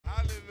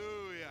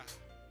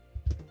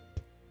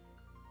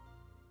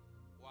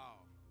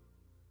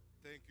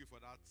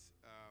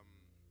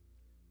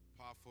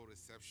powerful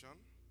reception.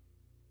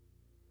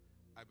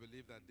 I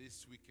believe that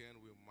this weekend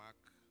will mark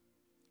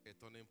a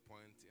turning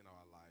point in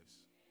our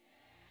lives.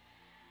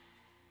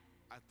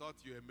 I thought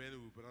you were men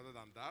would be better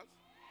than that.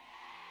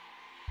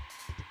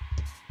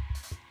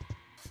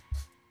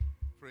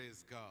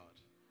 Praise God.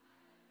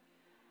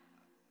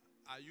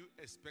 Are you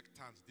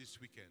expectant this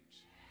weekend?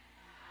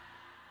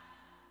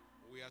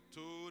 We are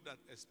told that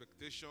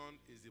expectation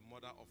is the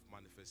mother of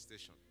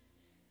manifestation.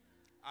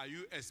 Are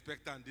you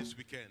expectant this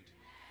weekend?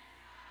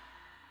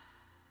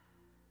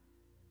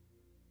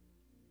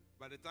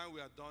 By the time we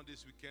are done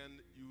this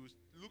weekend, you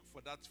look for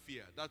that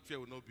fear. That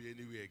fear will not be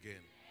anywhere again.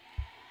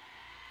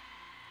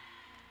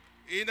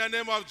 In the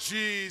name of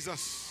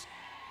Jesus.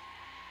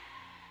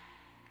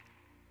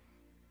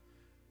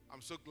 I'm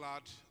so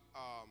glad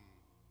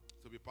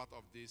to be part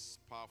of this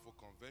powerful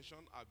convention.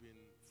 I've been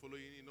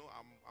following,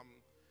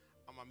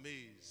 I'm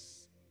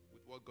amazed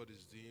with what God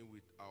is doing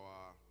with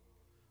our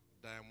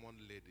diamond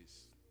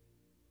ladies.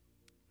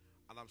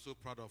 And I'm so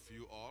proud of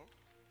you all.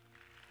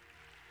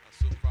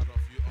 I'm so proud of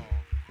you all.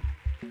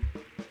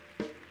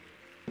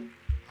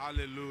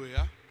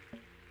 Hallelujah.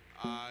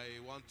 I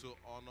want to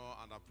honor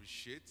and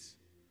appreciate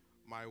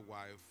my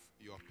wife,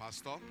 your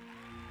pastor.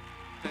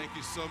 Thank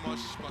you so much,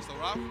 Pastor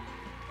Ralph.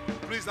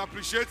 Please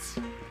appreciate.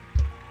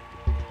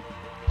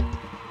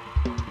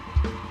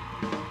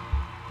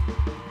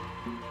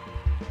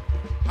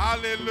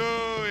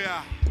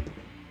 Hallelujah.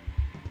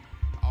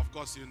 Of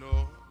course, you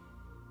know,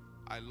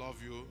 I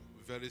love you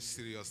very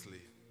seriously.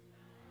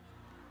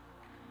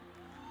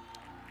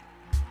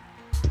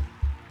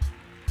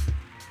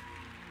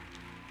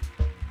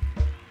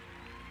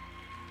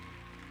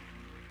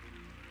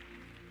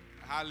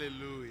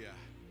 Hallelujah.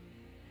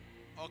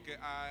 Okay,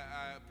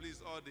 I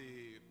please, all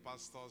the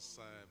pastors,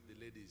 the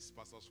ladies,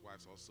 pastors'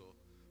 wives also,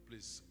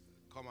 please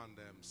come and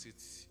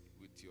sit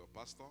with your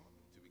pastor,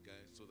 to be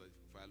guys, so that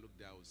if I look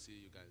there, I will see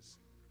you guys.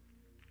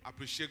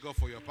 Appreciate God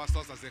for your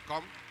pastors as they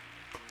come.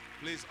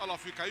 Please, all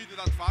of you, can you do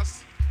that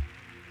fast?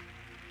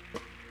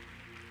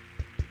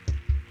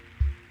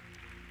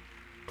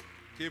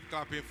 Keep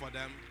clapping for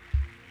them.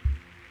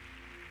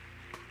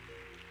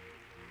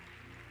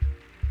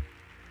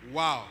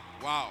 Wow,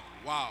 wow,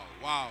 wow,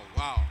 wow,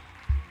 wow.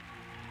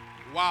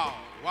 Wow,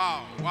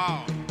 wow,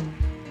 wow.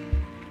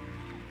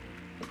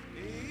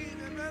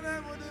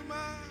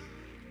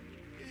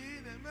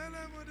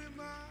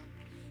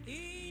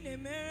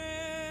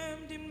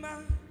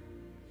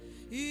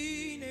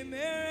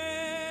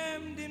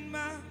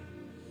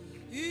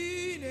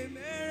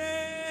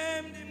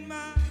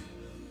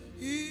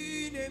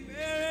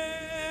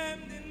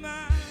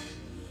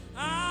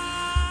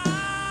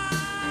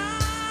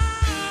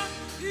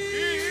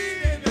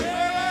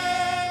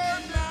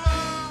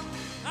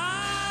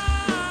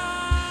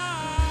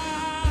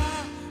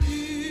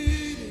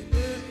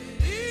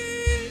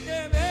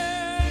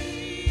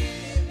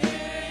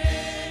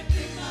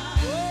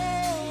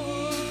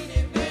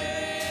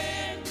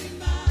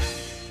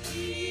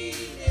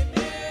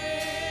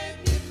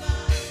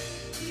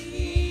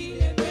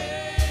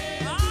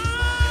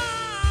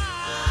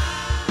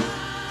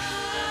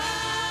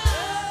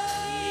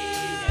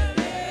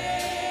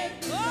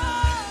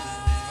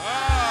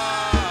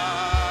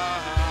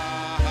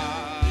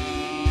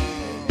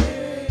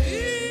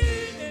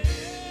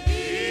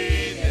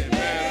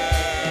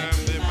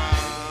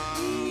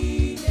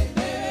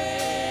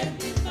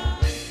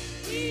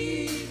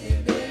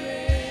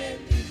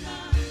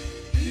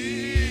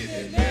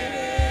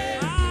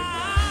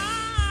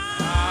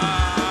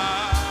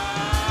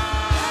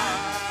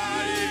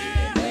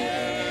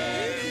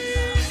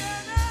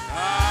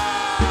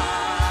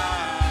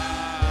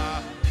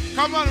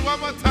 Come on, one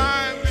more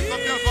time. Lift up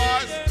your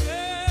voice.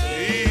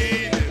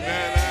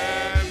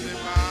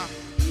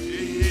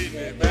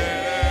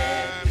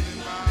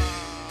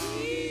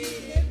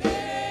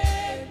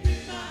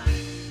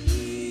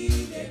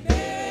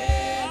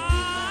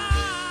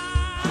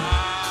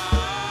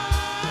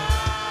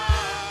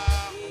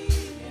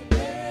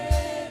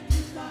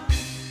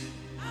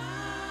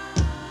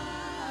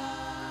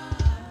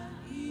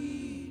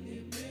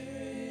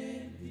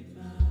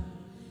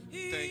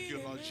 Thank you,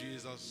 Lord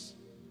Jesus.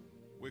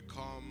 We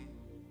come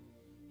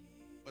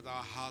with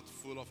our heart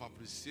full of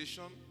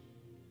appreciation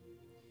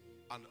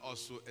and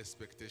also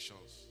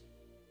expectations.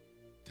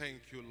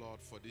 Thank you,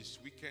 Lord, for this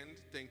weekend.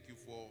 Thank you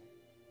for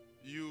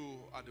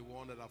you are the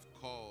one that have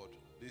called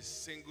these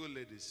single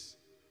ladies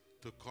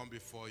to come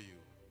before you,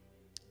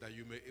 that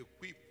you may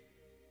equip,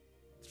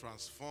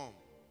 transform,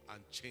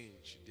 and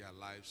change their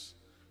lives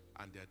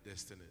and their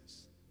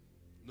destinies.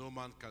 No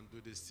man can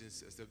do these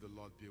things except the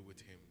Lord be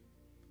with him.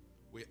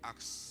 We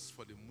ask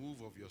for the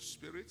move of your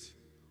spirit.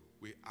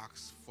 We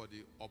ask for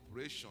the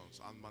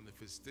operations and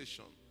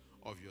manifestation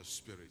of your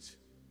spirit.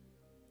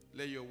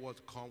 Let your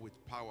word come with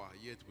power,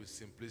 yet with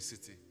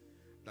simplicity,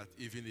 that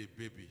even a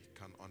baby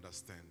can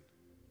understand.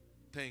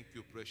 Thank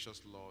you,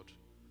 precious Lord.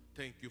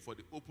 Thank you for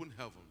the open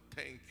heaven.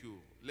 Thank you.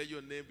 Let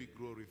your name be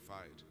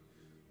glorified.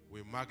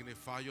 We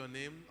magnify your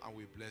name and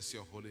we bless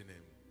your holy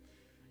name.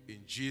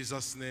 In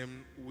Jesus'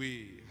 name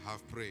we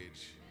have prayed.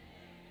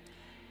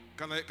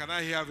 Can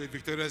I hear a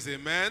victorious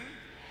amen?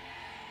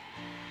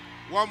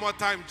 One more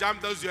time, jam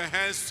those your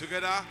hands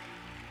together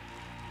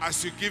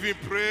as you give him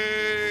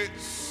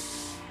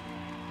praise.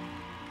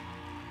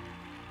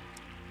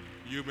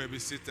 You may be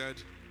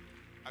seated.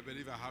 I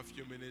believe I have a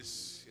few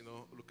minutes,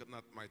 looking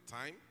at my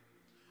time.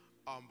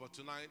 But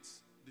tonight,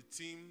 the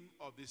theme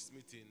of this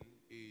meeting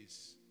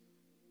is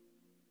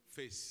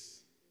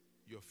face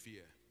your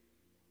fear.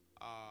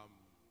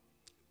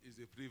 It's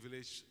a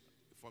privilege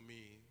for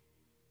me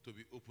to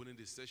be opening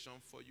the session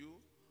for you,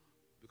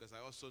 because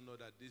I also know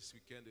that this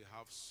weekend they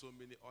have so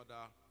many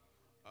other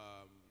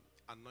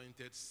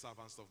anointed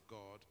servants of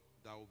God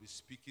that will be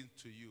speaking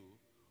to you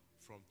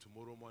from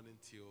tomorrow morning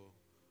till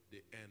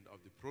the end of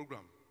the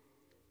program.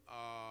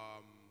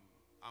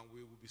 And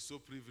we will be so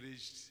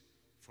privileged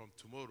from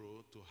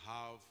tomorrow to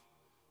have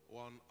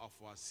one of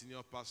our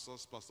senior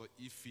pastors, Pastor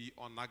Ifi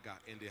Onaga,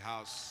 in the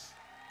house.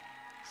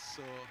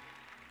 So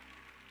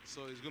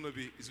it's gonna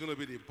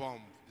be the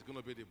bomb. It's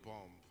gonna be the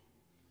bomb.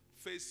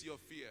 Face your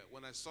fear.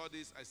 When I saw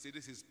this, I said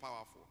this is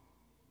powerful.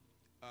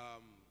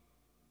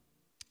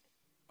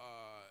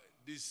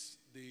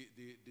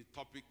 The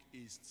topic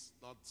is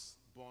not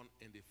born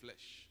in the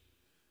flesh.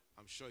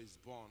 I'm sure it's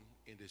born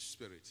in the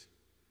spirit.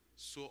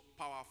 So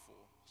powerful,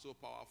 so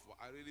powerful.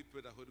 I really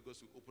pray that Holy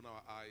Ghost will open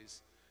our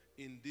eyes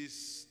in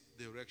this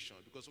direction,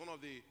 because one of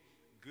the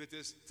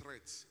greatest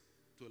threats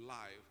to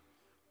life,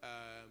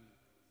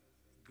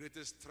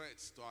 greatest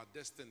threats to our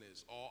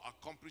destinies or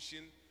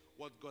accomplishing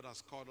what God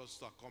has called us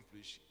to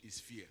accomplish is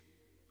fear.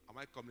 Am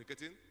I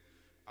communicating?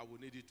 I will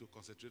need you to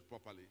concentrate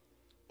properly.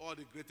 All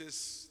the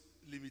greatest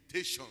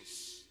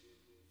limitations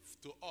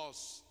to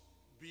us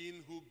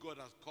being who God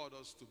has called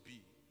us to be,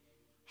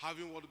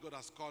 having what God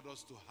has called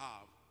us to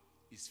have,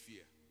 is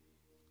fear.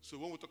 So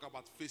when we talk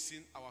about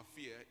facing our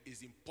fear,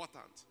 it's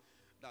important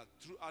that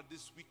throughout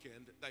this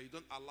weekend that you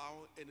don't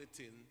allow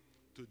anything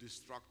to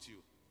distract you.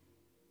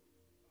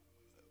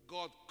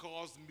 God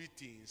calls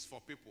meetings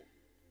for people.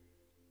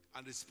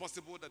 And it's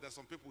possible that there's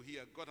some people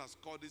here God has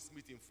called this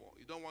meeting for.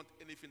 You don't want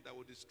anything that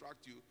will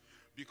distract you,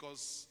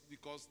 because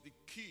the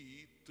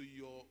key to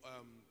your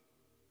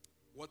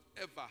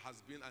whatever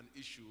has been an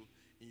issue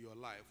in your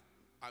life,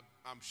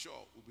 I'm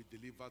sure will be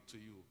delivered to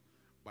you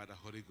by the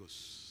Holy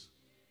Ghost.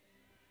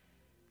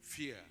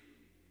 Fear.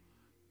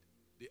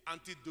 The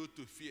antidote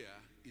to fear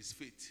is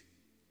faith.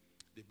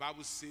 The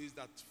Bible says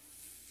that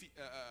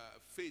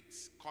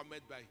faith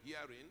cometh by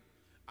hearing,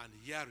 and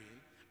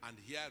hearing, and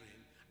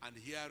hearing, and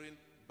hearing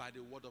by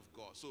the word of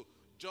God. So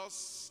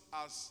just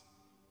as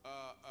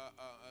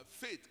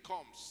faith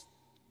comes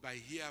by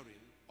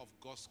hearing of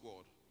God's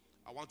word,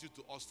 I want you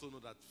to also know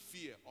that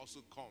fear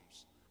also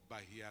comes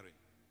by hearing.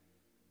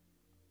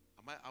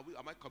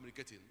 Am I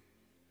communicating?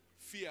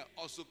 Fear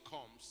also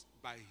comes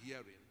by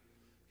hearing.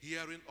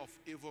 Hearing of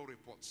evil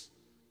reports,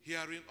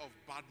 hearing of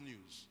bad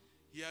news,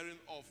 hearing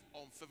of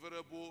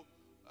unfavorable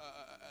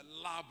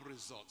lab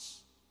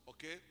results,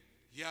 okay?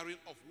 Hearing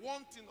of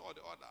one thing or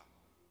the other.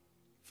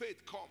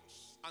 Faith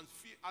comes, and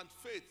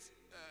faith,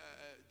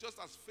 just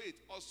as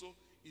faith also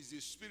is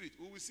a spirit.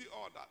 We will see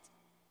all that.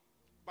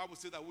 Bible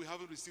says that we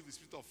haven't received the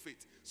spirit of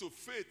faith. So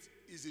faith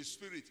is a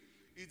spirit.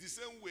 It's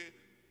the same way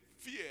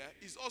fear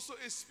is also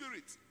a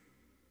spirit.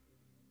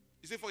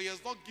 He said, for he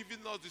has not given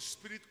us the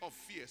spirit of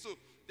fear. So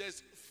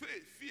there's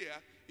faith. Fear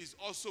is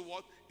also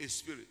what? A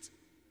spirit.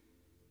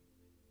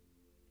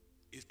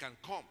 It can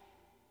come.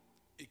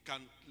 It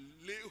can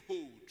lay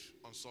hold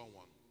on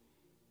someone.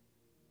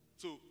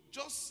 So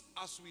just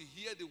as we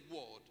hear the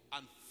word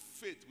and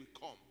faith will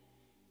come,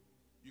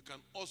 you can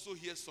also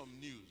hear some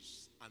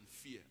news and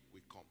fear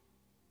will come.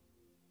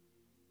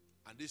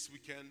 And this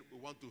weekend, we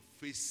want to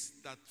face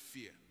that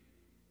fear.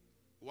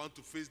 We want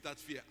to face that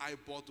fear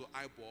eyeball to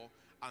eyeball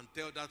and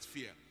tell that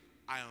fear,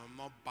 I am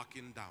not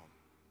backing down.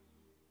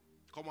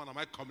 Come on, am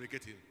I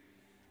communicating?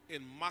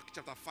 In Mark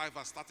chapter 5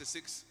 verse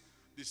 36,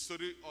 the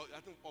story,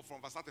 or from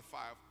verse 35,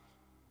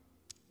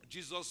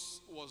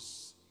 Jesus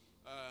was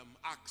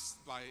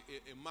asked by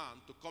a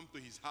man to come to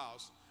his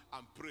house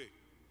and pray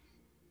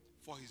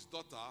for his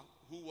daughter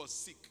who was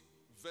sick,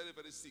 very,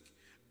 very sick.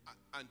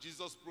 And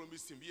Jesus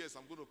promised him, yes,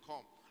 I'm going to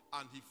come.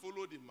 And he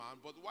followed the man.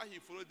 But while he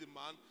followed the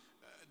man,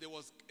 there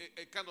was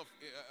a kind of,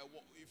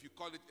 if you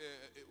call it,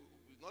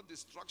 not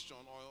distraction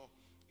or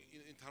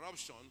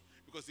interruption,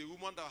 because the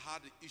woman that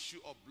had the issue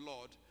of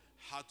blood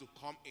had to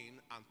come in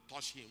and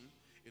touch him,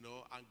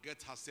 and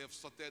get herself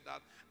sorted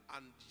out.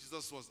 And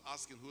Jesus was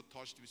asking who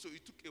touched me. So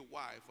it took a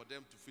while for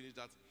them to finish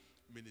that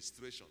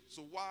ministration.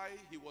 So while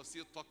he was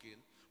still talking,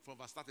 from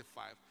verse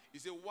 35, he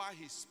said, while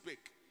he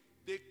spake,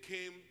 they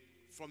came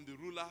from the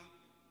ruler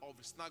of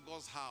the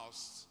synagogue's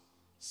house,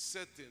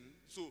 setting.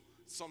 So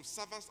some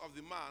servants of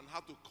the man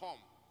had to come,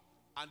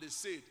 and they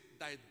said,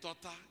 thy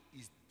daughter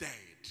is dead.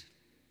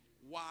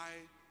 Why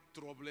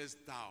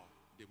troublest thou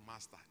the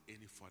master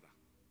any further?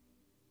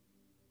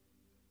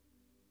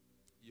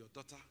 Your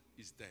daughter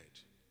is dead.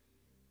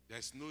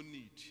 There's no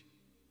need.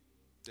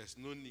 There's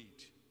no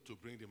need to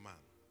bring the man.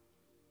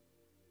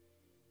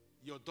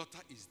 Your daughter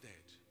is dead.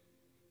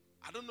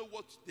 I don't know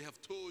what they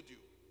have told you.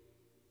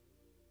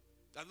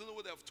 I don't know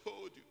what they have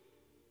told you.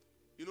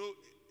 You know,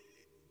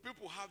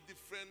 people have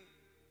different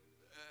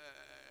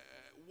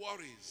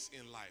worries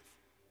in life.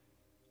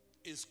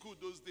 In school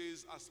those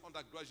days as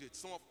undergraduates,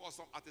 some of us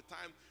at the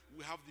time,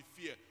 we have the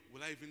fear,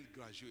 will I even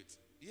graduate?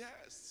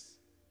 Yes.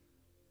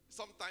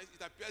 Sometimes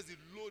it appears the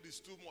load is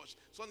too much.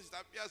 Sometimes it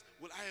appears,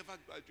 will I ever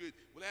graduate?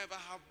 Will I ever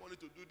have money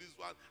to do this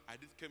one? I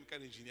did chemical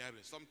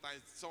engineering.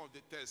 Sometimes some of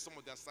the tests, some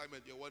of the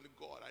assignments, you're wondering,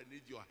 God, I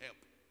need your help.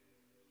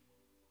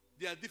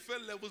 There are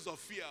different levels of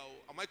fear.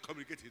 Am I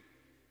communicating?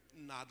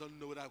 No, I don't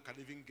know whether I can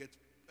even get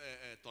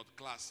third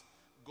class.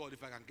 God,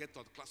 if I can get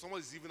third class.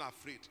 Someone is even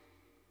afraid.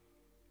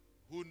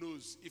 Who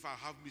knows if I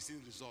have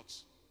missing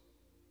results?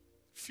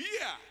 Fear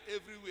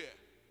everywhere.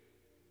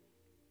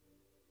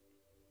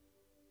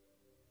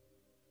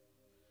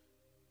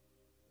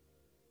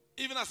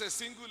 Even as a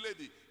single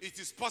lady, it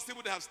is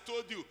possible they have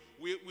told you,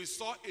 we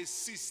saw a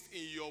cyst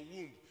in your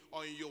womb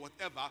or in your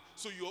whatever.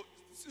 So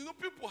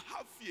people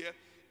have fear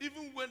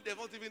even when they've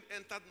not even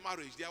entered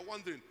marriage. They are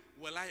wondering,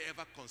 will I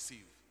ever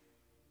conceive?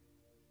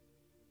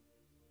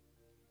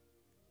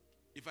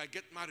 If I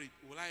get married,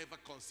 will I ever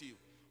conceive?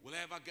 Will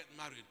I ever get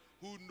married?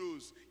 Who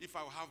knows if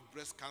I will have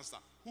breast cancer?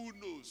 Who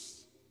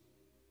knows?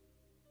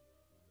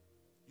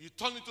 You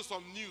turn into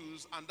some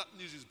news and that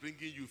news is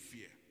bringing you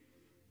fear.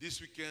 This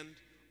weekend,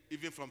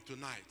 even from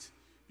tonight,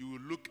 you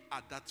will look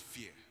at that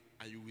fear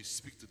and you will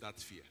speak to that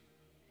fear.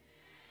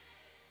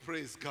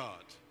 Praise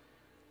God.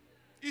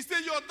 He said,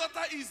 your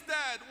daughter is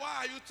dead. Why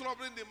are you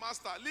troubling the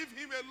master? Leave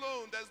him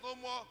alone. There's no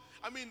more.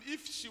 I mean,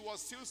 if she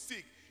was still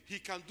sick, he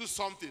can do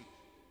something.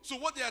 So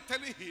what they are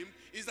telling him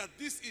is that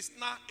this is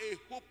now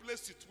a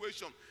hopeless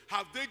situation.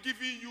 Have they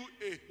given you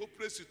a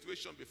hopeless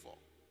situation before?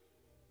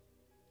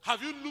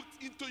 Have you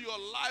looked into your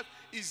life?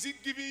 Is it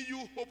giving you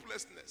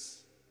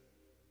hopelessness?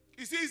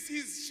 He says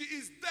she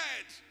is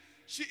dead.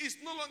 She is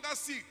no longer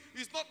sick.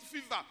 It's not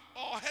fever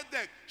or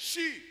headache.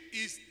 She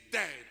is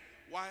dead.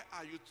 Why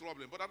are you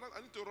troubling? But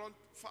I need to run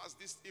fast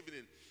this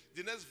evening.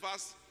 The next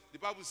verse, the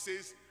Bible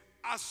says,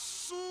 as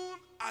soon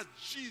as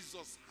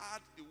Jesus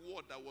heard the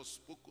word that was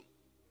spoken,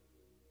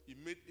 it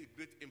made a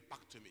great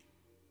impact to me.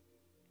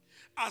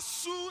 As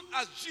soon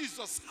as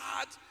Jesus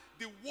heard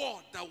the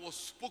word that was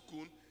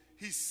spoken,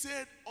 he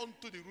said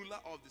unto the ruler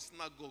of the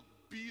synagogue,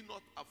 be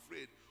not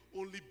afraid,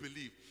 only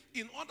believe.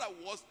 In other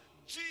words,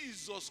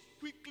 Jesus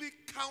quickly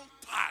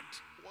countered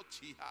what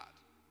he had.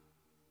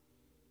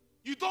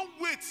 You don't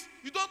wait.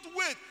 You don't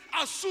wait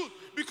as soon,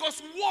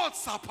 because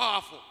words are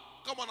powerful.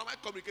 Come on, am I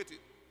communicating?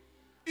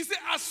 He said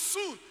as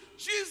soon.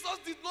 Jesus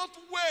did not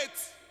wait,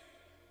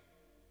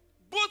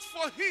 both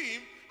for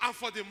him and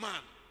for the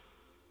man.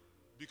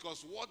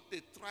 Because what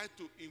they tried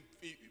to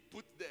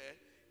put there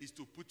is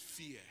to put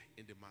fear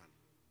in the man.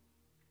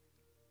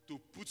 To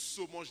put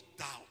so much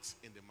doubt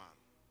in the man.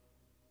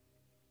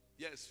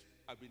 Yes,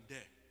 I've been there.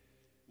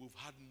 We've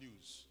had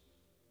news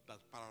that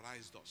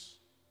paralyzed us.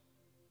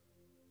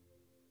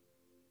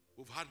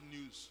 We've had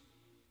news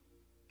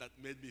that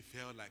made me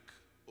feel like,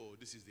 oh,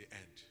 this is the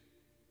end.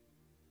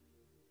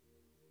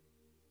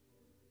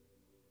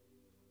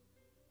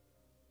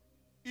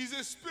 It's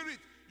a spirit.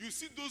 You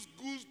see those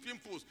goose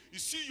pimples. You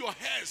see your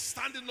hair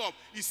standing up.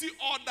 You see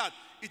all that.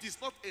 It is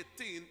not a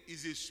thing.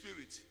 It's a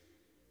spirit.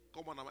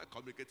 Come on, am I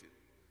communicating?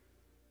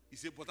 He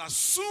said, but as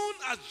soon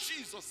as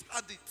Jesus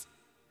had it,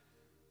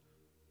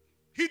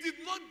 he did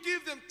not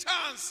give them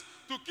chance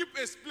to keep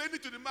explaining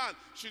to the man.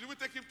 Should we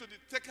take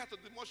her to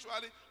the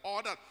mortuary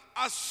or that?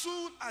 As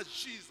soon as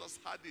Jesus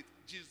had it,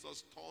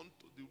 Jesus turned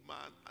to the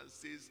man and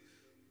says,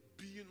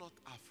 be not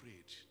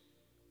afraid,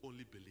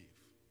 only believe.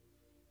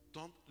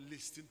 Don't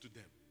listen to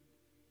them.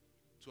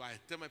 So I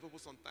tell my people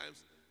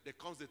sometimes, there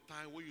comes a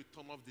time when you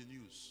turn off the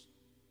news.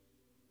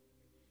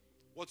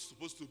 What's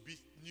supposed to be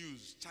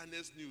news,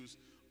 channels news.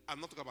 I'm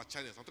not talking about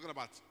channels. I'm talking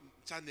about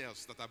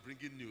channels that are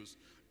bringing news.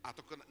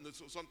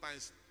 So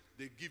sometimes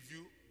they give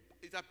you,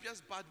 it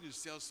appears bad news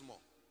sells more.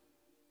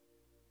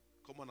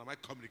 Come on, am I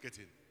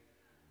communicating?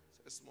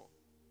 Sells more.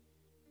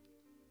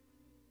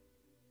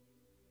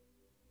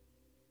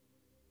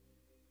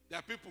 There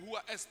are people who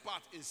are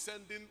experts in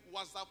sending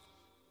WhatsApp.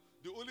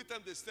 The only time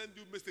they send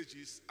you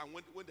messages and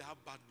when they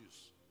have bad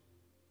news.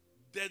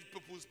 Dead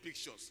people's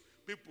pictures.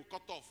 People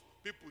cut off.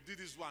 People did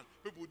this one.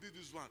 People did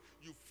this one.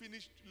 You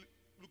finish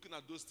looking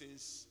at those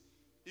things.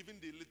 Even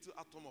the little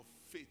atom of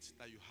faith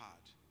that you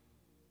had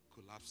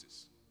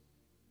collapses.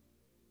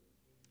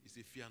 He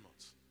said, fear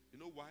not. You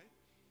know why?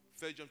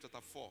 1 John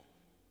chapter 4.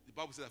 The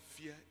Bible says that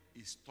fear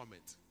is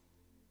torment.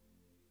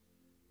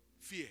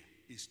 Fear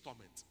is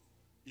torment.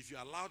 If you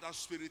allow that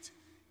spirit,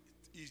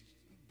 it is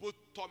both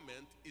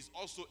torment, is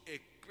also a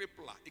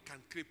crippler. It can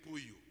cripple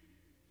you.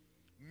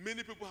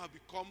 Many people have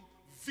become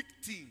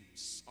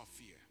victims of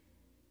fear.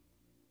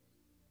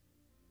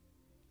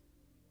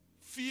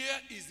 Fear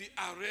is the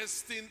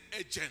arresting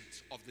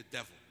agent of the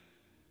devil.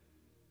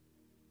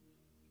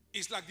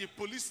 It's like the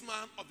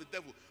policeman of the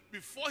devil.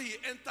 Before he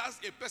enters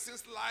a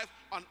person's life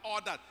and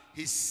all that,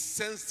 he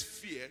sensed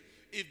fear.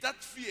 If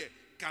that fear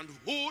can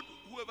hold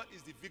whoever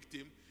is the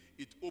victim,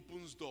 it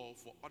opens door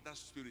for other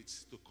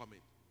spirits to come in.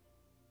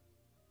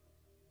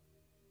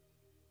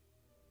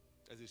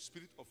 There's a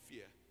spirit of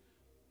fear,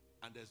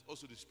 and there's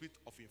also the spirit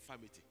of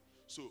infirmity.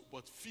 So,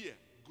 but fear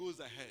goes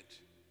ahead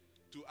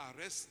to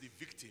arrest the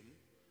victim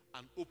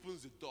and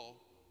opens the door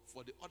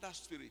for the other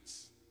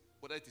spirits,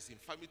 whether it is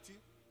infirmity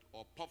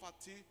or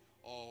poverty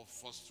or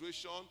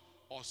frustration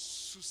or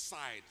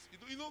suicide.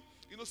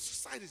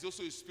 Suicide is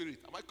also a spirit.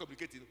 Am I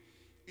communicating?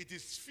 It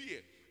is fear.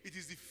 It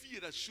is the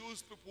fear that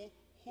shows people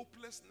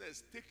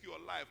hopelessness. Take your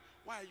life.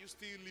 Why are you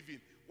still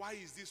living? Why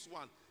is this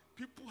one?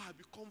 People have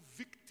become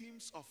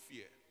victims of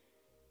fear.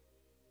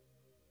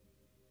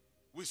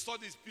 We saw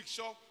this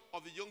picture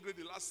of the young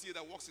lady last year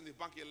that works in the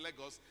bank in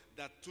Lagos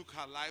that took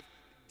her life,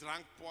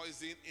 drank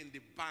poison in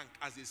the bank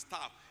as a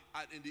staff,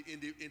 and in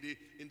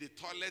the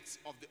toilets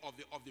of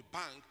the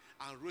bank,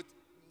 and wrote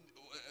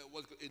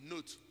a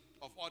note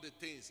of all the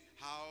things,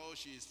 how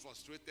she is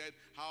frustrated,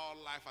 how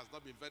life has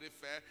not been very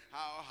fair,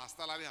 how her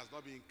salary has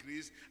not been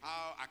increased,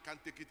 how I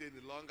can't take it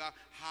any longer,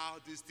 how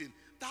this thing.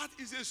 That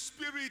is a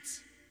spirit.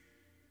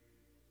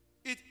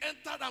 It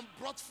entered and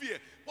brought fear.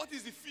 What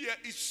is the fear?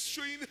 It's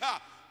showing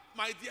her,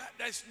 my dear,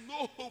 there's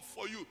no hope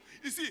for you.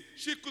 You see,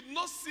 she could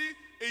not see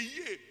a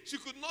year. She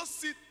could not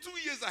see 2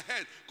 years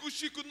ahead.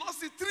 She could not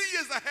see 3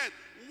 years ahead.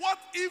 What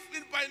if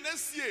by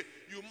next year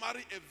you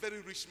marry a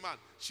very rich man?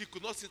 She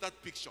could not see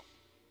that picture.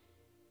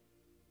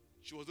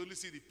 She was only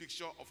seeing the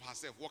picture of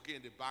herself working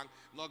in the bank,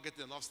 not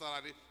getting enough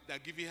salary. They're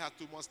giving her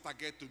 2 months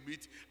target to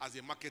meet as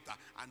a marketer,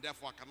 and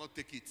therefore I cannot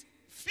take it.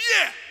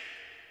 Fear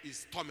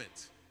is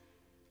torment,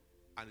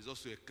 and it's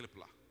also a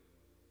crippler.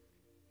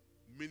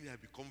 Many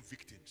have become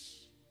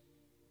victims.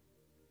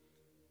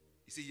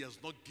 You see, he has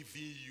not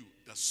given you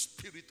the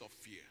spirit of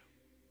fear.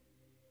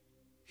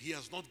 He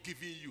has not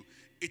given you.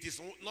 It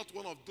is not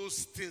one of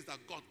those things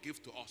that God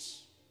gave to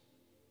us.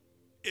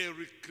 A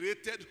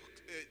recreated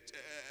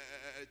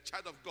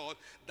child of God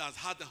that has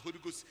had the Holy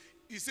Ghost.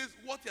 He says,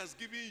 what he has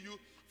given you,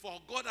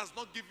 for God has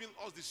not given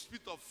us the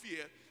spirit of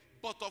fear,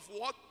 but of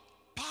what?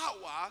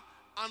 Power,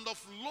 and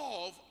of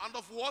love, and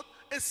of what?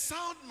 A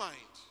sound mind.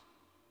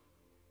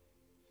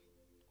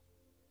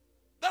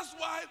 That's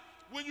why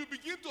when you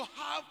begin to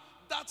have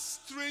that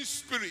strange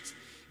spirit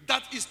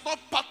that is not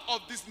part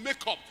of this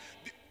makeup,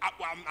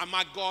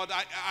 my God,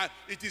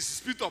 it is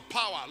spirit of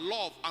power,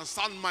 love, and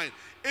sound mind.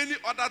 Any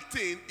other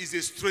thing is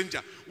a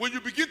stranger. When you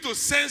begin to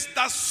sense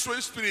that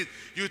strange spirit,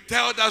 you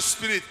tell that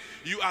spirit,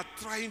 you are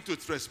trying to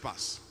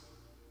trespass.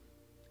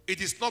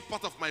 It is not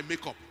part of my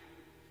makeup.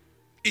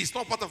 It's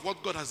not part of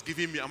what God has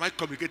given me. Am I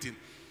communicating?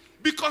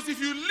 Because if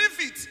you leave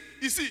it,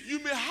 you see, you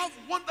may have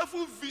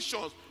wonderful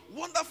visions,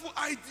 wonderful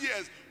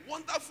ideas,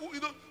 wonderful,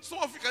 some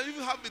of you can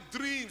even have the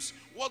dreams,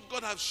 what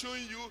God has shown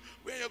you,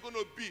 where you're going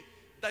to be.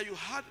 That you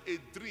had a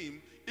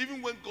dream,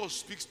 even when God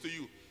speaks to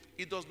you,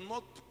 it does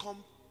not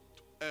come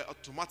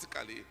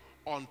automatically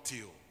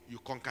until you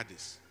conquer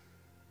this.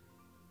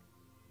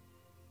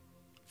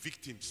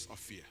 Victims of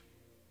fear.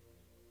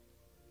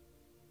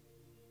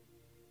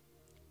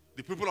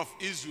 The people of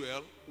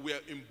Israel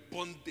were in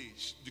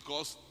bondage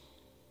because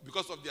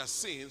of their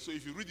sin. So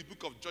if you read the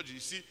book of Judges, you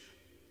see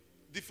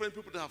different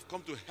people that have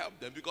come to help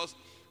them, because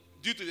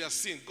due to their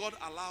sin, God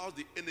allowed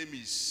the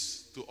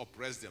enemies to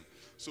oppress them.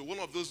 So one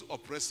of those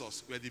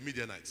oppressors were the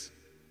Midianites.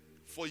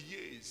 For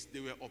years,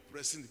 they were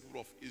oppressing the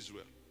people of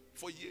Israel.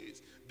 For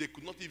years. They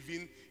could not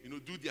even,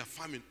 do their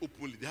farming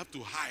openly. They have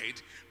to hide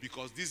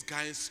because these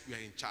guys were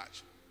in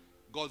charge.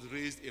 God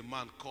raised a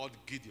man called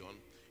Gideon,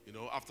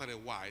 after a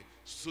while,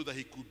 so that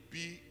he could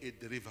be a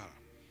deliverer.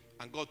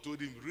 And God told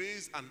him,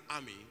 raise an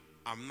army.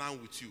 I'm now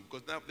with you.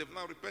 Because now they've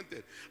now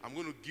repented. I'm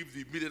going to give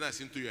the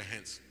Midianites into your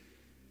hands.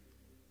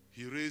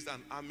 He raised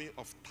an army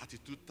of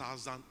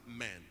 32,000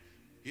 men.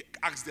 He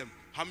asked them,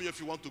 how many of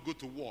you want to go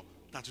to war?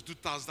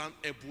 32,000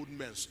 able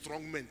men,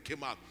 strong men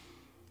came out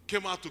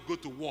to go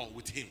to war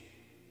with him.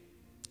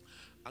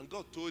 And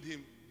God told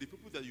him, the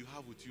people that you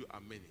have with you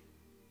are many.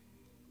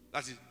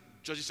 That's in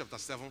Judges chapter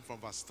 7 from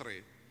verse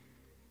 3.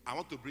 I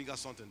want to bring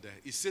us something there.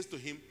 He says to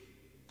him,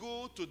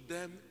 go to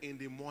them in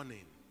the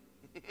morning.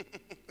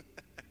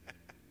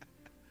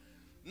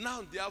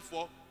 Now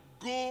therefore,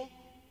 go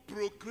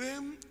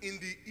proclaim in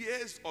the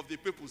ears of the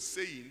people,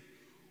 saying,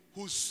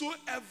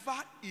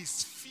 whosoever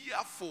is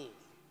fearful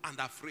and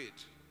afraid.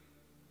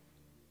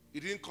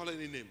 He didn't call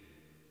any name.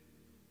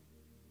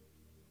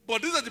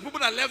 But these are the people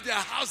that left their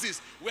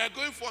houses. We are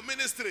going for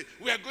ministry.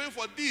 We are going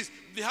for this.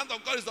 The hand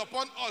of God is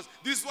upon us.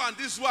 This one,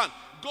 this one.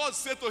 God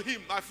said to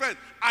him, my friend,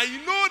 I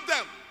know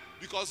them.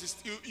 Because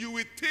you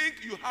will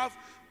think you have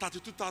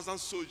 32,000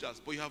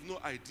 soldiers, but you have no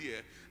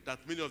idea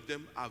that many of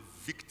them are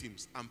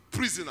victims and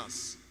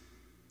prisoners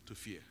to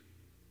fear.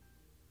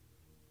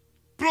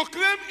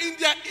 Proclaim in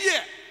their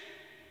ear,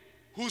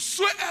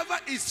 whosoever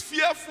is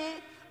fearful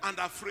and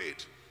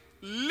afraid,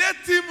 let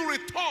him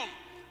return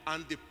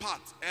and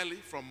depart early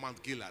from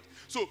Mount Gilead.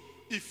 So,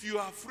 if you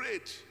are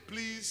afraid,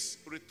 please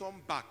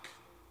return back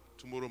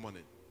tomorrow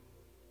morning.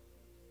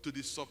 To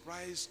the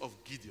surprise of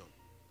Gideon,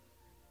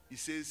 he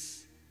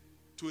says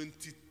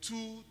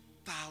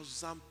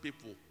 22,000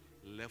 people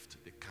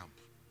left the camp.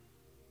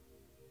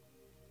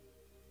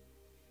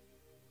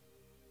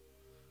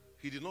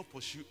 He did not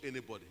pursue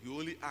anybody. He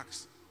only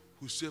asked,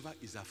 whosoever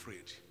is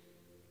afraid,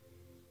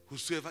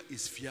 whosoever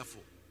is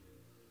fearful,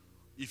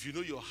 if you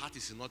know your heart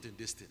is not in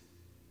this thing.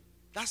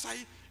 That's why,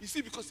 you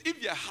see, because if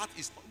their heart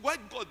is, why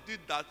God did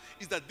that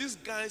is that these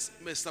guys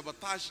may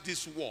sabotage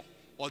this war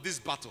or this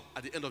battle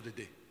at the end of the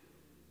day.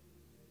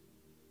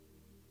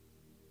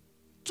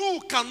 Two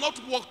cannot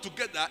work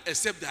together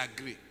except they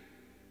agree.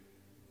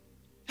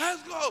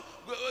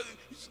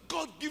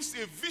 God gives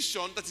a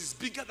vision that is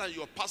bigger than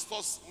your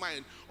pastor's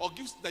mind or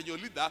gives than your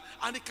leader,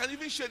 and he can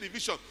even share the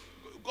vision.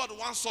 God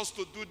wants us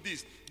to do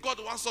this. God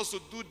wants us to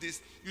do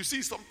this. You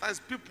see, sometimes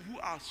people who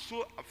are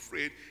so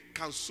afraid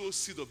can sow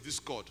seed of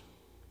discord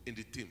in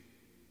the team.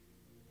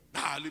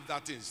 Leave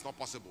that thing, it's not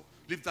possible.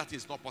 Leave that thing,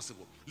 it's not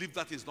possible. Leave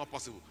that thing, it's not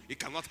possible. It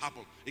cannot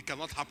happen. It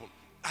cannot happen.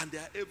 And they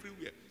are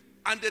everywhere.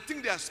 And they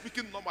think they are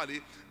speaking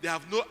normally. They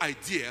have no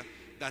idea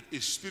that a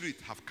spirit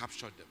have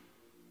captured them.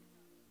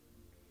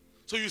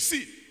 So you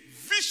see,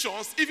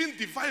 visions, even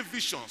divine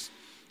visions,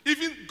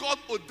 even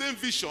God-ordained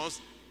visions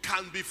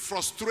can be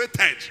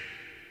frustrated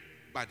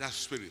by that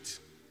spirit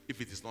if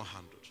it is not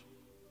handled.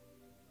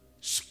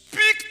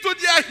 Speak to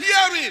their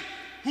hearing.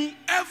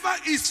 Whoever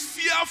is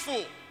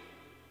fearful,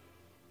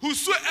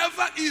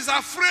 whosoever is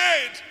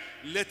afraid,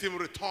 let him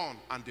return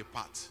and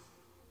depart.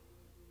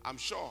 I'm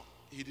sure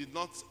he did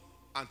not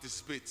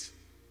anticipate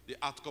the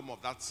outcome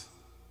of that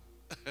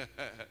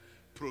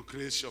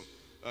proclamation.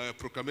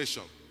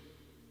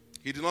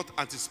 He did not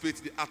anticipate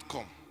the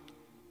outcome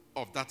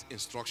of that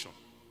instruction.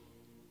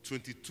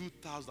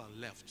 22,000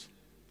 left,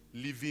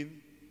 leaving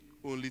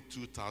only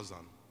 2,000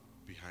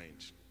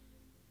 behind.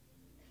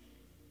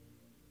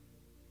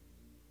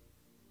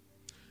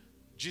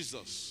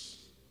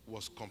 Jesus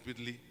was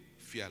completely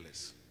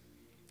fearless.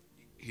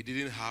 He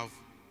didn't have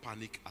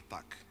panic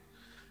attack.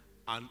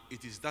 And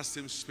it is that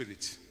same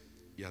spirit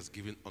he has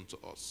given unto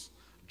us.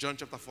 John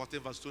chapter 14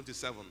 verse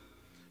 27.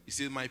 He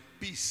says, my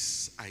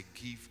peace I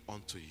give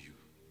unto you.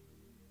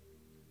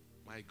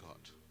 My God.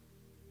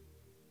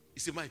 He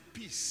said, my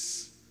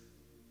peace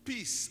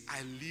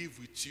I leave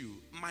with you.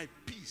 My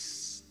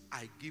peace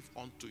I give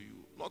unto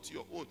you. Not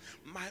your own.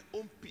 My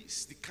own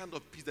peace. The kind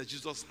of peace that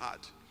Jesus had.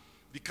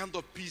 The kind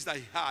of peace that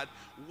he had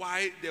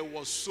while there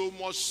was so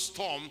much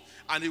storm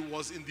and he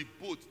was in the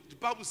boat. The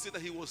Bible said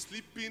that he was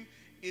sleeping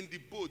in the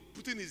boat,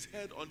 putting his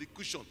head on the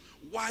cushion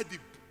while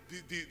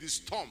the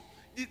storm.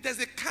 There's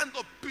a kind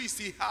of peace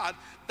he had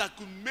that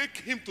could make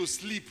him to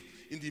sleep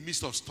in the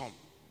midst of storm.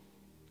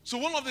 So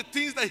one of the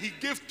things that he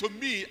gave to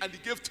me and he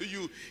gave to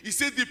you, he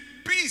said, the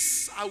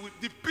peace I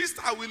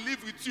will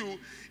live with you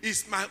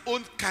is my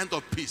own kind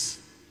of peace.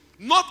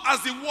 Not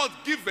as the world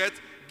giveth,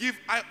 give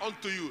I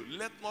unto you.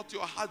 Let not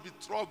your heart be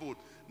troubled,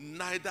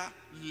 neither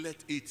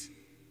let it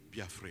be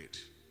afraid.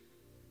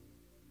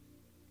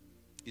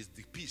 It's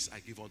the peace I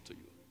give unto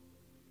you.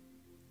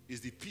 It's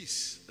the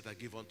peace that I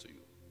give unto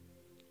you.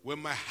 When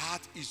my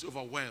heart is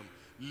overwhelmed,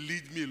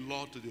 lead me,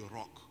 Lord, to the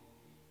rock.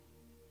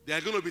 There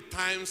are going to be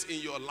times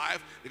in your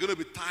life, there are going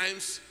to be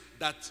times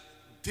that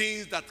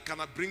things that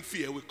cannot bring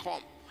fear will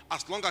come.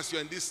 As long as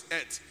you're in this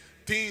earth,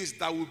 things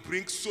that will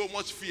bring so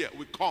much fear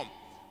will come.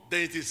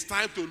 Then it is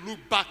time to look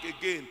back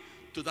again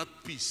to that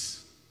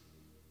peace.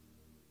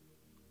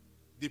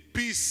 The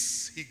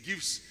peace he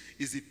gives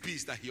is the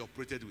peace that he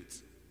operated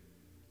with.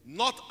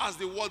 Not as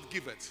the world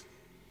giveth.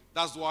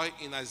 That's why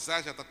in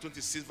Isaiah chapter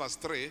 26 verse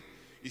 3,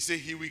 he said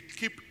he will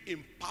keep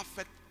in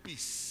perfect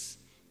peace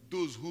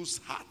those whose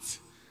heart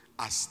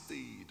are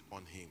stayed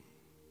on him.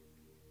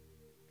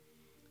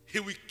 He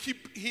will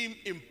keep him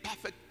in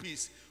perfect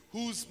peace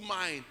whose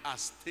mind are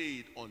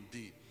stayed on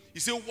thee. He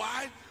said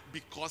why?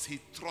 Because he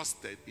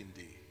trusted in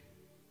thee.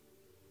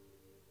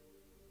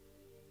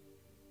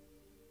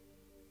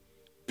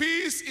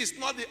 Peace is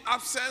not the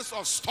absence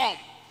of storm.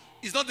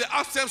 It's not the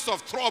absence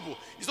of trouble.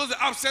 It's not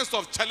the absence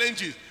of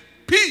challenges.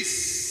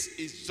 Peace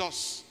is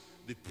just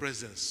the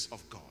presence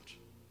of God.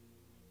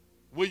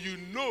 When you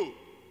know,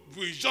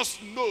 we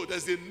just know,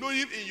 there's a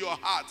knowing in your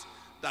heart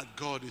that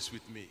God is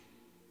with me.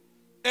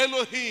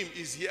 Elohim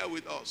is here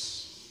with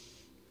us.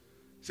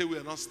 Say we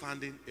are not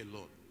standing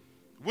alone.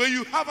 When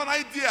you have an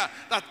idea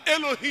that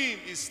Elohim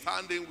is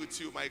standing with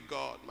you, my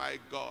God, my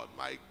God,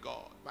 my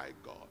God, my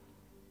God.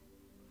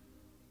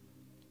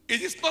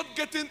 It is not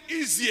getting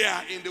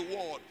easier in the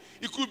world.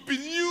 It could be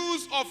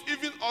news of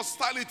even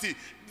hostility.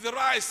 The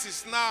rice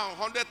is now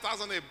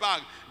 100,000 a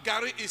bag.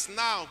 Gary is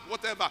now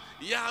whatever.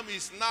 Yam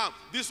is now.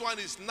 This one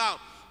is now.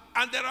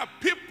 And there are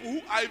people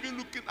who are even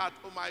looking at,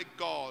 oh my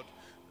God,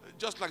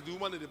 just like the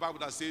woman in the Bible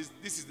that says,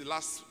 this is the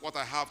last what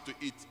I have to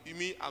eat,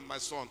 me and my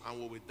son, and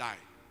we will die.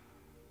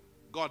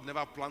 God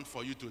never planned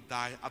for you to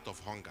die out of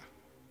hunger.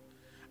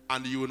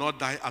 And you will not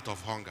die out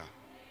of hunger.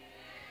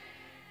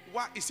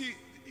 Why? You see,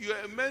 your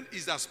man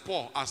is as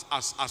poor as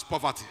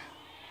poverty.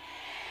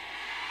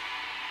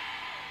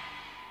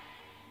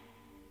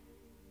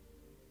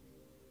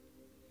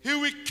 He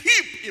will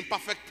keep in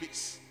perfect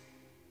peace,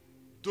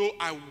 though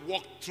I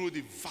walk through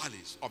the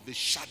valleys of the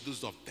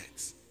shadows of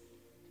death.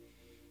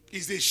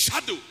 It's a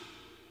shadow.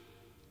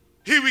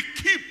 He will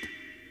keep,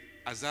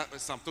 as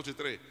Psalm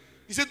 33.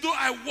 He said, though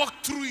I walk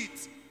through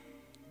it,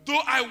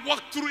 though I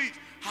walk through it.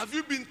 Have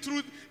you been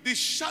through the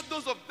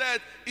shadows of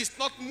death? It's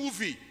not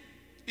movie.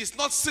 It's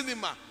not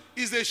cinema.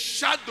 It's a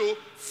shadow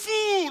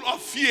full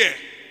of fear.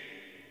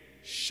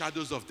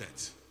 Shadows of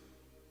death.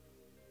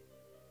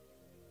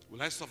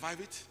 Will I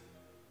survive it?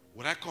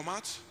 Will I come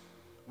out?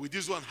 Will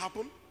this one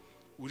happen?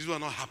 Will this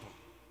one not happen?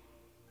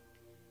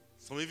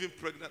 Some even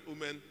pregnant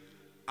women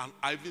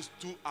are even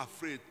too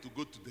afraid to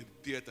go to the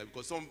theater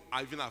because some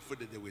are even afraid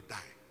that they will die.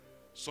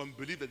 Some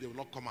believe that they will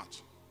not come out.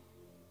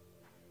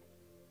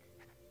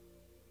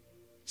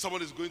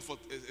 Someone is going for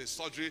a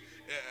surgery,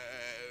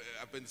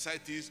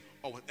 appendicitis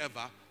or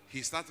whatever.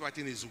 He starts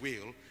writing his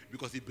will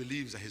because he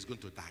believes that he's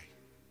going to die.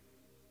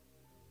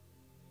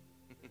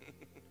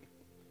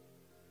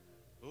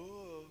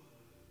 Oh,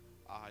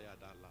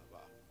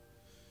 Ayadalaba.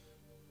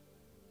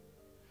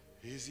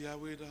 He's here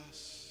with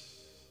us.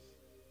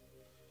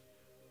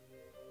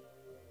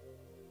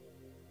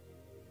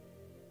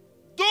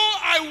 Though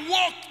I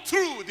walk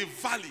through the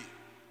valley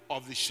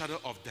of the shadow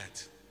of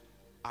death,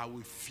 I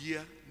will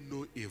fear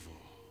no evil.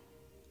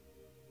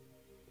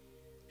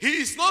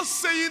 He is not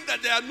saying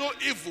that there are no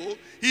evil.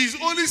 He is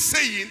only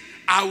saying,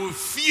 I will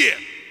fear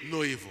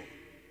no evil.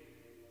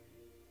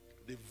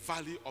 The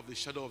valley of the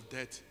shadow of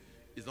death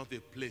is not a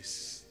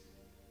place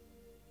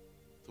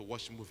to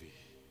watch movie.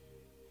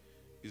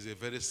 It's a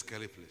very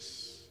scary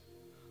place.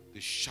 The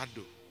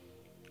shadow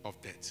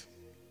of death.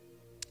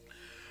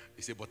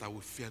 He said, but I will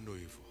fear no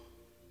evil.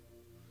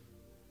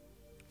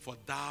 For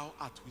thou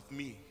art with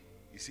me.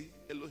 You see,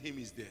 Elohim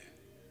is there.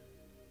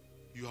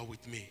 You are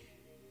with me.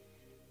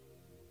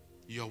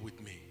 You are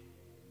with me.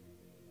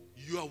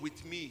 You are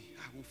with me.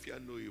 I will fear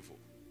no evil.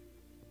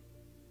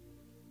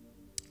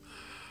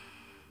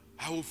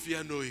 I will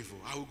fear no evil.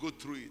 I will go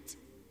through it.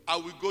 I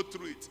will go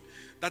through it.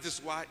 That is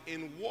why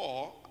in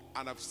war,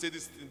 and I've said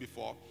this thing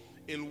before,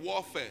 in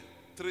warfare,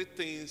 three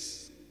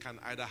things can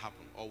either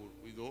happen, or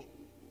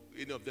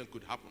any of them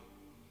could happen.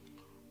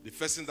 The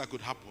first thing that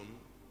could happen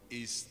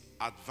is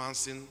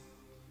advancing,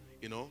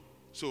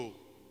 So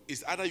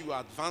it's either you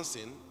are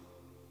advancing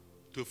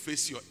to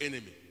face your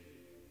enemy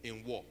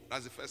in war.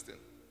 That's the first thing.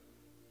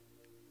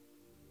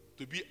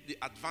 To be the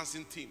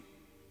advancing team.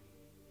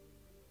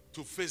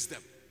 To face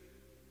them.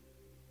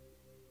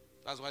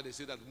 That's why they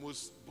say that the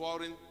most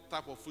boring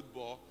type of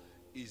football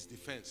is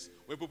defense.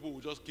 When people will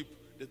just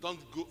they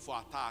don't go for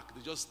attack,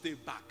 they just stay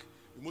back.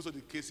 In most of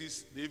the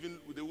cases, they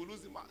will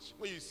lose the match.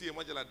 When you see a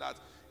match like that,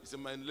 you say,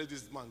 man, let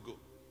this man go.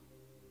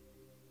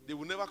 They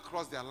will never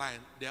cross their line.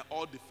 They are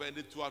all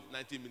defended throughout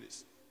 90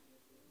 minutes.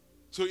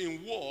 So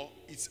in war,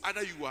 it's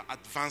either you are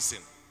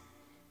advancing,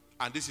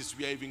 and this is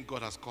where even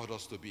God has called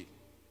us to be.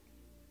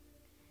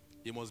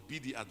 It must be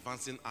the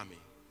advancing army.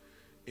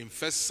 In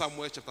 1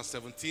 Samuel chapter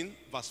 17,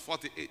 verse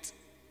 48,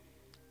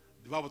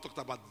 the Bible talked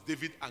about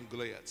David and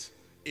Goliath.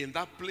 In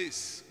that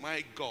place,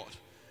 my God,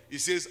 it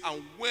says,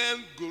 and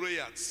when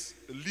Goliath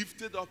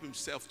lifted up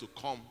himself to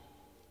come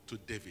to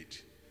David,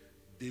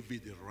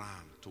 David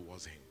ran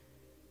towards him.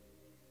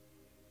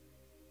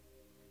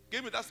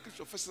 Give me that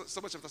scripture, 1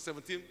 Samuel chapter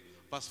 17,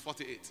 verse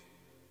 48.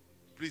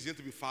 Please, you need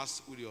to be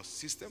fast with your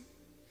system.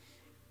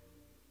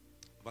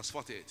 Verse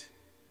 48.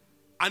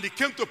 And it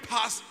came to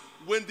pass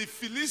when the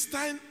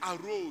Philistine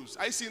arose.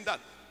 Are you seeing that?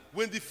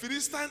 When the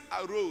Philistine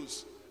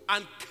arose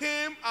and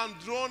came and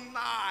drew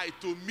nigh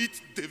to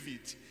meet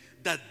David,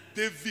 that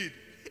David,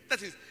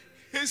 that is,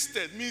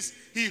 hasted, means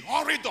he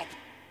hurried up.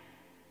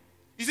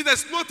 You see,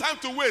 there's no time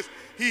to waste.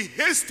 He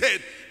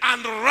hasted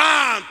and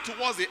ran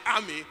towards the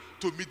army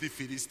to meet the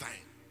Philistine.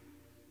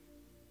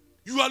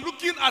 You are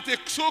looking at a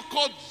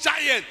so-called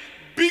giant,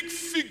 big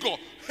figure,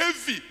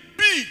 heavy,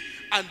 big,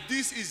 and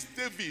this is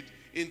David.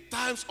 In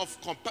times of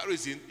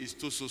comparison, is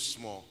still so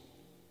small.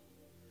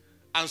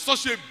 And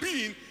such a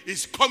being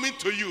is coming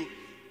to you.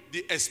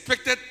 The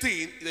expected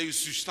thing that you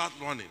should start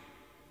running.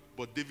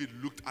 But David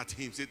looked at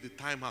him, said, the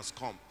time has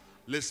come.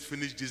 Let's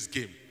finish this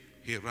game.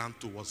 He ran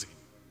towards him.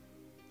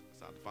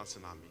 It's an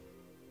advancing army.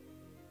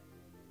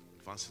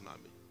 Advancing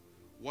army.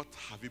 What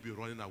have you been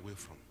running away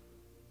from?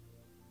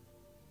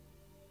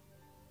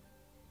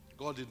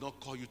 God did not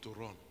call you to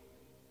run.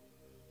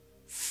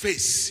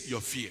 Face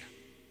your fear.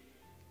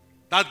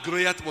 That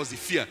Goliath was the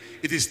fear.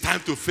 It is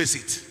time to face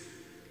it.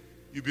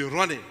 You've been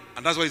running,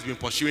 and that's why he's been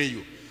pursuing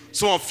you.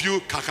 Some of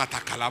you,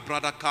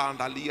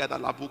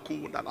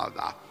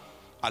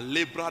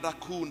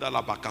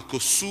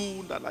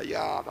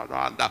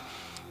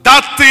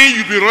 that thing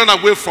you've been running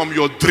away from,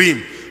 your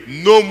dream,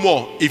 no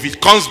more. If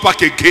it comes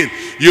back again,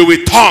 you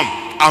will turn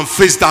and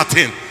face that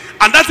thing.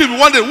 And that will be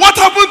wondering, what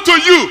happened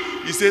to you?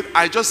 He said,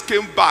 I just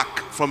came back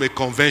from a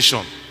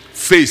convention.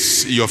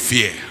 Face your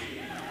fear.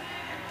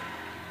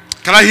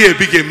 Can I hear a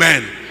big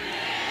amen?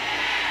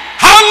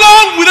 How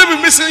long will they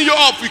be messing you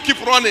up if you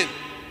keep running?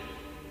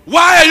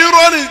 Why are you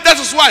running? That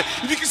is why.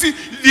 If you can see,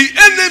 the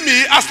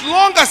enemy, as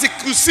long as he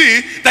could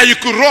see that you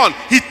could run,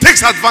 he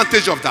takes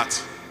advantage of that.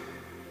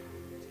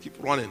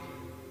 Keep running.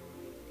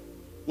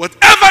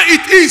 Whatever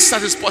it is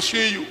that is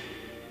pursuing you,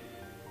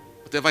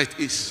 whatever it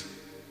is.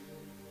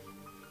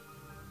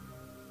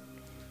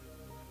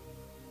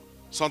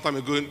 Some time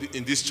ago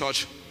in this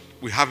church,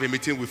 we have a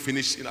meeting, we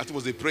finished, I think it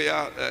was a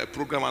prayer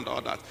program and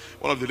all that.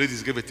 One of the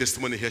ladies gave a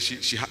testimony here.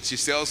 She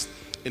sells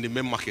in the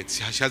main market.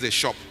 She has a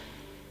shop.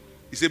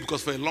 He said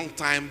because for a long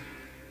time,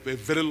 for a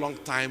very long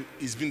time,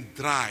 it's been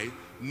dry,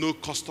 no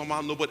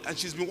customer, nobody. And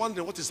she's been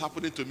wondering what is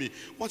happening to me.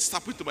 What is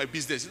happening to my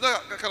business? You know,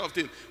 that kind of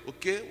thing.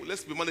 Okay, well,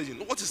 let's be managing.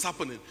 What is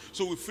happening?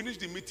 So we finished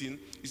the meeting.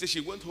 He said she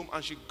went home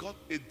and she got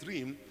a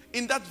dream.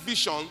 In that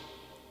vision,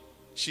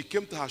 she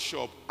came to her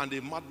shop and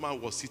a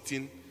madman was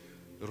sitting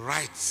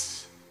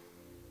right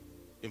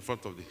in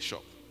front of the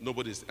shop.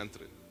 Nobody is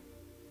entering.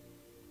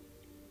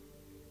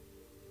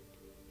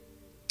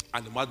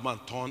 And the madman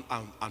turned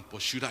and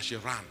pursued her. She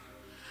ran.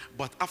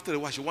 But after a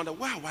while, she wondered,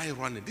 why am I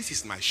running? This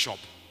is my shop.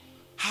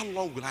 How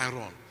long will I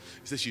run?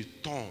 He said she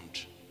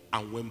turned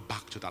and went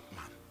back to that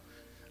man.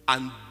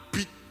 And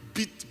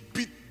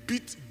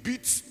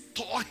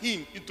tore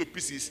him into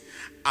pieces.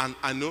 And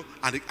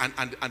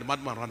the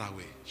madman ran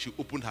away. She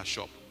opened her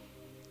shop.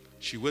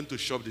 She went to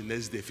shop the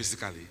next day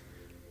physically.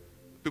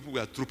 People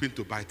were trooping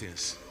to buy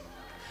things.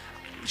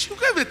 She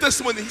gave a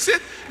testimony. He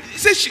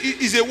said she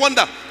is a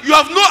wonder. You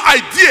have no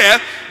idea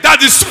that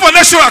the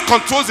supernatural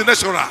controls the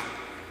natural.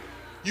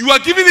 You are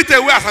giving it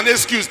away as an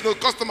excuse, no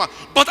customer.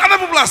 But other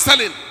people are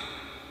selling.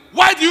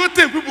 Why do you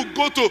think people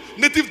go to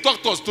native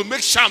doctors to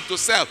make sham to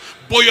sell?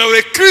 But you're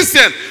a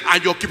Christian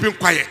and you're keeping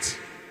quiet.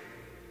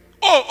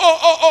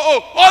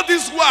 All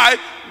this while,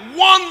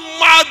 one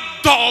mad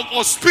dog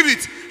or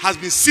spirit has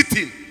been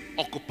sitting,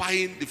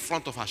 occupying the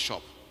front of her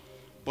shop.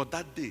 But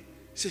that day,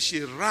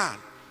 she ran.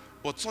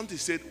 But something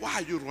said, why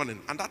are you running?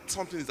 And that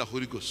something is the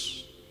Holy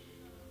Ghost.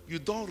 You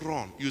don't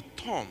run. You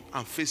turn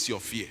and face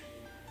your fear.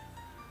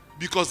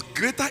 Because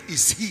greater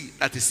is he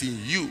that is in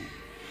you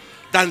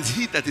than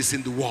he that is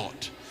in the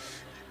world.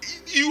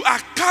 You are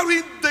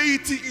carrying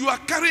deity, you are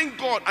carrying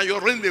God, and you're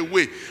running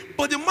away.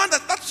 But the man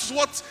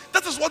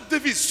that is what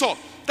David saw.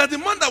 That the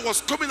man that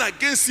was coming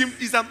against him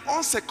is an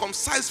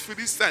uncircumcised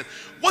Philistine.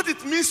 What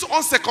it means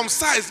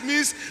uncircumcised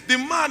means the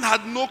man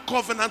had no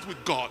covenant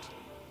with God.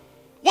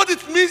 What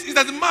it means is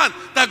that the man,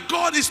 that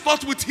God is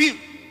not with him.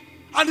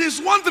 And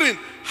he's wondering,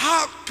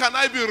 how can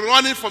I be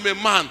running from a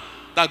man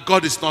that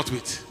God is not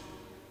with?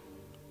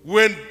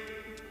 When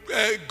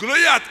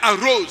Goliath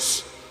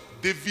arose,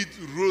 David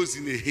rose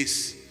in a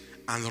haste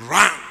and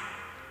ran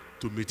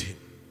to meet him.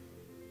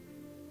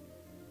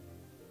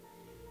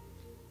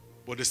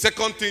 But the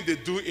second thing they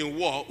do in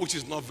war, which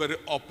is not very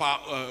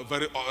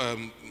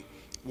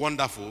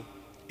wonderful,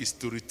 is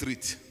to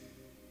retreat.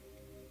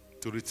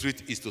 To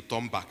retreat is to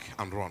turn back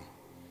and run.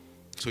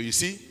 So you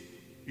see,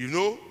 you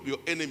know your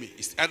enemy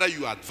is either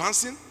you are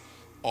advancing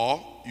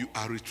or you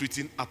are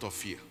retreating out of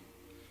fear.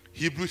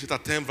 Hebrews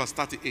chapter 10 verse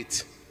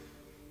 38.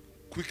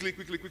 Quickly.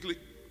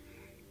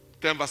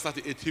 10 verse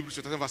 38. Hebrews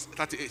chapter 10 verse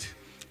 38.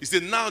 He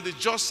said, now the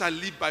just shall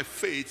live by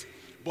faith,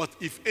 but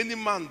if any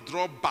man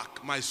draw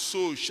back, my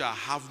soul shall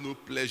have no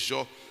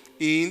pleasure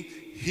in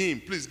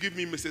him. Please give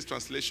me Message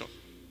translation.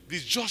 The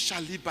just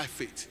shall live by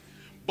faith.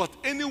 But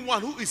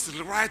anyone who is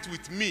right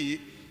with me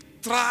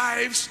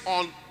thrives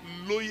on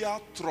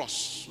loyal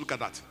trust. Look at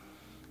that.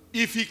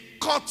 If he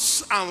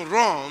cuts and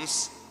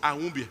runs, I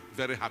won't be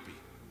very happy.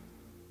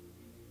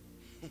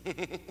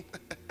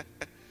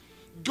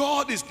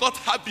 God is not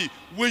happy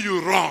when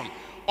you run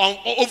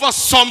over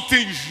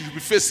something you should be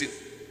facing.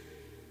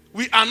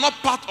 We are not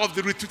part of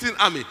the retreating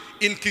army.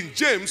 In King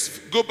James,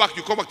 go back,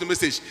 you come back to the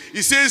Message.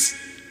 He says,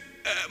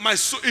 my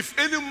soul, if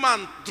any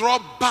man draw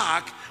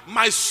back,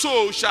 my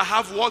soul shall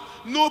have what?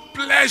 No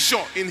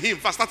pleasure in him.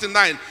 Verse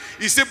 39.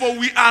 He said, but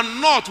we are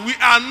not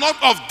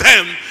of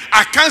them.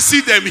 I can't see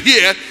them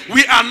here.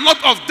 We are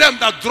not of them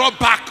that draw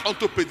back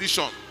unto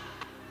perdition.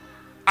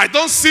 I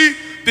don't see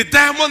the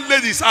diamond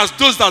ladies as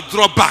those that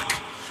draw back.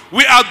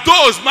 We are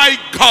those, my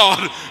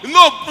God.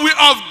 No, we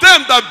are of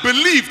them that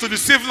believe to the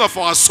saving of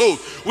our soul.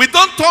 We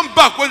don't turn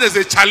back when there's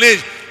a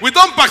challenge. We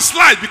don't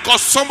backslide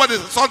because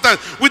sometimes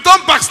we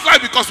don't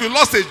backslide because we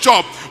lost a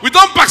job. We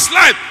don't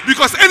backslide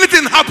because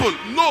anything happened.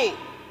 No,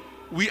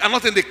 we are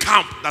not in the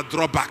camp that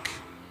draw back.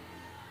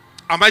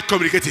 Am I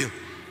communicating?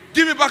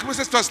 Give me back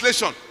Message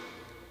translation.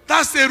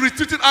 That's a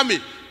retreating army.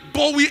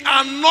 But we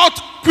are not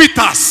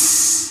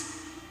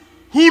quitters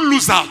who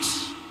lose out.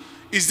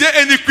 Is there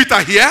any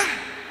quitter here?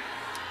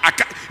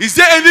 Is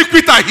there any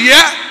quitter here?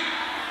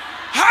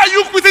 How are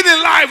you quitting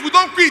in life? We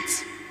don't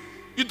quit.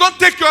 You don't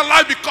take your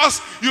life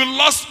because you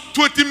lost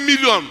 20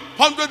 million,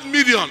 100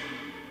 million.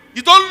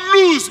 You don't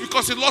lose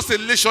because you lost a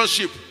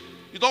relationship.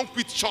 You don't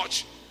quit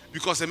church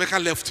because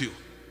Emeka left you.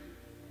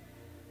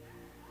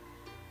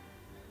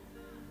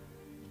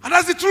 And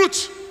that's the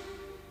truth.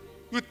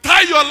 You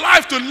tie your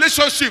life to a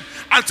relationship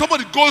and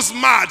somebody goes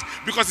mad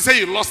because he said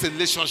you lost a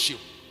relationship.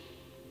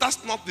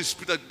 That's not the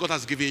spirit that God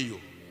has given you.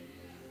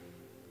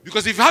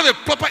 Because if you have a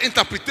proper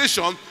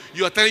interpretation,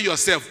 you are telling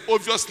yourself,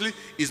 obviously,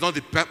 it's not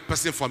the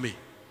person for me.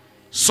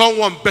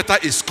 Someone better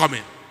is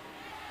coming.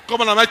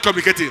 Come on, am I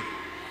communicating?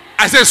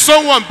 I said,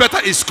 someone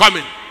better is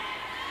coming.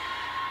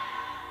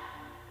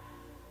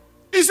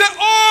 He said,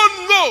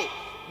 oh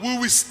no, we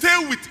will stay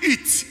with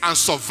it and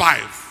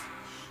survive.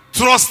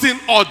 trusting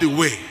all the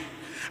way.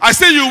 I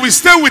say you will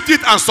stay with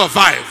it and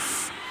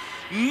survive.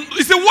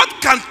 You say, what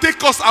can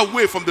take us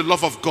away from the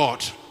love of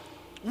God?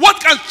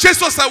 What can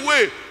chase us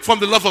away from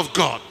the love of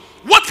God?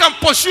 What can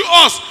pursue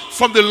us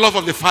from the love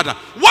of the Father?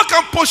 What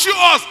can pursue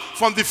us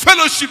from the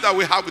fellowship that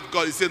we have with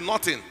God? He said,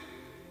 nothing.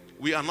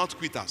 We are not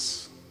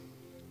quitters.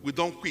 We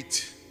don't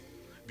quit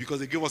because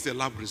they gave us a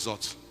lab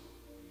result.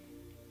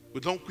 We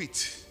don't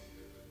quit.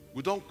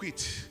 We don't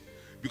quit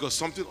because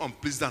something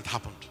unpleasant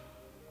happened.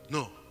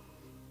 No.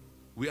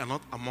 We are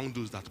not among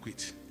those that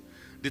quit.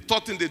 The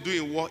third thing they do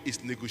in war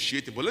is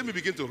negotiating. But let me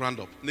begin to round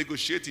up.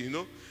 Negotiating, you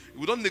know.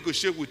 We don't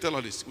negotiate with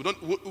terrorists.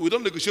 We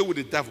don't negotiate with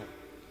the devil.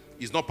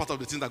 It's not part of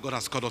the thing that God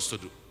has called us to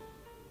do.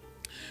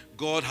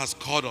 God has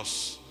called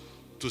us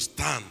to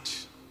stand.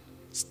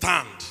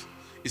 Stand.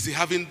 Is he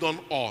having done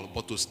all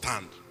but to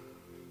stand?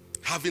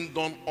 Having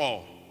done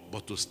all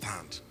but to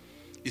stand.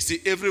 You see,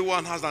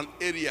 everyone has an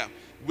area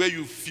where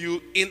you feel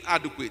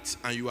inadequate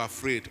and you are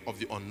afraid of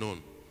the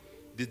unknown.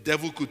 The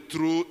devil could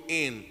throw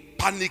in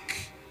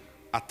panic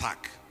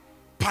attack,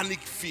 panic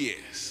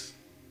fears.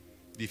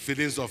 The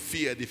feelings of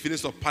fear, the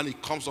feelings of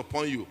panic comes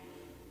upon you.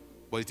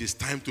 But it is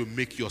time to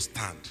make your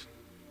stand.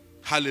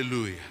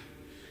 Hallelujah.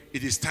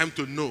 It is time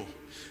to know.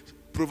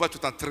 Proverbs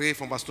chapter 3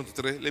 from verse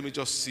 23. Let me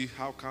just see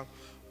how can.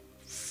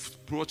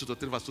 Proverbs chapter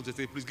 3 verse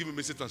 23. Please give me a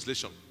message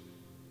translation.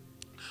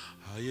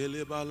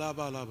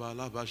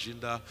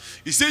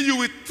 He said, you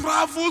will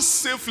travel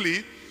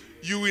safely.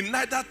 You will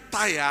neither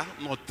tire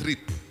nor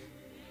trip.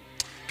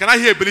 Can I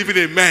hear believing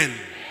amen?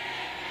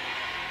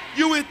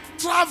 You will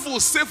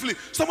travel safely.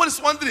 Someone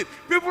is wondering,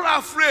 people are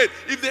afraid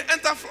if they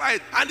enter flight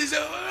and they say,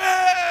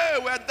 hey,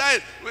 we're dying.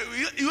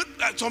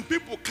 Some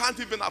people can't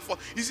even afford.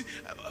 You see,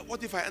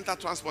 what if I enter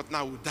transport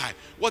now, we'll die?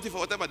 What if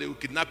whatever they will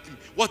kidnap me?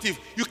 What if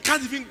you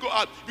can't even go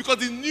out? Because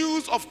the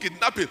news of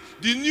kidnapping,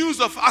 the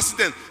news of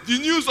accident, the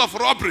news of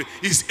robbery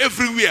is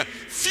everywhere.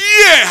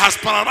 Fear has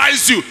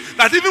paralyzed you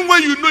that even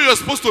when you know you're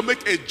supposed to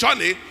make a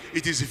journey,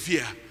 it is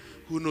fear.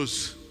 Who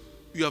knows?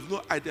 You have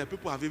no idea.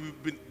 People have even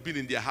been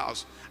in their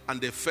house and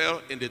they fell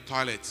in the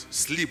toilet,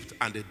 slept,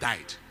 and they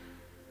died.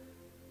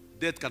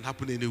 Death can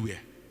happen anywhere.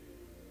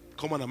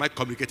 Come on, am I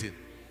communicating?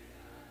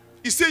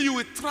 He said you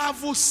will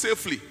travel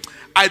safely.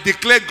 I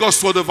declare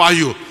God's word over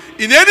you.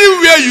 In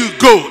anywhere you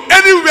go,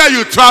 anywhere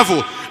you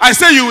travel, I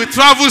say you will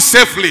travel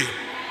safely.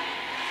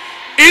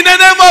 In the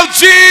name of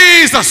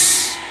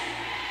Jesus.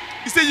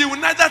 He said you will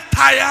neither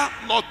tire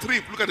nor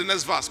trip. Look at the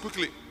next verse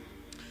quickly.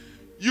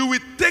 You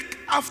will take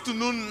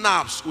afternoon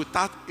naps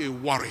without a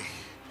worry.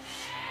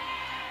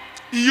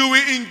 You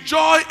will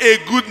enjoy a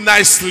good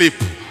night's sleep.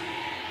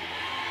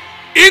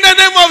 In the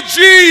name of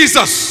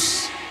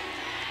Jesus.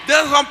 There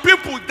are some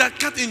people that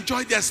can't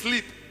enjoy their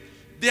sleep.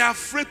 They are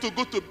afraid to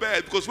go to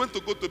bed because when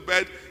to go to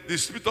bed, the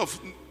spirit of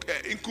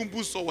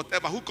incubus or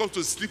whatever who comes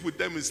to sleep with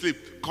them in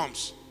sleep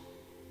comes.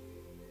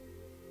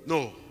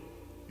 No,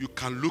 you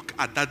can look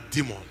at that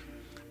demon.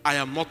 I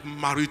am not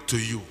married to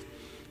you.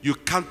 You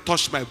can't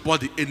touch my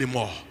body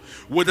anymore,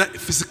 whether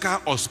physical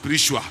or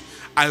spiritual.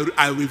 I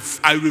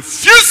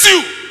refuse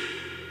you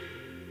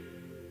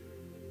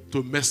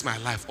to mess my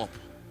life up.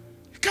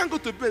 You can't go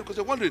to bed because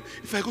you're wondering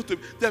if I go to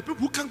bed. There are people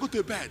who can't go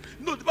to bed.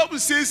 No, the Bible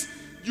says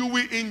you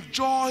will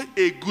enjoy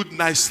a good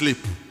night's sleep.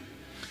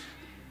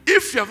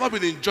 If you have not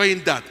been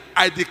enjoying that,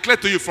 I declare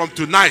to you from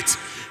tonight,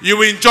 you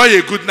will enjoy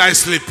a good night's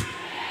sleep.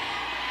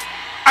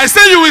 I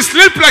say you will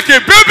sleep like a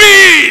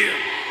baby.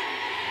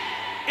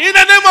 In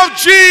the name of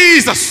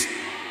Jesus.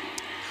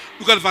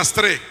 Look at verse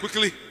 3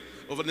 quickly.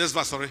 Over the next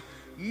verse, sorry.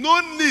 No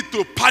need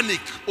to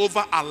panic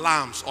over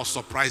alarms or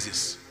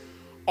surprises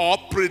or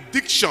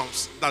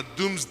predictions that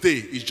doomsday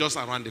is just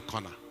around the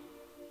corner.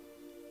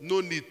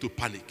 No need to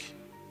panic.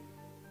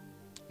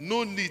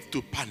 No need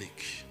to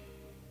panic.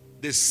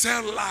 They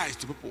sell lies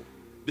to people.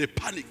 They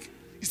panic.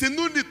 He said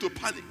no need to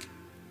panic.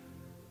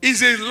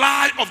 It's a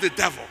lie of the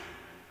devil.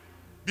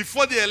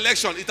 Before the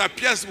election, it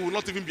appears we will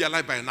not even be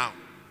alive by now.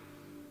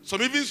 Some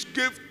even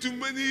gave too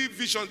many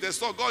visions. They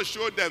saw God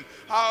showed them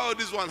how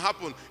this one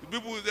happened.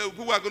 People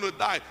are going to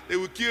die. They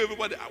will kill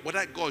everybody.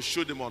 Whether God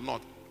showed them or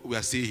not, we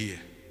are still here.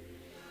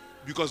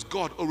 Because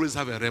God always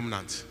have a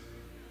remnant.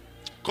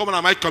 Come on,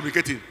 am I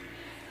communicating?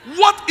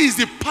 What is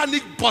the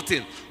panic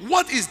button?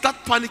 What is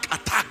that panic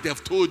attack they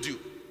have told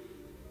you?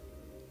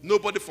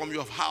 Nobody from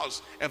your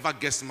house ever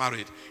gets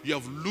married. You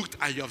have looked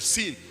and you have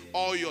seen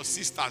all your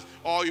sisters,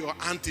 all your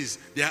aunties,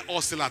 they are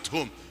all still at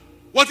home.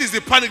 What is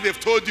the panic they've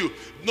told you?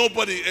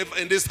 Nobody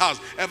in this house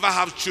ever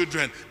have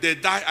children. They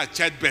die at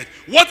childbirth.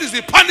 What is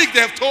the panic they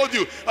have told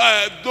you?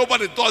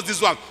 Nobody does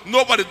this one.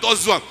 Nobody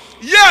does this one.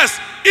 Yes,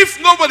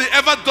 if nobody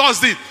ever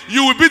does it,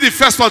 you will be the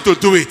first one to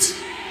do it.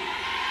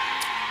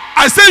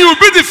 I say you will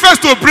be the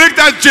first to break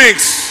that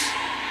jinx.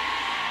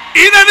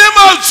 In the name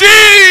of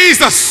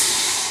Jesus.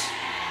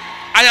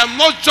 I am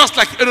not just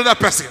like another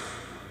person.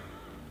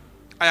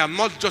 I am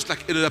not just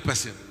like another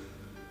person.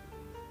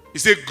 He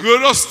said,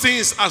 glorious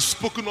things are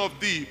spoken of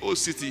thee, O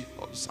city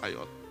of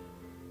Zion.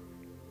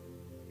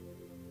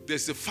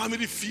 There's a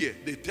family fear.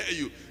 They tell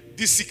you,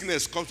 this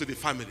sickness comes to the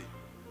family.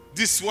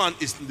 this one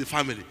is in the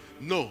family.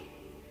 No.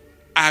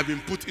 I have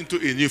been put into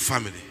a new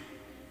family.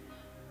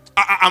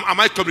 Am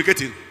I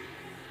communicating?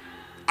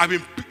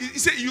 He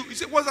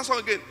said, what's that song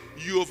again?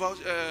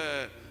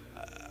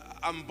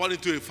 I'm born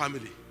into a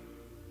family.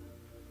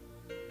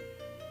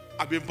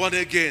 I've been born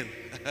again.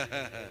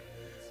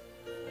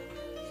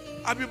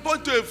 I've been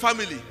born to a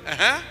family.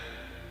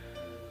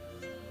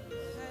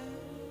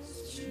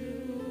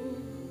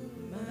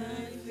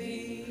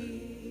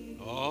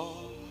 Oh.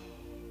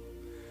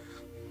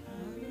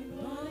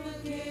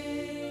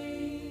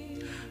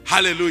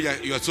 Hallelujah.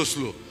 You are so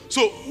slow.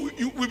 So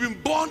we've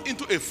been born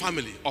into a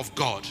family of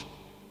God.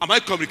 Am I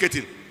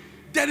communicating?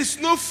 There is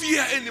no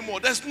fear anymore.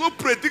 There's no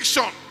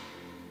prediction.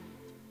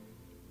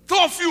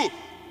 Some of you,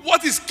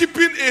 what is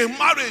keeping a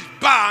marriage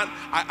bad?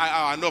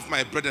 I know of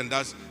my brethren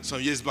that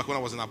some years back when I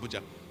was in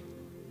Abuja.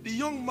 The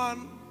young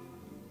man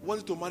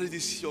wanted to marry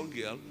this young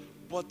girl,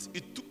 but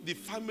the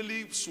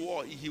family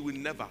swore he will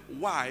never.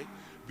 Why?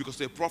 Because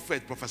the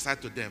prophet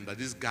prophesied to them that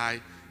this guy,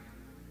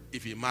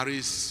 if he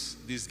marries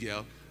this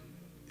girl,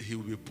 he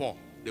will be poor.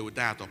 They will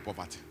die out of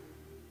poverty.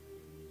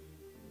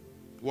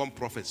 One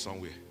prophet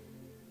somewhere.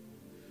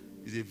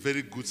 He's a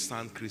very good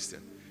sound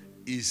Christian.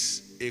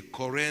 Is a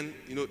Korean,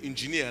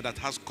 engineer that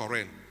has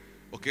Korean.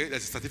 Okay,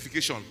 there's a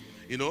certification.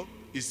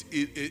 Is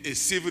a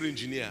civil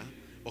engineer.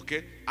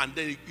 Okay, and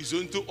then he's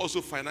into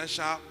also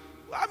financial.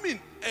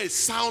 A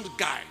sound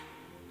guy.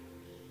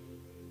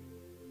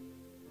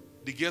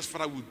 The girl's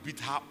father will beat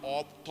her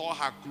up, tore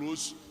her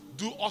clothes,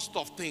 do all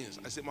stuff things.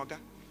 I said, Maga,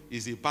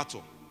 it's a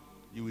battle.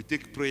 You will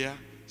take prayer,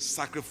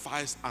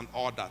 sacrifice, and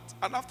all that.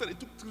 And after it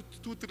took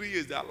 2-3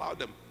 years, they allowed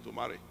them to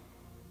marry.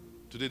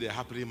 Today they're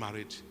happily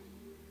married.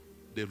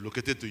 They've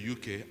located to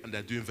UK and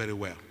they're doing very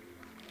well.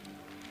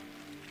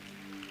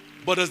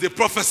 But there's the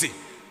prophecy.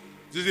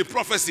 There's the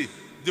prophecy.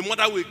 The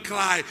mother will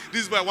cry.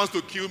 This boy wants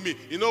to kill me.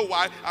 You know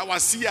why? Our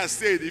seer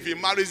said if he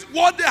marries,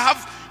 what they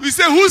have, we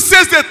say, who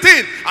says the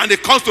thing? And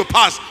it comes to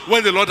pass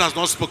when the Lord has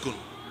not spoken.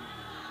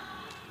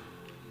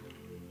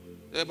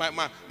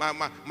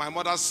 My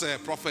mother's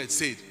prophet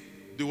said,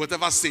 do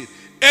whatever said.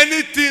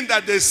 Anything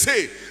that they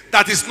say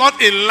that is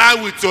not in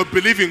line with your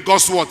belief in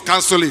God's word,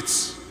 cancel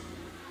it.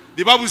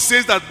 The Bible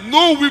says that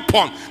no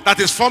weapon that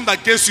is formed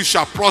against you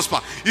shall prosper.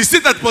 He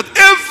said that, but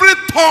every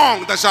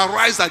tongue that shall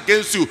rise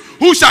against you,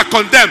 who shall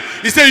condemn?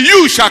 He said,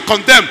 you shall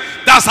condemn.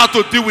 That's how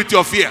to deal with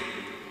your fear.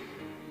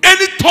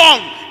 Any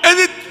tongue,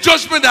 any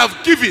judgment that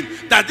I've given,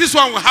 that this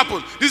one will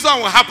happen, this one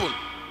will happen.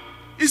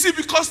 You see,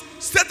 because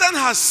Satan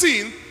has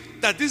seen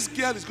that this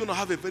girl is going to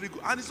have a very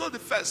good, and it's not the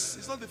first.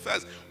 It's not the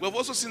first. We have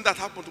also seen that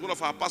happen to one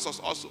of our pastors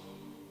also.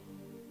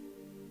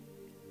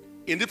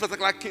 In this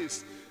particular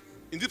case,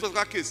 the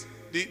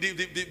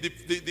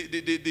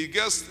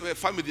girl's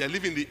family, they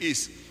live in the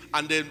east,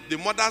 and the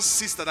mother's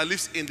sister that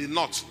lives in the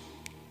north.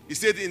 He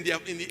said in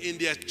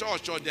their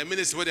church or their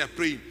ministry where they are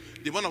praying,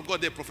 the man of God,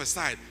 they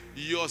prophesied,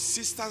 your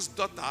sister's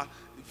daughter,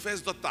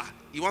 first daughter,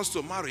 he wants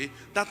to marry,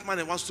 that man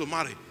he wants to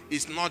marry,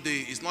 it's not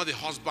the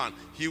husband.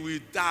 He will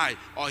die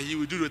or he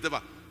will do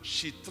whatever.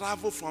 She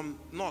traveled from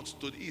north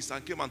to the east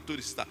and came and told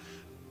the sister,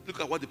 look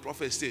at what the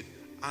prophet said.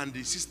 And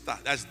the sister,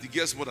 that's the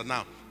girl's mother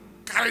now,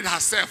 carried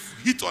herself,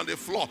 hit on the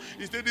floor.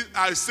 He said,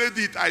 I said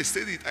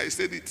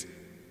it.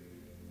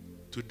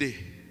 Today,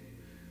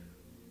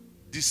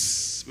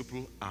 these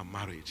people are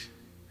married.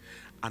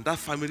 And that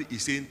family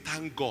is saying,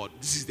 thank God,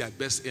 this is their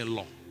best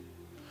in-law.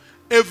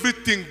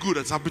 Everything good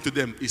that's happened to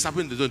them is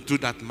happening to them through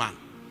that man.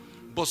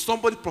 But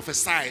somebody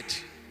prophesied.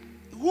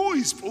 Who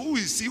is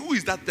he? Who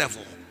is that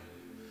devil?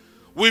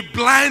 We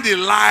blind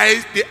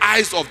the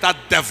eyes of that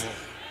devil.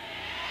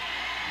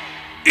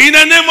 In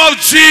the name of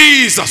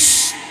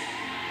Jesus.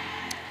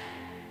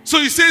 So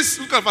he says,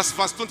 look at verse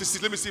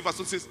 26. Let me see verse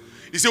 26.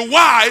 He said,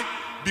 why?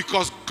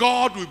 Because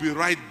God will be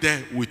right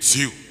there with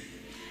you.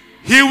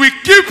 He will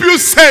keep you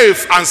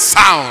safe and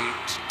sound.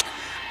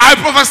 I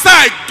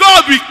prophesy,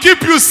 God will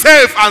keep you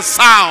safe and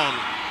sound.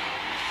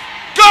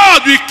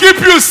 God will keep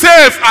you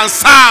safe and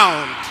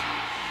sound.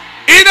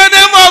 In the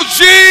name of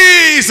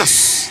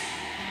Jesus.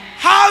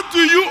 How do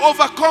you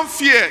overcome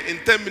fear? In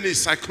 10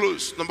 minutes, I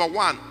close. Number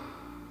one,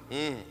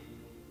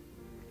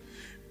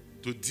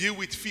 to deal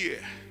with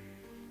fear,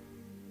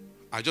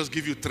 I just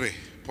give you 3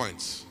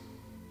 points.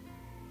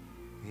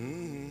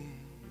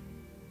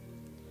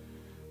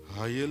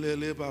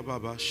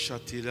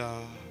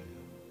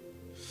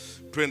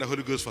 Pray in the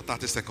Holy Ghost for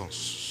 30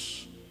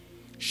 seconds.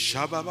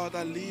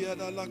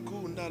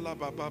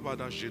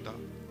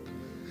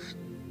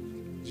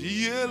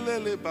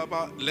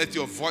 Let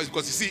your voice,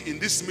 because you see, in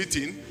this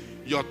meeting,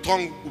 your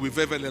tongue will be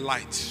very, very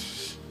light.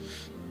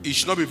 It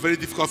should not be very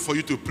difficult for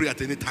you to pray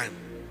at any time.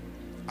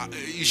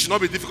 It should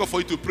not be difficult for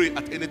you to pray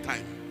at any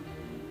time.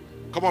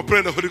 Come on, pray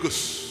in the Holy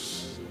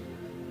Ghost.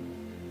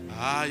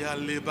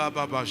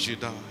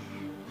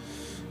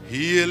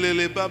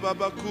 Hielele baba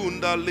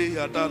bakunda le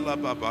adala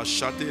baba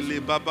shatele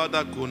baba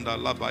da kunda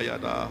la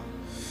bayada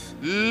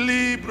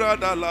libra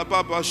da la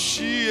baba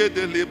shie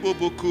de le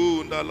bobo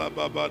kunda la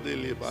baba de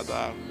le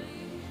bada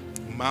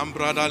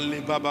Mambrada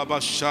liba baba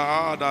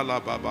shada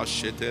la baba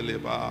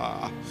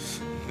sheteleba.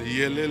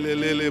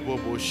 Yelelelele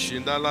bobo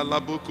shinda la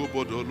labuku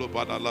bodolo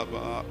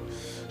badalaba.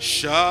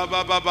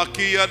 Shaba baba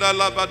kia da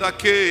la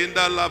badake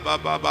inda la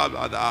baba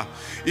baba.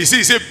 He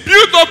says,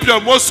 build up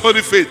your most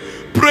holy faith,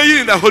 praying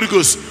in the Holy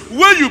Ghost.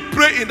 When you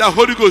pray in the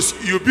Holy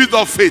Ghost, you build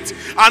up faith,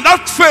 and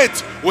that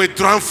faith will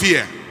drown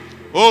fear.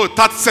 Oh,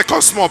 30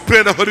 seconds more,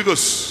 pray in the Holy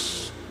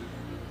Ghost.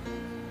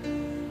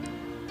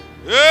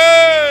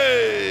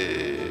 Hey!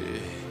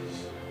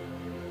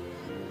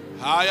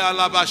 Haya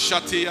laba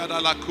shati ya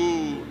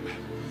dalaku.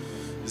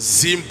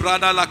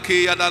 Zimbrada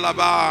lake ya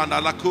dalaba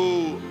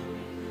dalaku.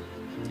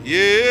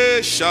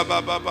 Ye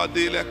shababa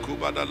dele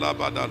kubada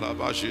laba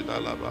dalaba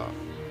shidalaba.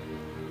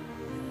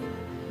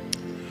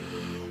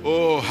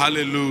 Oh,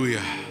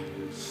 hallelujah.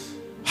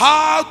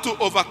 How to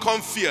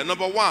overcome fear?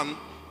 Number one,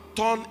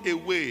 turn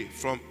away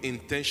from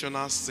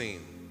intentional sin.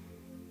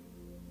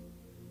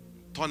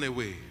 Turn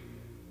away.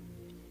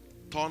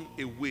 Turn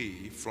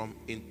away from,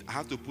 I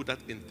have to put that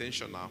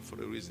intentional for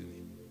a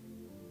reason.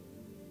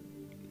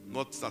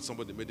 Not that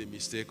somebody made a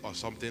mistake or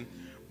something,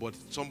 but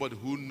somebody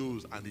who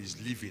knows and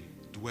is living,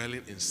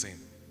 dwelling in sin.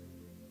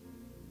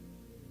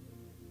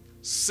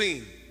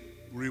 Sin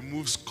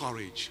removes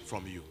courage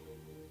from you.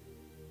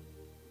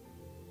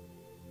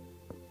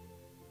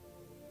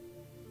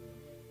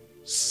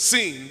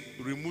 Sin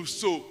removes,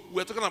 so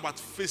we're talking about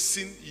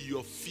facing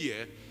your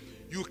fear.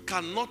 You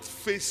cannot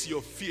face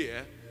your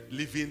fear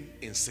living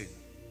in sin.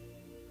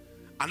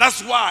 And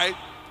that's why,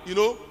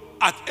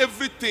 at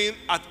everything,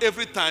 at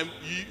every time,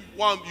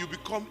 you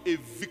become a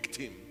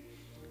victim.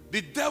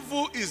 The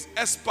devil is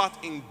expert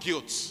in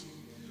guilt.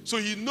 So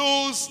he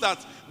knows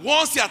that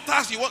once he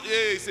attacks you,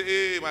 he say,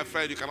 hey, my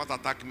friend, you cannot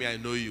attack me, I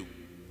know you.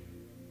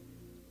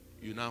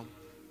 You know?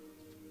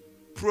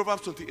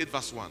 Proverbs 28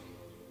 verse 1.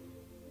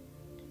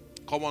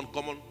 Come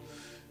on.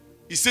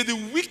 He said,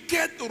 the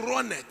wicked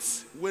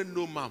runneth when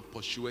no man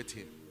pursueth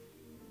him.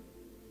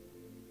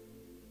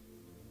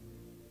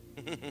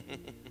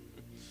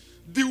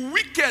 The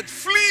wicked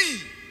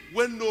flee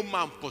when no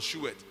man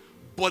pursueth,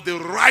 but the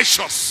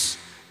righteous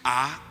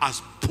are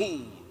as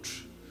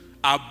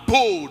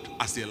bold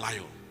as a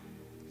lion.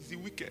 The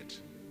wicked.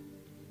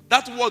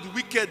 That word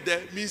wicked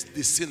there means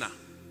the sinner.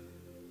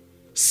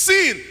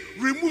 Sin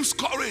removes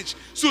courage.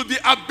 So the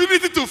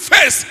ability to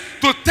face,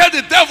 to tell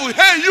the devil,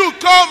 hey, you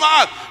come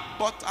out.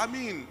 But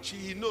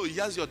he knows he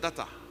has your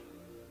data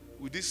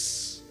with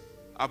this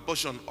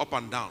abortion up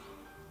and down.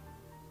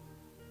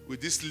 With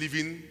this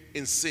living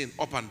in sin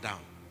up and down.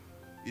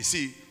 You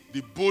see,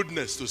 the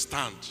boldness to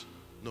stand.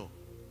 No.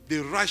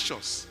 The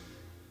righteous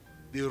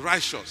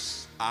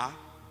are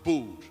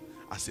bold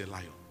as a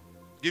lion.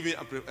 Give me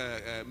a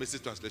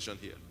message translation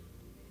here.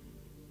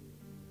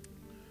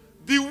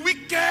 The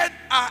wicked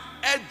are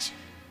edged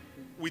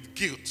with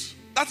guilt.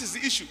 That is the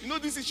issue.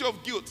 This issue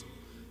of guilt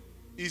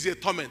is a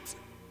torment.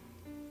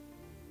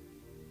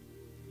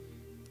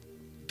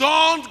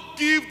 Don't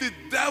give the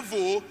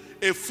devil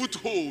a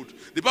foothold.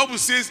 The Bible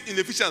says in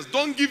Ephesians,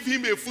 don't give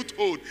him a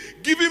foothold.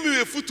 Giving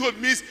him a foothold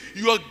means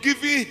you are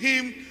giving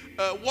him,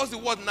 what's the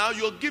word now?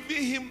 You're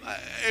giving him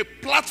a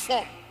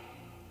platform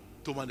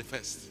to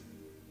manifest.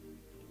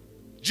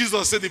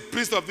 Jesus said, the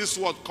prince of this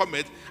world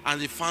cometh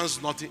and he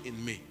finds nothing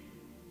in me.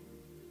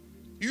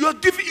 You are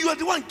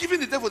the one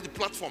giving the devil the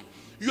platform.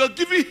 You are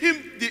giving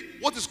him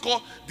what is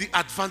called the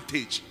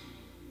advantage.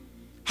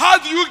 How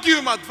do you give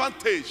him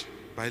advantage?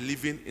 By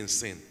living in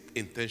sin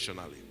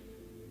intentionally.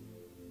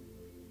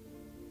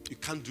 You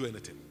can't do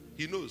anything.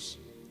 He knows.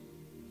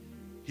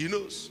 He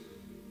knows.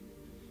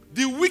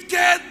 The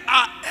wicked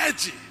are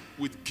edgy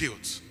with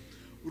guilt,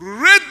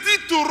 ready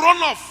to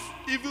run off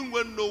even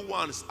when no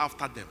one is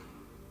after them.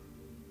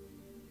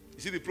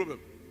 You see the problem?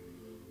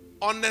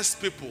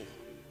 Honest people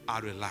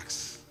are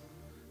relaxed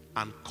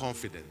and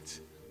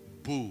confident,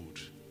 bold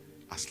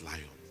as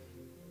lion.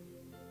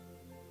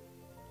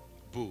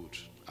 Bold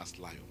as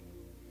lion.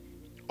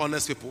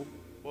 Honest people,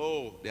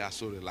 they are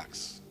so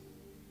relaxed.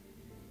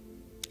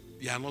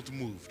 They are not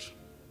moved.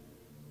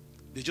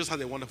 They just had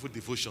a wonderful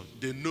devotion.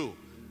 They know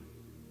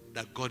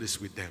that God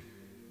is with them.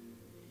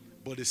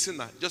 But the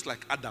sinner, just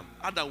like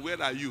Adam, where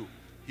are you?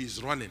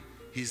 He's running.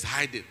 He's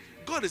hiding.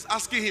 God is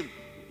asking him,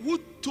 who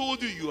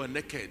told you you are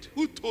naked?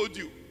 Who told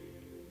you?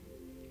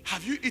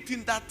 Have you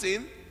eaten that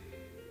thing?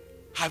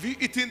 Have you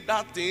eaten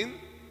that thing?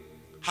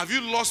 Have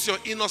you lost your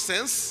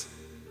innocence?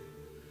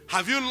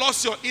 Have you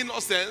lost your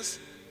innocence?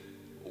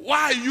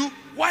 Why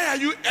are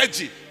you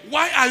edgy?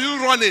 Why are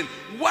you running?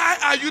 Why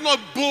are you not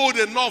bold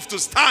enough to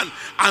stand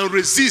and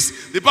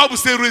resist? The Bible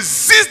says,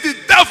 resist the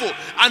devil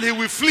and he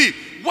will flee.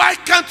 Why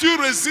can't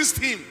you resist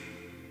him?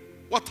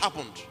 What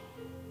happened?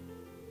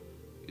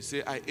 You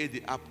say, I ate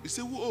the apple. You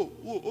say,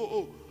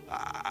 whoa.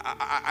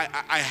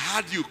 I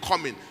heard you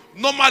coming.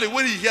 Normally,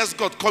 when he hears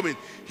God coming,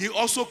 he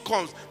also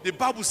comes. The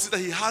Bible says that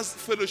he has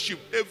fellowship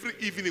every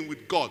evening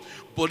with God.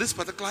 But this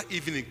particular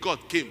evening, God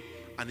came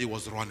and he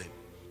was running.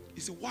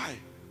 He said, why?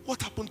 What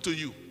happened to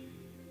you?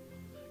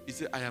 He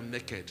said, I am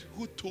naked.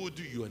 Who told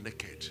you you are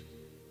naked?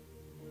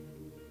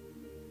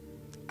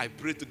 I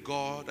pray to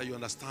God that you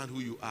understand who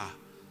you are.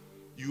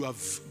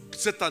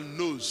 Satan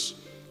knows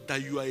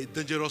that you are a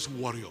dangerous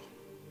warrior.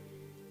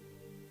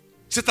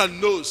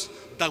 Satan knows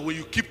that when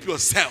you keep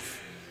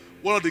yourself,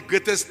 one of the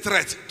greatest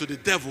threats to the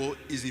devil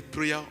is the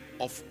prayer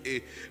of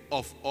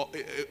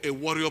a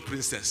warrior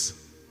princess.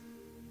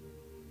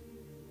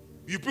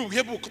 You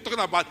hear people talking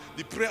about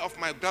the prayer of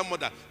my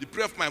grandmother, the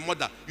prayer of my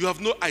mother. You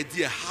have no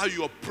idea how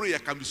your prayer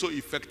can be so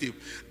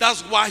effective.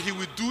 That's why he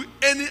will do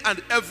any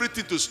and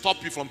everything to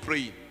stop you from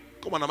praying.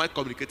 Come on, am I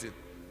communicating?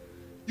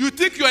 You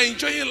think you are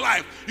enjoying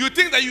life. You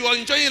think that you are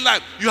enjoying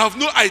life. You have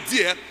no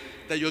idea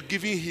that you're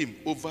giving him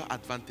over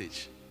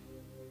advantage.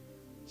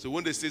 So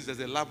when they say there's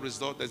a lab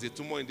result, there's a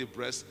tumor in the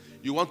breast,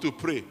 you want to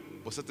pray,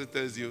 but Satan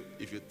tells you,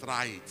 if you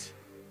try it,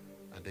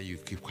 and then you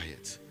keep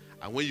quiet.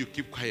 And when you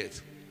keep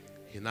quiet,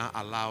 he now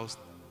allows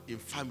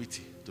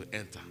infirmity to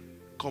enter.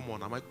 Come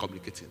on, am I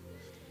communicating?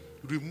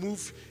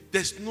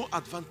 There's no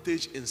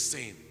advantage in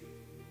sin.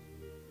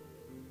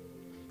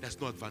 There's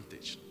no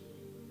advantage.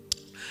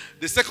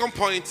 The second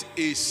point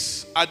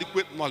is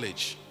adequate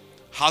knowledge.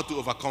 How to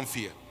overcome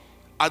fear.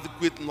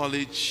 Adequate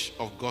knowledge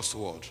of God's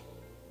word.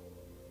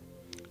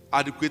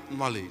 Adequate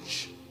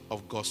knowledge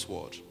of God's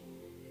word.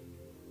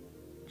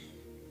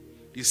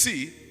 You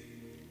see,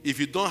 if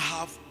you don't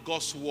have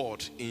God's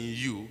word in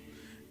you,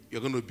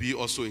 you're going to be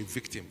also a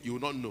victim. You will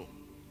not know.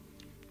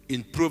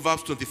 In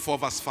Proverbs 24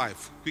 verse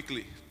 5,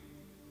 quickly.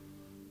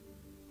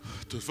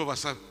 24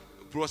 verse 5,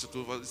 Proverbs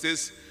 24, it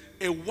says,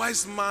 a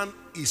wise man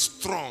is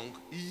strong,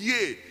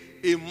 yea,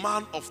 a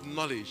man of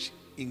knowledge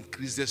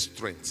increases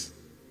strength.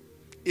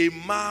 A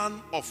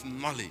man of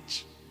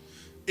knowledge.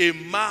 A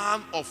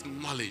man of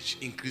knowledge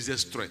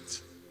increases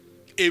strength.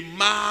 A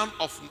man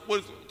of, when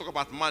we talk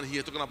about man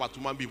here, talking about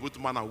human being, both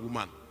man and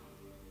woman.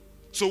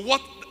 So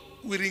what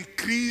will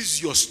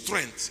increase your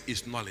strength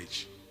is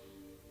knowledge.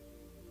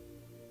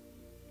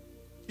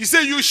 He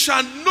said, you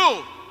shall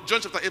know,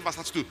 John chapter 8 verse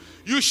 32,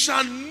 you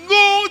shall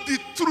know the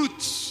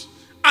truth,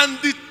 and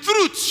the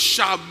truth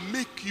shall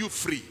make you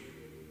free.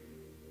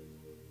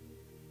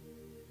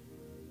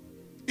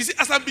 You see,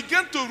 as I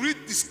began to read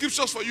the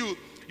scriptures for you,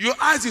 your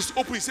eyes is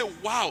open. You say,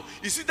 wow,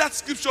 you see that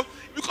scripture?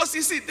 Because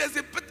you see, there's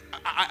a bit,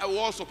 I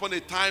was upon a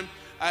time,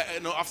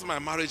 after my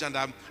marriage, and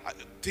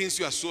things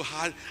were so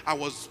hard. I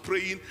was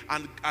praying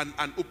and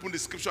opened the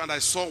scripture, and I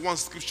saw one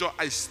scripture.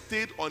 I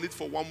stayed on it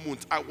for 1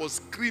 month. I was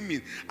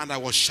screaming and I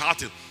was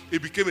shouting.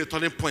 It became a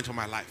turning point for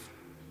my life.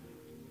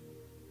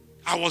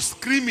 I was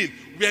screaming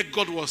where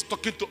God was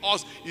talking to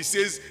us. He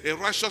says, a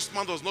righteous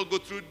man does not go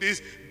through this.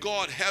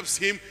 God helps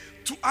him.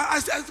 I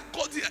said,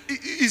 God,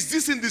 is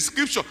this in the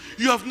scripture?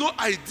 You have no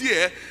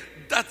idea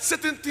that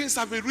certain things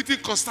have been written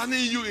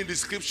concerning you in the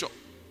scripture.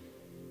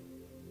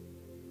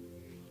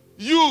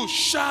 You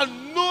shall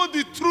know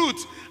the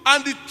truth,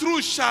 and the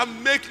truth shall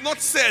make, not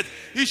said,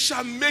 it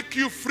shall make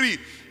you free.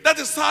 That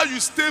is how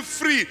you stay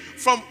free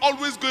from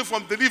always going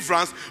from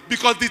deliverance,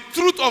 because the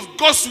truth of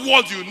God's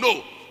word you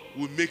know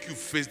will make you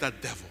face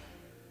that devil,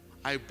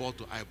 eyeball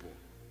to eyeball.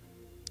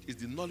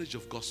 It's the knowledge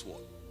of God's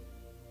word.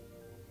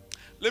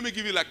 Let me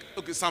give you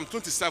Psalm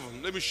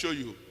 27. Let me show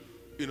you,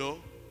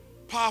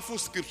 powerful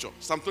scripture.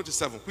 Psalm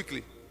 27,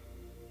 quickly.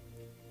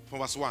 From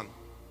verse 1.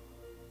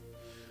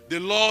 The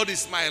Lord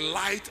is my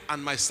light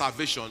and my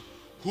salvation.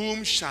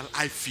 Whom shall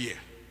I fear?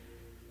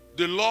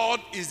 The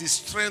Lord is the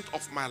strength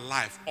of my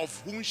life.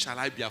 Of whom shall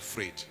I be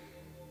afraid?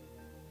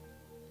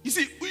 You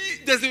see,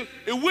 there's a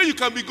way you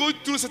can be going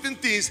through certain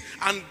things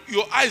and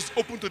your eyes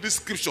open to this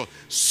scripture.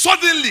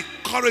 Suddenly,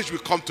 courage will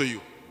come to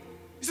you.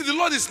 You see, the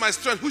Lord is my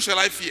strength. Who shall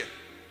I fear?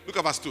 Look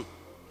at verse 2.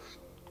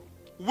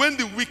 When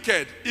the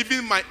wicked,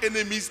 even my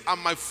enemies and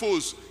my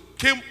foes,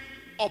 came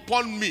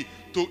upon me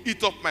to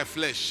eat up my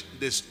flesh,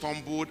 they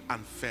stumbled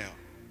and fell.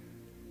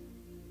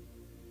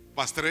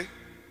 Verse 3.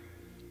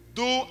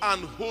 Though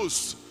an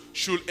host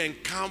should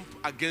encamp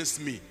against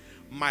me,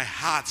 my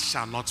heart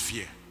shall not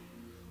fear.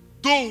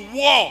 Though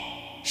war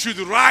should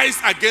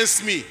rise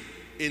against me,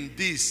 in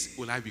this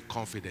will I be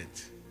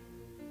confident.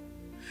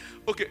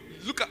 Okay,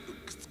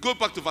 go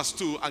back to verse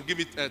 2 and give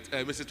it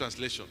a Message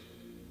translation.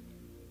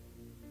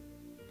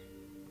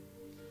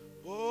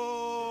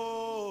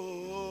 Oh,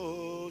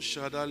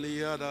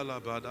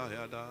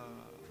 Shadaliyadalabadayada.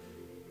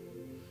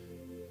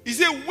 He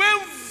said, when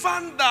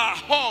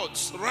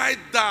vanderhordes ride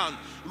down,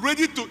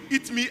 ready to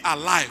eat me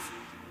alive,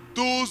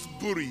 those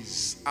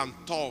buries and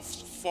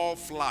toughs fall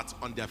flat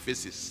on their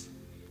faces.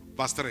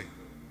 Verse 3.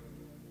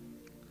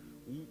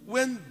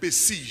 When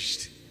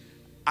besieged,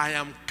 I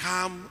am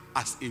calm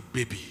as a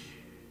baby.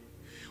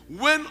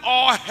 When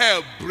all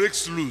hell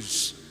breaks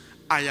loose,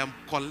 I am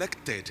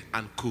collected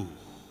and cool.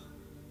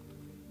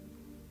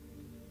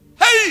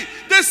 Hey,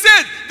 they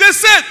said.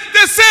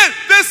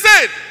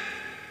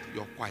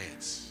 You're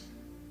quiet.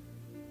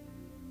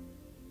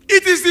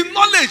 It is the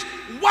knowledge.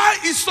 Why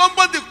is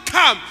somebody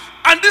calm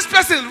and this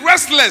person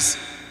restless?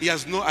 He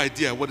has no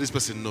idea what this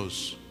person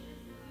knows.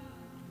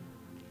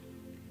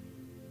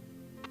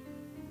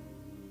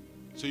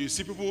 So you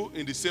see people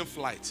in the same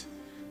flight,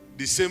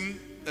 the same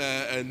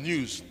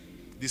news,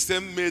 the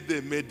same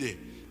mayday.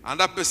 And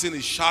that person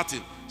is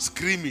shouting,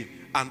 screaming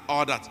and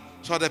all that.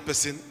 So that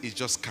person is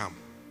just calm.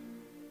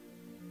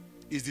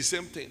 It's the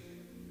same thing.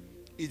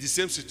 It's the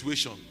same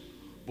situation,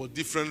 but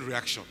different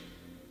reaction.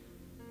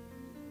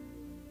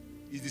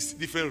 It's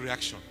different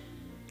reaction.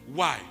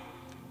 Why?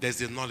 There's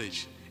the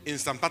knowledge. In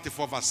Psalm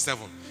 34 verse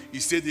 7, he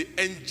said the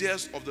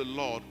angels of the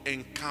Lord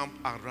encamp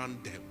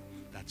around them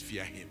that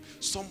fear him.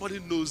 Somebody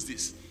knows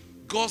this.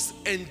 God's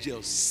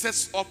angel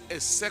sets up a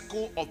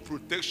circle of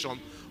protection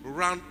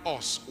around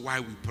us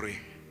while we pray.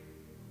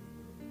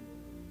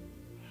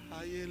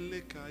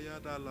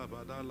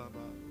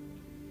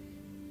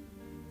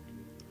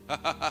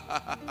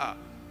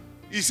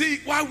 He said,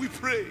 why we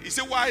pray? He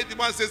said, why? The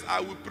man says, I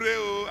will pray,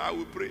 oh, I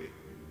will pray.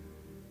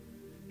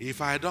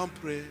 If I don't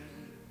pray,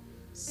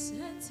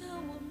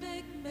 Satan will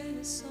make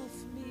mess of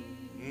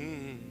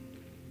me.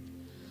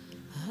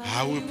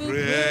 I will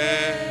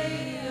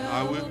pray.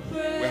 I will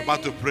pray. We're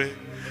about to pray.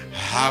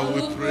 I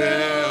will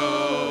pray,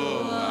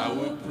 oh, I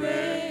will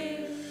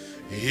pray.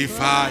 If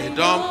I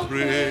don't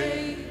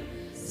pray,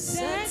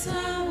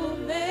 Satan will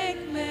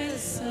make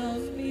mess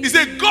of me. he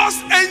said, God's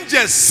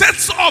angel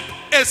sets up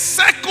a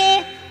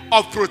circle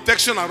of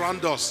protection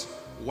around us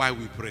while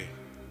we pray.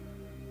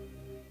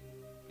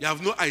 You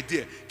have no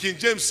idea. King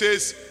James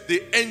says,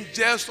 the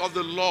angels of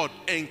the Lord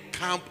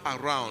encamp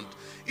around.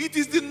 It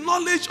is the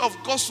knowledge of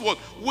God's word.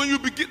 When you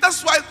begin,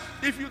 that's why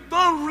if you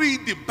don't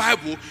read the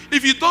Bible,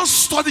 if you don't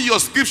study your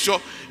scripture,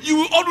 you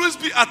will always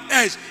be at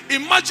edge.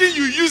 Imagine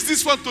you use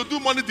this one to do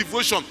morning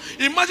devotion.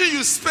 Imagine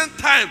you spend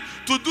time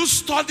to do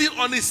study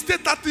on it, stay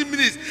 30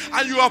 minutes,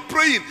 and you are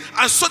praying,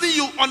 and suddenly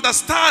you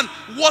understand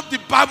what the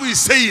Bible is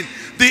saying.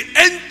 The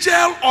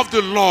angel of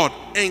the Lord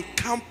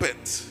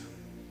encampeth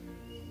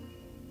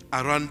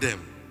around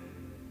them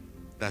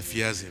that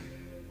fears him,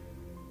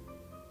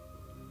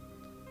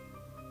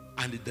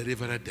 and he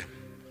delivered them.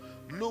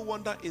 No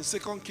wonder in 2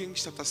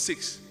 Kings chapter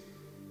 6,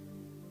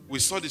 we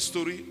saw the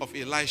story of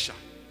Elisha.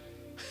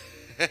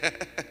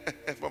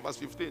 From verse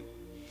 15.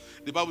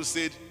 The Bible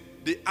said,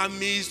 the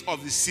armies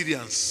of the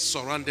Syrians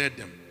surrounded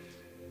them.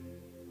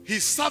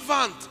 His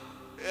servant,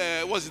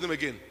 what's his name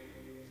again?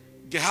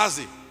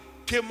 Gehazi,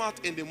 came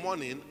out in the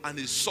morning and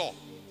he saw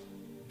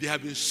they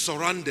have been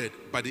surrounded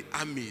by the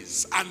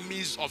armies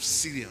of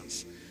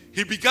Syrians.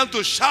 He began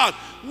to shout,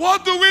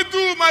 what do we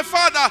do, my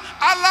father?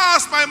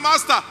 Alas, my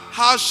master,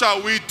 how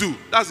shall we do?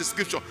 That's the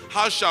scripture.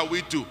 How shall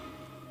we do?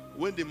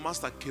 When the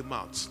master came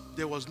out,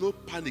 there was no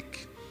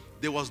panic.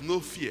 There was no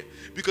fear.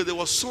 Because there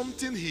was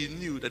something he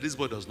knew that this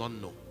boy does not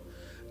know.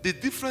 The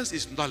difference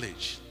is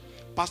knowledge.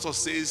 Pastor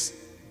says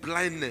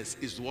blindness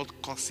is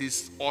what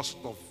causes us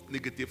of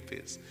negative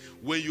things.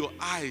 When your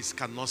eyes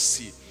cannot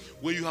see.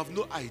 When you have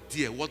no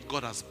idea what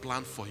God has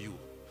planned for you.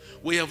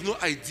 When you have no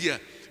idea.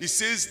 He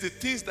says the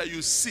things that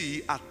you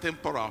see are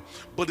temporal,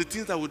 but the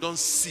things that we don't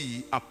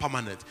see are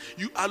permanent.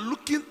 You are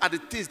looking at the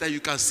things that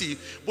you can see,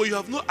 but you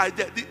have no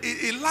idea.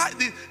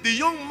 The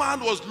young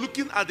man was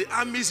looking at the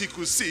armies he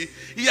could see.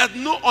 He had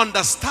no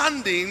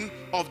understanding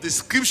of the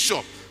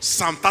scripture,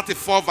 Psalm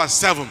 34 verse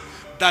 7,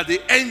 that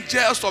the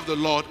angels of the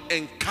Lord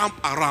encamp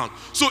around.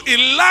 So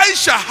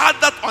Elisha had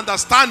that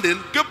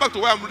understanding. Go back to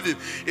where I'm reading.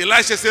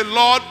 Elisha said,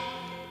 Lord,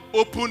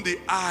 open the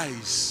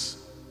eyes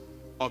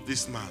of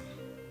this man.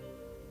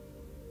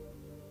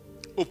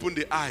 Open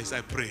the eyes, I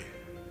pray.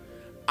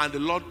 And the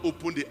Lord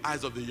opened the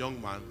eyes of the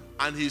young man,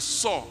 and he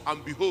saw,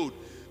 and behold,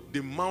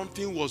 the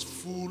mountain was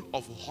full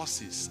of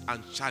horses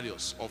and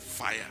chariots of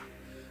fire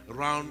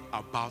round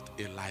about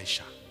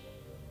Elisha.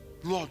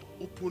 Lord,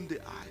 open the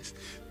eyes.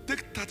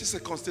 Take 30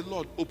 seconds, say,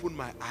 Lord, open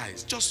my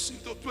eyes. Just,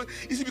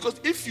 you see, because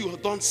if you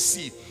don't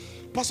see,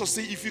 Pastor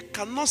say, if you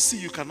cannot see,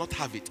 you cannot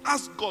have it.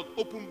 Ask God,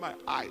 open my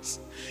eyes.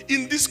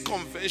 In this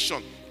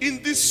convention,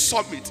 in this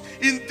summit,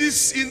 in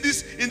this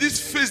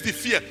face the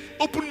fear,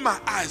 open my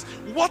eyes.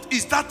 What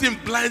is that thing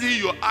blinding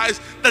your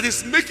eyes that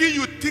is making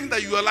you think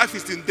that your life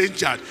is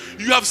endangered?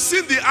 You have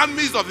seen the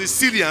armies of the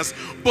Syrians,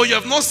 but you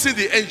have not seen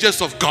the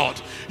angels of God.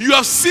 You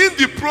have seen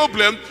the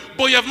problem,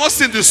 but you have not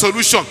seen the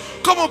solution.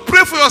 Come on,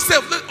 pray for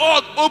yourself. Let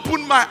God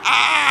open my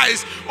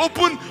eyes.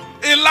 Open.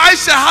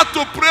 Elisha had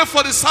to pray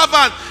for the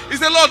servant. He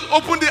said, Lord,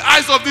 open the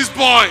eyes of this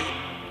boy.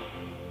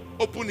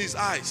 Open his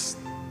eyes.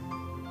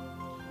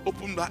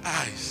 Open my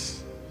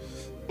eyes.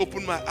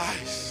 Open my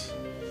eyes.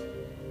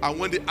 And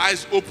when the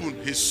eyes opened,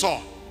 he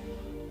saw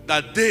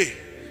that they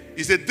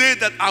is a day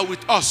that are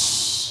with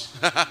us.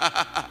 They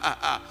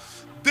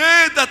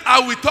that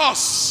are with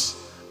us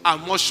are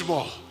much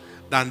more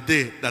than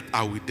they that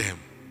are with them.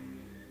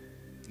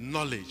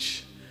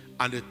 Knowledge.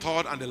 And the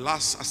third and the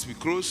last as we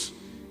close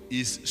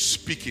is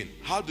speaking.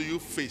 How do you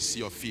face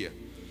your fear?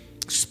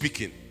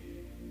 Speaking.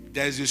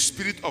 There is a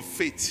spirit of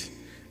faith,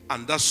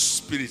 and that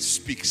spirit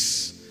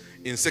speaks.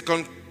 In 2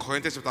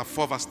 Corinthians chapter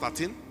 4 verse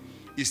 13,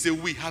 he said,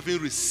 we having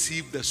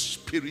received the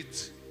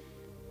spirit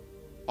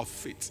of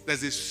faith.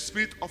 There's a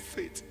spirit of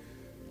faith.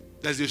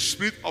 There's a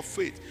spirit of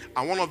faith.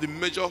 And one of the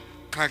major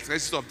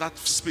characteristics of that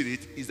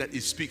spirit is that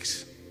it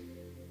speaks.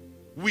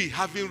 We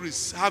having the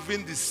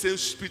same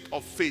spirit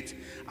of faith,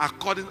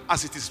 according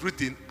as it is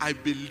written, I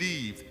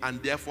believed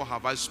and therefore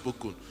have I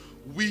spoken.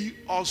 we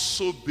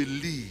also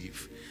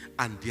believe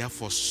and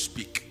therefore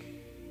speak.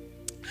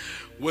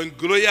 When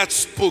Goliath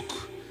spoke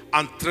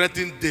and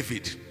threatened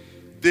David,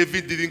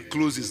 David didn't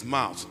close his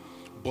mouth,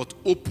 but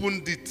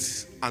opened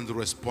it and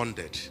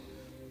responded.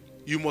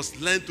 You must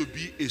learn to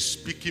be a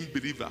speaking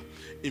believer.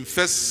 In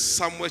 1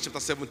 Samuel chapter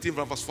 17,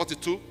 verse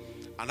 42,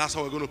 and that's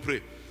how we're going to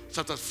pray.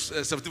 Chapter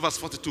 17, verse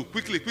 42.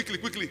 Quickly.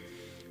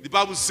 The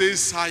Bible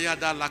says, and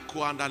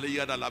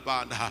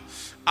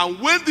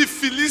when the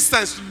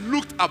Philistines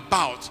looked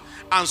about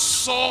and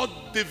saw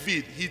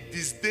David, he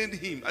disdained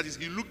him. That is,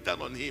 he looked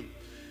down on him,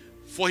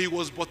 for he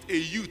was but a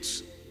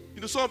youth.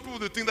 You know, some people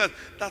do think that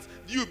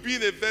you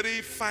being a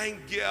very fine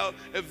girl,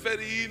 a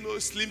very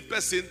slim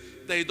person,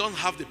 that you don't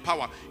have the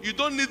power. You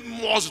don't need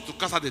muscle to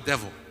cast out the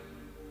devil.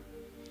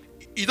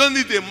 You don't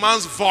need a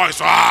man's voice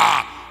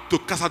to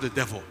cast out the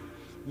devil.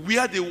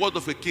 Where the word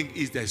of a king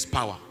is, there is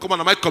power. Come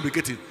on, am I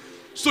communicating?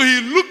 So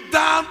he looked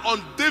down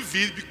on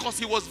David because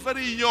he was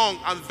very young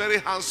and very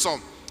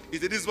handsome. He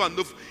said, this one,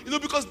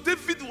 because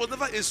David was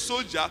never a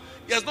soldier.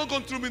 He has not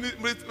gone through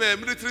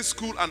military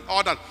school and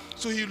all that.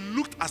 So he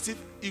looked as if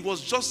he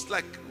was just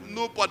like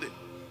nobody.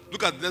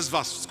 Look at the next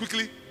verse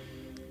quickly.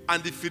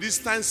 And the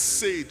Philistines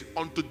said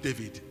unto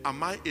David,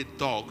 am I a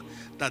dog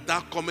that thou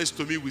comest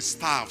to me with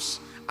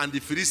staves? And the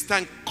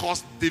Philistine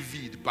cursed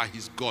David by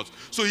his gods.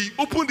 So he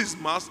opened his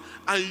mouth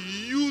and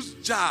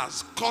used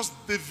jars, cursed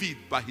David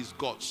by his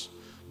gods.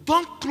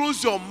 Don't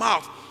close your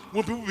mouth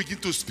when people begin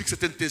to speak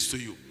certain things to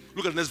you.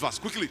 Look at the next verse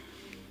quickly.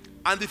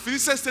 And the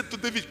Philistine said to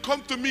David,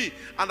 come to me,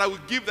 and I will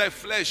give thy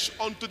flesh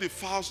unto the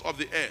fowls of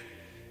the air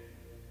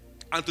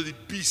and to the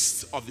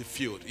beasts of the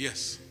field.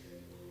 Yes.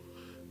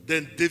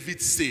 Then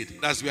David said,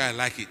 that's where I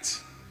like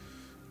it.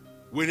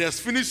 When he has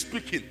finished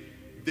speaking,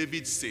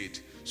 David said.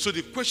 So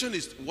the question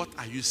is, what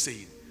are you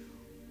saying?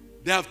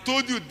 They have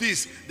told you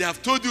this. They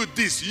have told you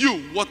this. You,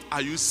 what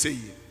are you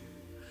saying?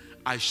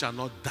 I shall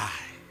not die.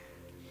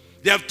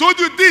 They have told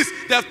you this.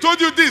 They have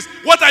told you this.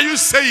 What are you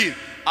saying?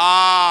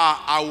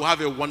 I will have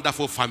a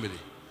wonderful family.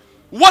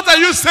 What are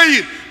you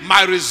saying?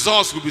 My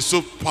results will be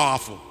so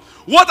powerful.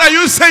 What are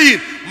you saying?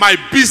 My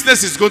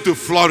business is going to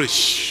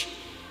flourish.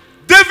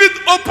 David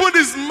opened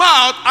his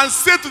mouth and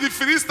said to the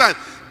Philistine,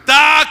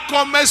 thou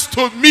comest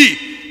to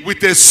me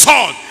with a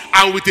sword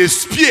and with a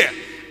spear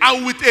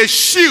and with a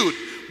shield,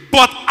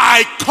 but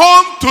I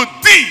come to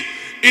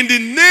thee in the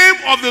name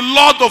of the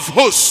Lord of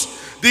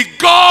hosts, the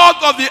God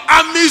of the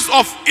armies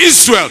of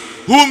Israel,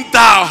 whom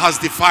thou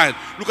hast defied.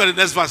 Look at the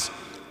next verse.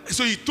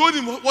 So he told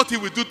him what he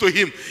would do to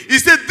him. He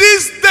said,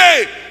 this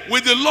day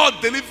will the Lord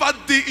deliver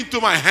thee into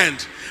my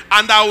hand,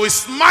 and I will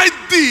smite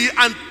thee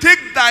and take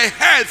thy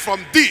head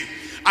from thee,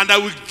 and I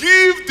will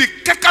give the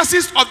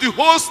carcasses of the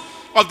host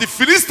of the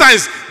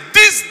Philistines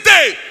this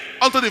day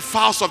unto the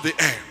fowls of the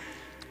air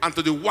and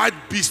to the wild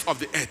beasts of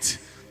the earth,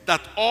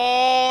 that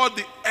all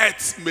the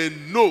earth may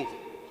know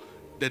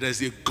that there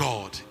is a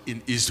God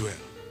in Israel.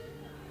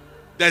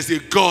 There is a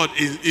God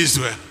in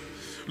Israel.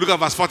 Look at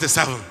verse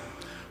 47.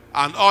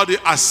 And all the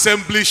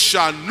assembly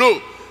shall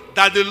know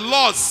that the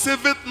Lord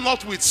saveth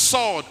not with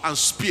sword and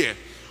spear,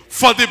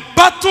 for the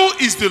battle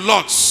is the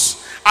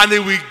Lord's, and he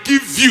will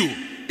give you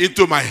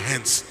into my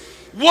hands.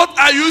 What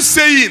are you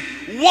saying?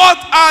 What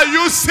are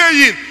you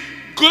saying?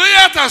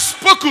 Goliath has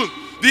spoken.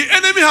 The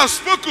enemy has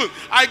spoken.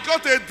 I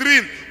got a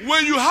dream.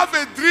 When you have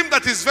a dream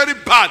that is very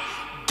bad,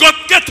 God,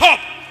 get up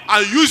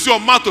and use your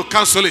mouth to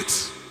cancel it.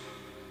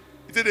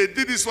 He said, they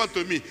did this one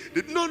to me.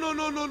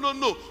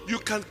 No. You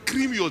can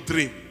cream your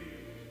dream.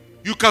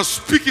 You can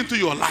speak into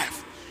your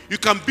life. You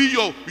can be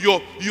your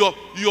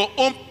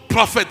own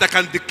prophet that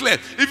can declare.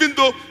 Even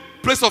though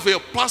place of a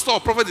pastor or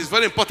prophet is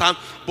very important,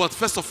 but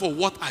first of all,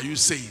 what are you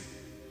saying?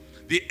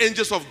 The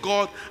angels of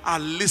God are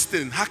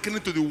listening,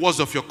 hearkening to the words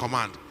of your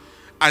command.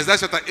 Isaiah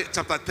chapter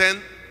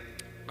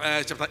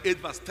 8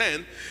 verse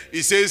 10,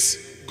 it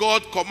says,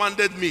 God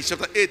commanded me,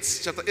 chapter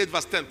 8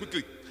 verse 10,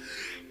 quickly.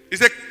 He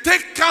said,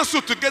 take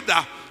counsel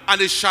together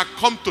and it shall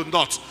come to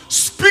naught.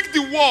 Speak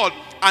the word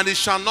and it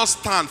shall not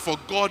stand, for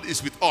God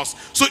is with us.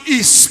 So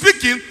he's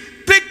speaking,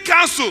 take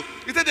counsel.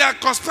 He said, they are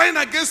conspiring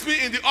against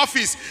me in the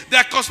office. They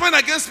are conspiring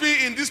against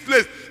me in this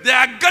place. They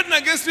are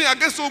gathering against me,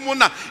 against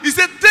Omona. He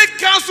said, take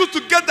counsel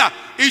together.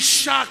 It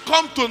shall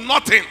come to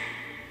nothing.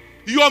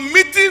 Your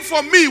meeting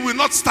for me will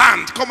not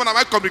stand. Come on, am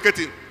I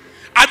communicating?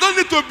 I don't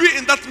need to be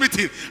in that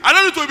meeting. I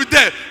don't need to be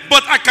there.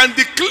 But I can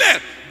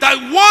declare that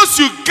once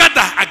you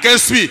gather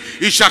against me,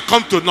 it shall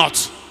come to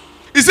naught.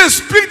 He says,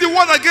 speak the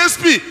word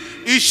against me.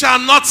 It shall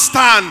not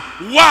stand.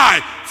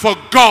 Why? For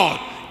God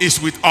is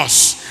with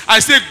us. I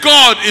say,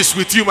 God is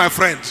with you, my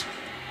friend.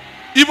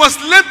 You must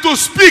learn to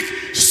speak.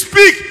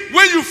 Speak.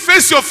 When you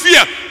face your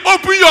fear,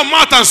 open your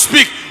mouth and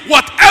speak.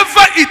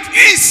 Whatever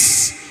it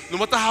is, no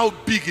matter how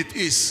big it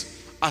is,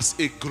 as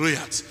a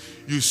Goliath,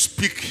 you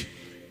speak.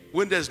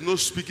 When there's no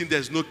speaking,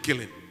 there's no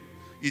killing.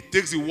 It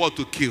takes the word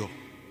to kill.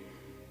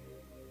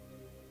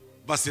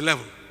 Verse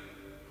 11.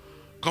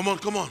 Come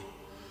on.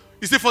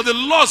 He said, for the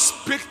Lord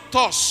spake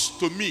thus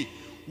to me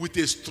with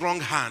a strong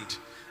hand,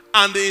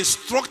 and they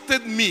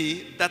instructed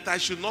me that I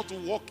should not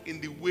walk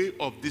in the way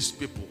of these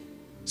people.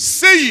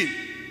 saying,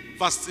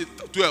 verse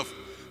 12,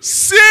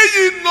 say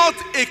ye not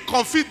a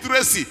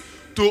confederacy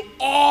to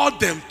all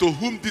them to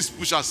whom this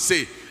people shall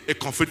say a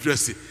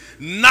confederacy.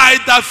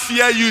 Neither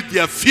fear you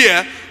their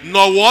fear,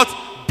 nor what?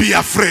 Be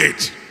afraid.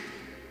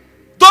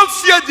 Don't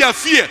fear their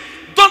fear.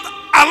 Don't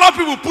allow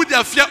people to put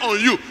their fear on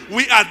you.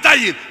 We are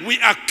dying.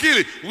 We are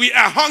killing. We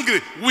are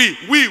hungry. We.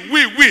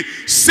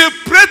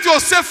 Separate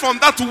yourself from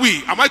that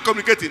we. Am I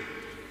communicating?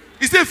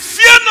 He said,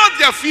 fear not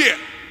their fear.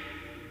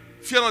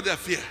 Fear not their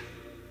fear.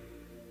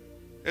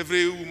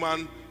 Every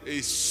woman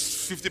is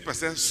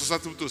 50%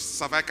 susceptible to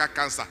cervical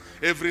cancer.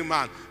 Every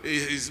man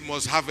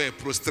must have a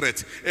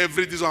prostate.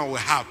 This one will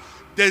have.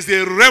 There's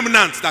a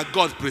remnant that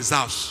God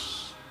preserves.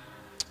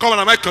 Come on,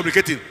 am I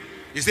communicating?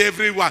 He said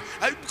everyone.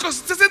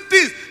 Because certain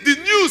things, the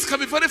news can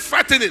be very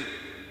frightening.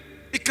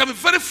 It can be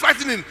very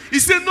frightening. He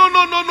said, no.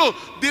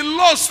 The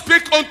Lord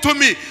spake unto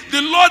me.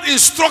 The Lord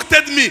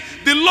instructed me.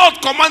 The Lord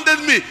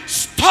commanded me.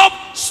 Stop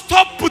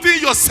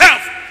putting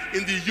yourself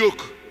in the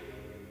yoke.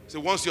 So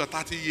once you're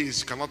 30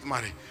 years, you cannot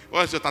marry.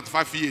 Once you're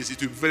 35 years, it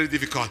will be very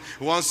difficult.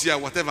 Once you're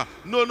whatever.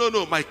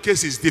 No. My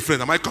case is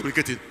different. Am I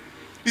communicating?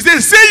 He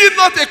said, say ye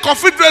not a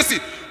confederacy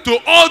to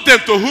all them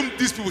to whom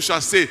these people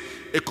shall say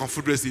a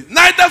confederacy.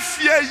 Neither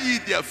fear ye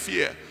their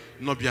fear,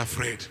 nor be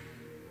afraid.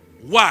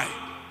 Why?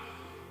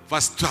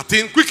 Verse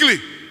 13, quickly.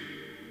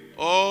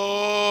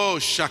 Oh,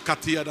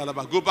 Shakatia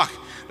Dalaba. Go back.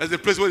 There's a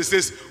place where it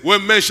says,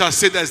 when men shall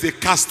say there's a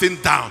casting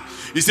down.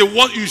 He said,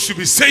 what you should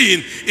be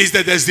saying is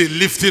that there's a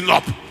lifting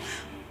up.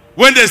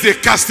 When there's a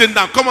casting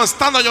down, come on,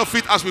 stand on your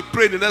feet as we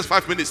pray in the next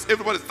 5 minutes.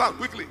 Everybody stand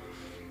quickly.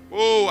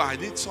 Oh, I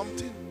need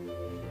something.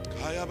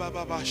 I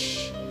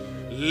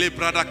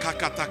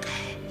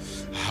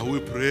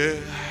will pray.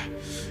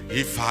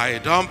 If I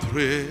don't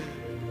pray,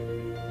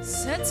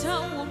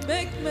 Satan will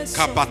make mess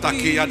oh, of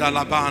me.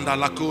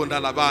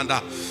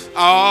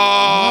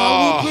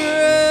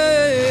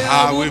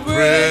 I will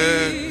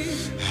pray.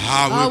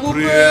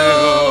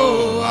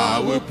 Oh, I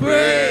will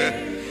pray.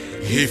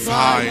 If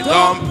I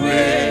don't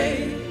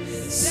pray,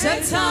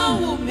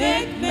 Satan will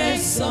make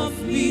mess of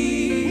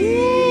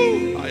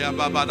me. I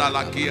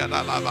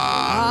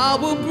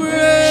will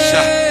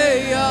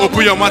pray.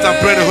 Open your mouth and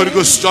pray in the Holy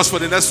Ghost just for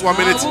the next 1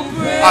 minute.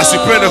 As you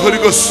pray in the Holy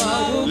Ghost,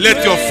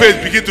 let your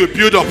faith begin to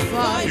build up.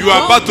 You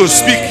are about to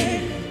speak.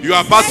 You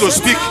are about to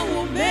speak.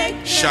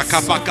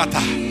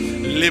 Shakapakata.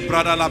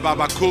 Lebrada la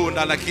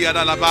babakona la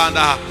kiada la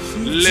banda.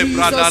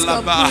 Lebrada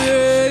la ba.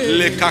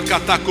 Le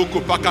kakata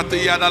kuku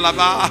pakatiya la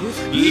ba.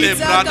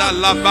 Lebrada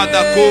la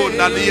bada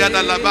kona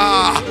liada la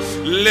ba.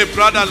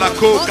 Lebrada la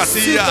ko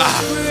katia.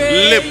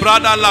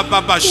 Lebrada la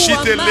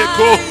babashite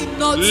leko.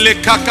 Le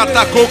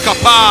kakata ko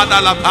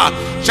kapada la ba.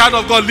 Child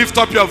of God, lift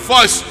up your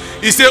voice.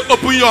 He said,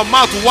 open your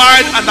mouth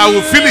wide and I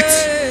will fill it.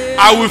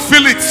 I will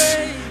fill it.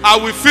 I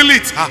will fill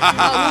it.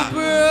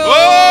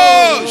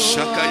 Oh,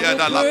 Shakaya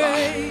da la ba.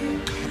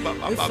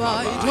 If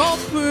I don't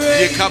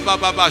pray,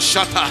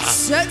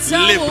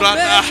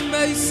 Librada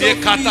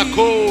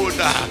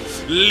Katakoda,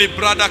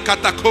 Librada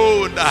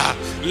Katakoda,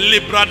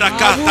 Librada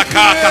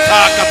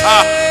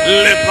Katakata,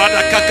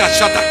 Librada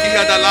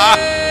Kakashatakia dala,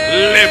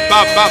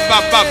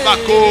 Lebaba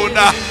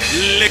Koda,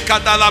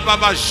 Lekadala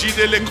Baba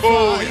Jide Leko.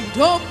 if I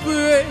don't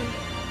pray,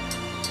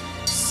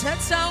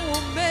 Satan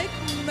will make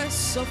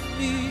mess of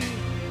me.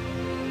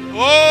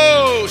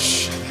 Oh,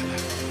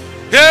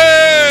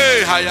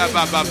 hey, Haya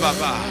Baba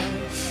Baba.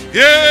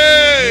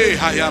 Hey,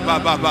 haya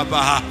baba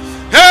baba.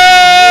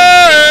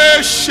 Hey,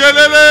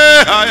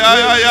 shelele,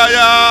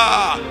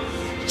 haya.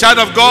 Child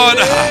of God,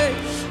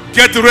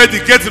 get ready,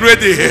 get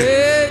ready.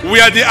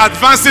 We are the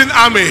advancing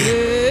army.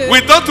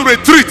 We don't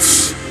retreat.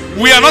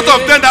 We are not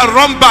of them that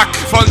run back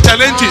from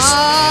challenges.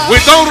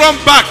 We don't run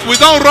back. We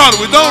don't run.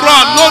 We don't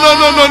run.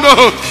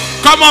 No.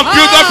 Come on,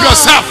 build up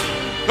yourself.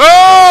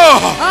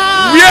 Oh,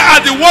 where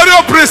are the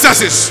warrior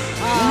princesses?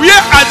 Where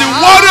are the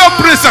warrior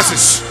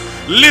princesses?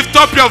 Lift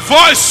up your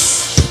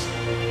voice.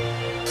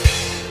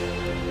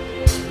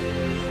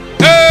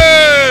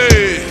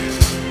 Hey!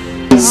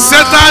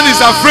 Satan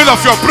is afraid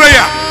of your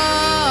prayer.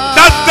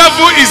 That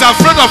devil is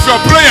afraid of your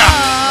prayer.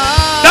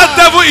 That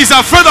devil is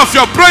afraid of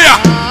your prayer.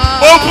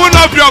 Open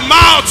up your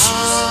mouth.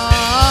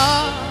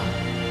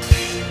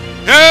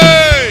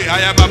 Hey!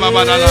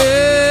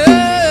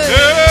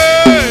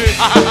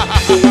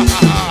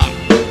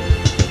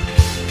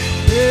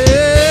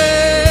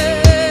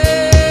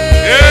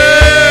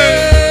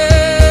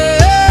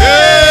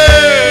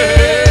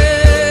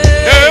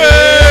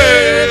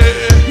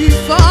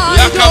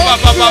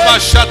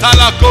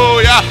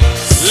 Shatalakoya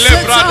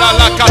Lebrada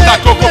la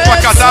katakoko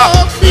pakata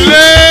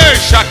Le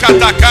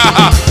shakataka.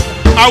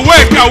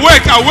 Awake,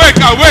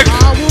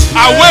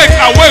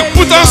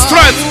 put on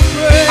strength.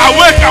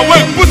 Awake,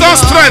 put on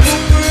strength.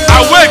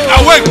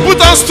 Awake,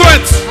 put on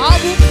strength.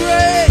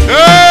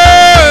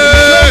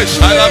 Hey,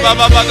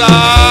 shalababada.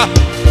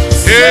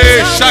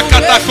 Hey,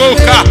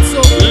 shakatakoka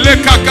Le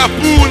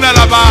kakapuna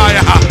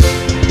labaya.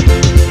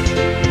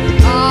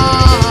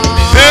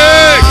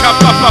 Hey,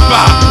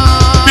 kapapapa.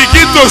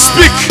 Begin to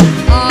speak.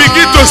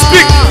 Begin to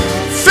speak.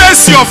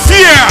 Face your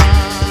fear.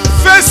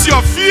 Face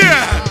your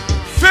fear.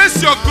 Face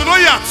against your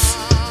Goliaths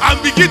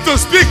and begin to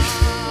speak.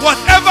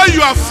 Whatever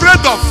you are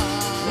afraid of,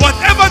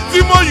 whatever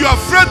demon you are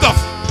afraid of,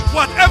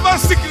 whatever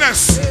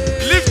sickness,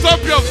 lift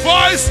up your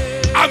voice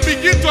and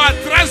begin to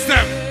address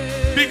them.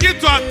 Begin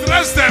to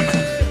address them.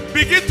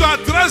 Begin to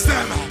address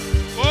them.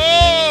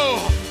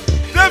 Oh,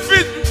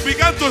 David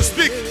began to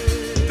speak.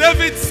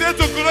 David said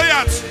to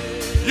Goliath,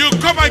 you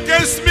come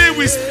against me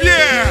with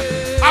spear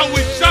and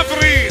with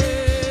javelin,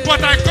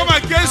 but I come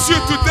against you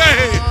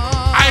today.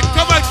 I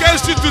come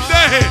against you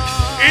today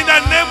in the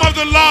name of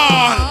the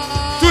Lord.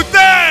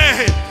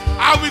 Today,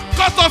 I will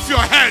cut off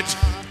your head.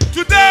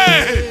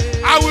 Today,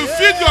 I will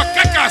feed your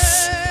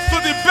carcass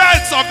to the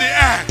birds of the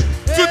air.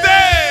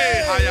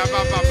 Today,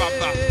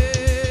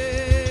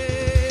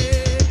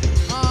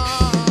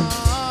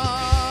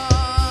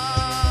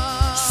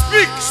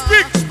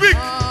 speak.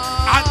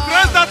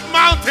 Address that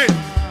mountain.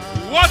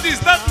 What is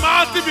that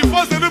mountain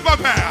before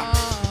Zerubbabel?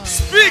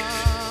 Speak,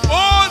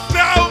 oh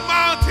thou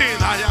mountain.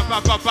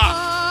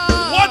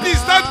 What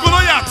is that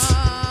Goliath?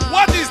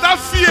 What is that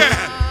fear?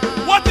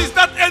 What is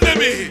that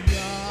enemy?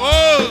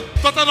 Oh,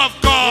 daughter of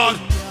God,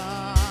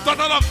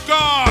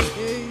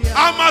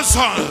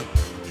 Amazon,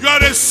 you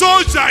are a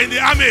soldier in the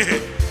army.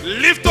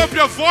 Lift up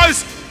your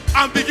voice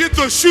and begin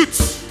to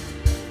shoot.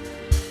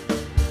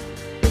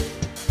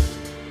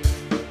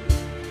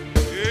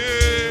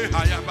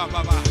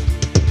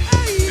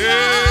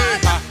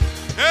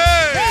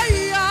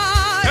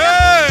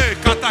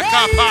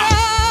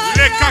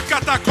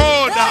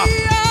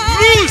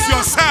 Lose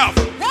yourself.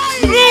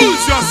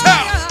 Lose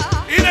yourself.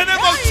 In the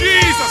name of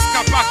Jesus.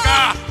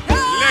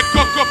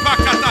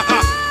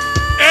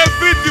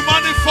 Every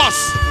demonic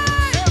force,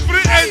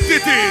 every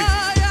entity,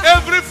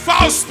 every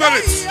foul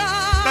spirit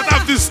that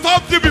have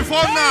disturbed you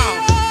before now,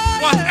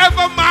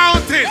 whatever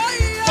mountain,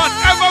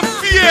 whatever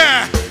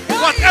fear,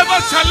 whatever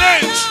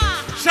challenge,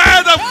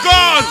 child of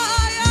God,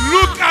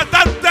 look at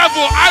that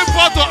devil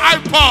eyeball to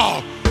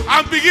eyeball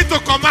and begin to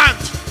command.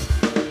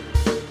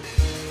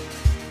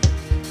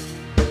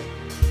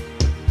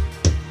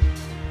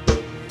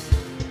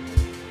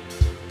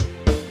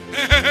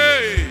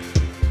 Hey.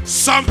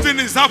 Something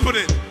is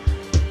happening.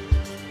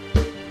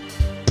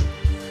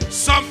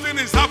 Something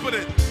is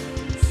happening.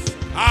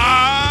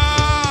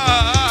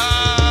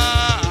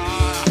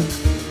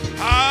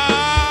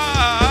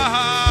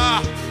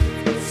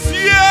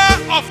 Fear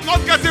of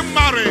not getting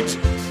married.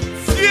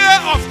 Fear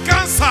of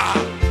cancer.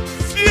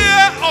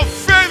 Fear of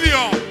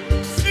failure.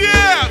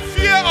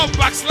 Fear of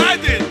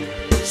backsliding.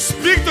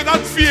 Speak to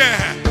that fear.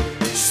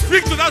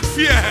 Speak to that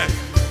fear.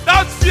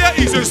 That fear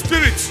is a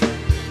spirit.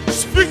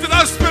 Speak to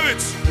that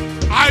spirit.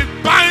 I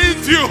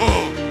bind you.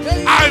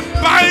 I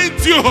bind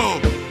you.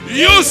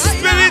 You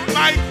spirit,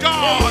 my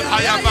God.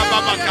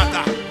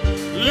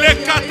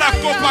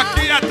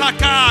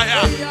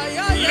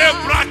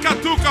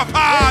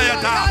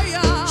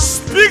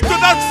 Speak to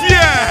that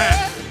fear.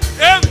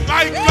 And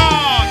my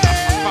God.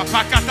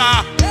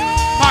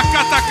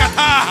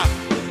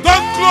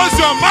 Don't close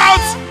your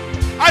mouth.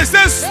 I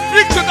say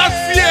speak to that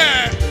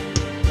fear.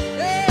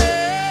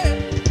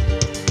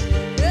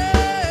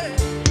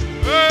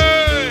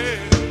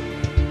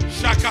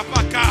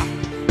 Shakapaka,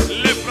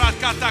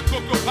 Lebrakata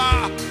Kokopa,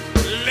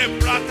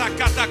 Lebrata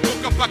Kata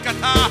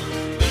Kokopakata,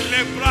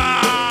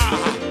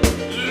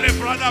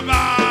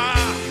 Lebradaba,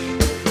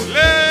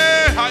 Le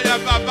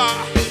Hayababa,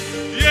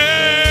 Ye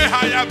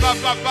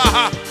Hayababa.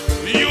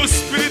 You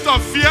spirit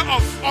of fear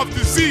of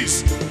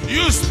disease,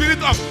 you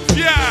spirit of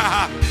fear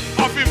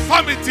of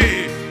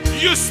infirmity,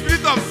 you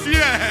spirit of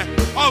fear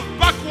of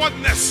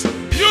backwardness,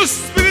 you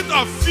spirit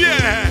of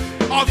fear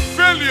of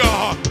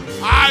failure,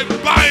 I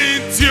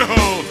bind you.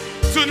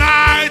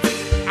 Tonight,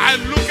 I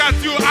look at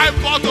you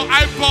eyeball to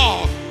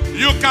eyeball.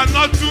 You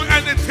cannot do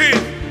anything,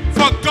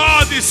 for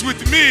God is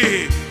with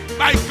me.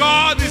 My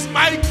God is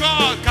my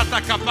God.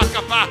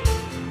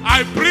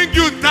 I bring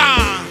you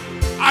down.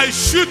 I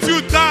shoot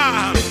you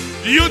down.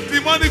 You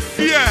demonic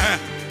fear,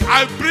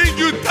 I bring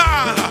you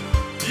down.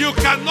 You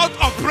cannot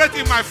operate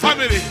in my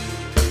family.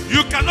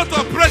 You cannot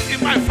operate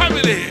in my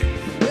family.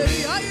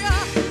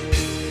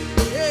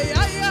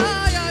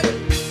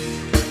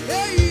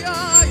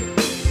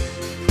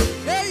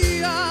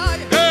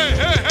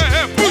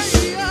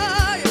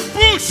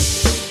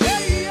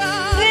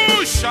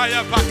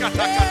 Shaya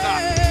pakata kata,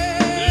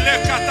 le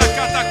kata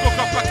kata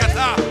koka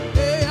pakata,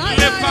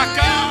 le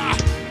paka,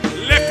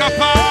 le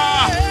kapa,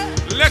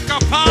 le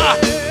kapa.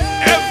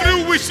 Every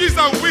witches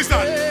and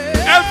wizard,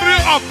 every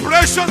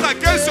oppression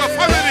against your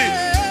family,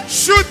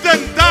 shoot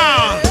them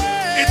down.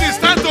 It is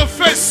time to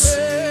face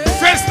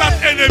that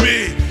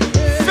enemy,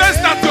 face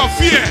that your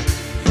fear.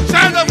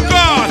 Child of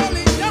God,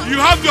 you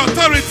have the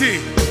authority.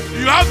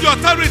 You have the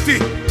authority.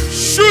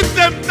 Shoot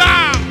them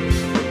down.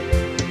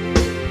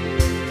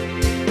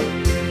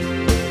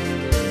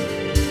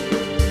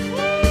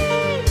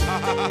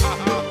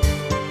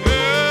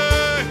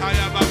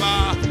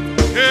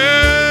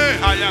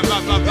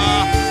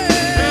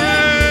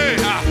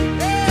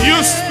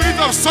 You spirit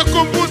of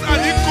succumbus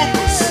and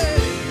incubus,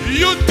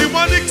 you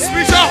demonic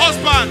spiritual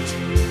husband,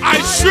 I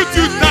shoot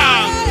you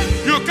down.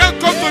 You can't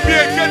come to me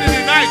again in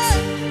the night.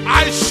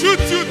 I shoot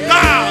you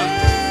down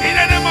in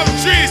the name of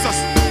Jesus.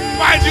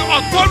 By the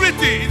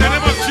authority in the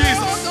name of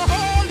Jesus.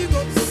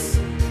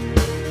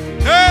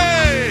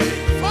 Hey!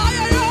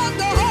 Fire on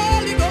the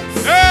Holy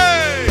Ghost.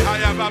 Hey!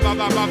 Like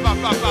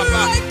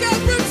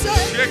every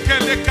chain.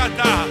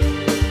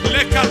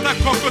 Lekata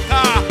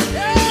kokota.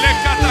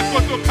 Lekata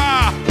kotoka.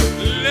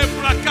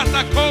 Lebra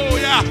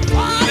katakoya.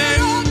 Fire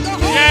on the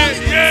Holy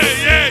Ghost.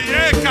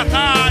 Yeah,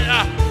 kataya.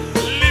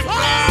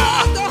 Fire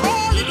on the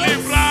Holy Ghost.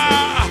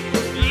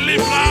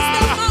 Libra.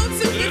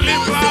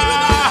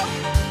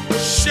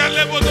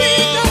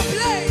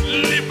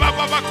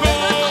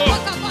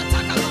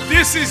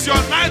 This is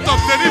your night of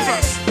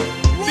deliverance.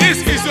 This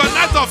is your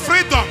night of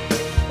freedom.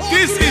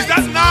 This is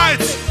that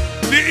night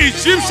the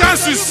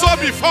Egyptians you saw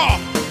before.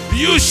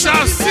 You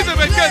shall see them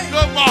again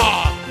no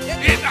more.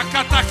 In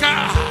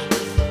Akataka.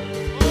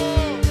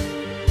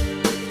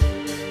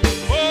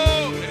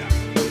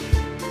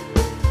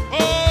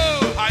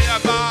 Oh,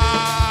 Hayaba.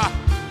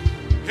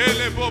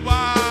 Hele Boba.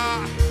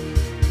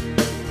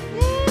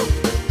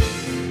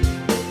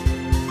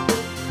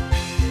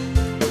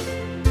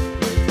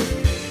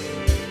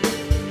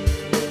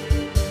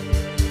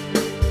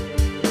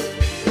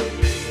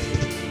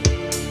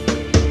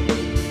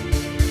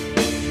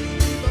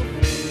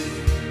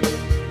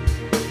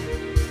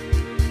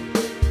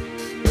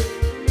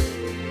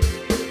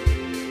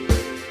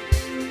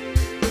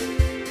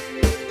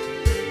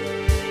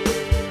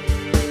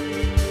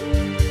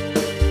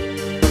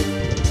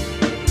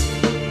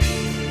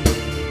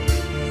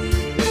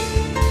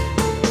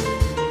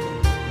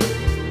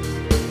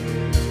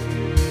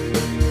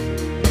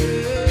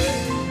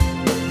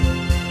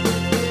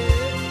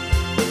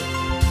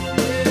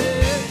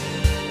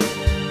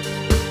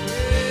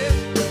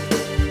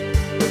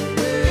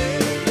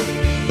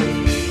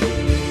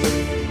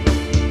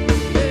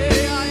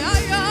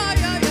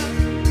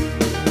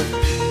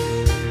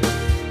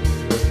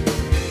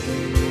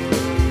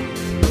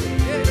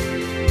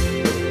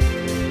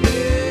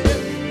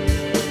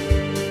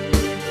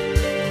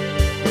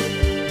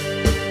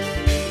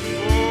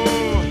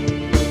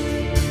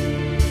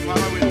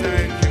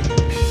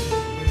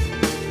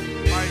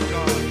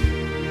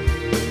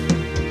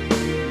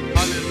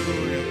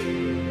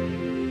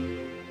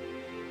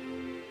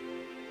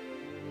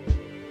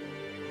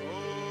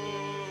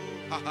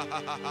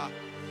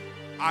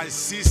 I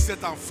see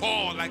Satan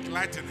fall like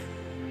lightning.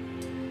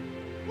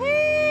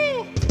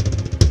 Woo!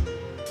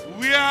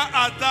 Where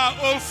art thou,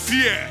 O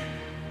fear?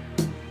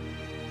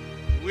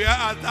 Where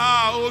art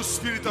thou, O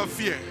spirit of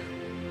fear?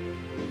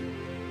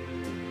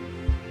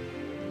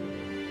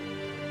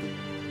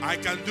 I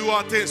can do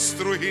all things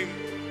through him.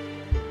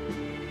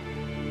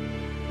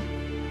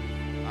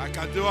 I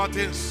can do all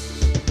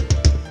things.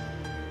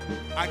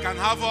 I can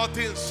have all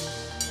things.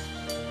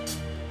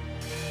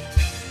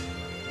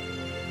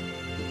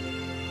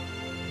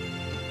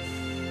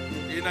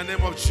 In the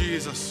name of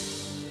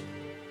Jesus,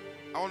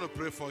 I want to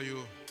pray for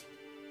you.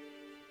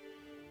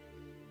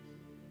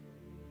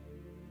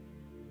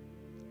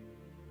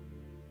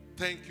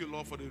 Thank you,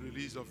 Lord, for the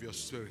release of your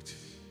spirit.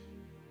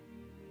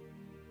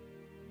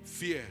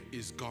 Fear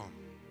is gone.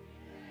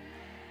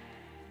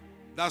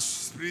 That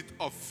spirit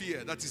of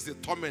fear, that is the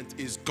torment,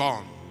 is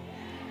gone.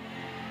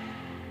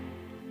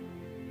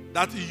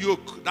 That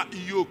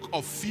yoke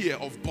of fear,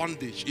 of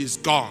bondage is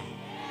gone.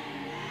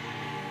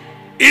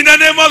 In the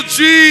name of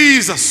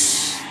Jesus.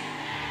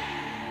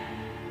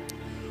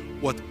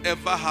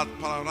 Whatever had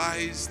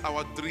paralyzed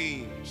our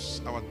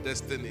dreams, our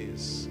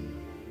destinies,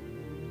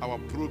 our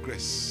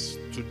progress,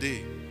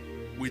 today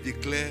we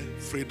declare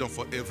freedom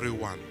for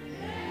everyone.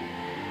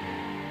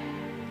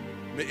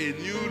 May a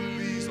new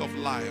lease of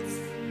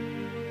life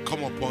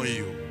come upon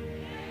you.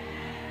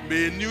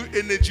 May a new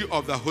energy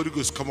of the Holy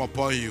Ghost come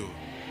upon you.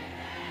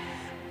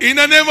 In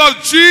the name of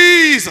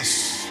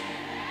Jesus.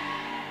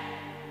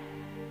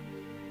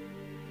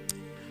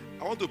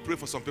 I want to pray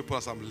for some people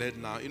as I'm led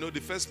now. You know, the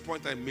first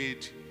point I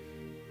made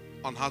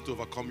on how to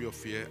overcome your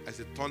fear, I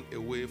said turn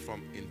away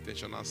from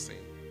intentional sin.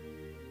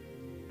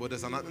 But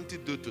there's an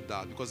antidote to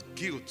that, because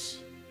guilt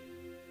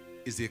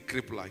is a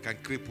crippler. It can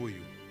cripple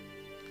you.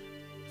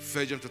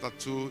 1 John chapter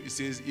 2, it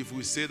says, if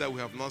we say that we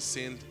have not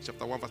sinned,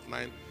 chapter 1 verse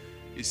 9,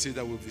 it says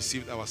that we've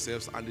deceived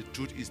ourselves and the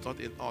truth is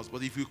not in us.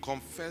 But if we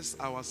confess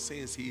our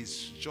sins, he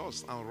is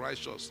just and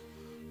righteous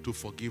to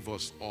forgive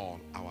us all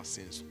our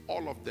sins.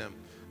 All of them.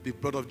 The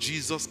blood of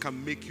Jesus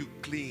can make you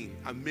clean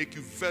and make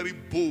you very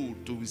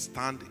bold to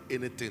withstand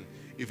anything,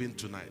 even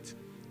tonight.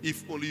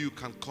 If only you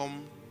can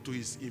come to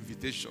his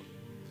invitation.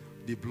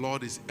 The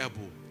blood is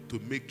able to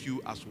make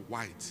you as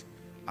white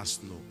as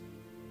snow.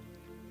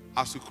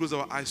 As we close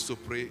our eyes to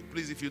pray,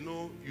 please, if you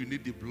know you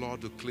need the blood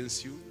to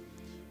cleanse you,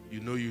 you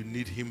know you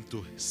need him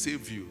to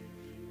save you,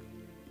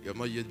 you have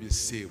not yet been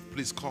saved,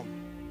 please come.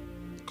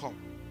 Come.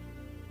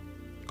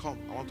 Come.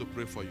 I want to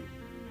pray for you.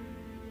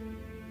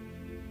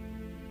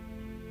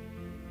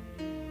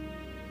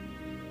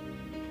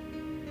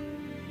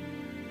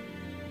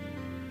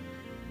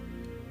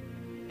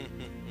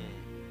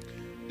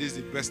 This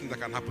is the best thing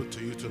that can happen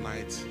to you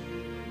tonight.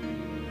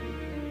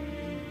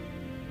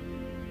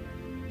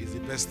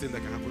 best thing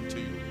that can happen to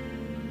you.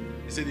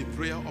 He said the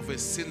prayer of a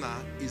sinner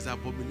is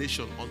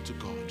abomination unto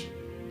God.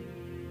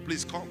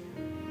 Please come.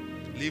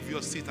 Leave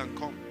your seat and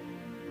come.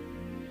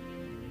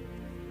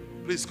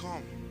 Please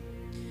come.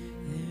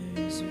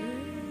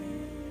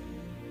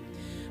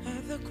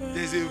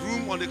 There's a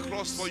room on the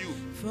cross for you.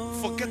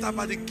 Forget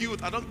about the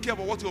guilt. I don't care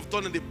about what you have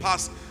done in the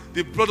past.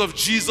 The blood of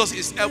Jesus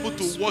is able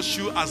to wash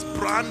you as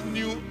brand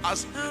new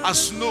as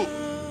snow.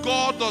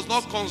 God does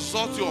not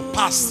consult your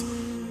past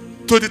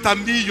to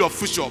determine your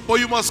future, but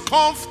you must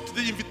come to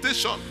the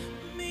invitation.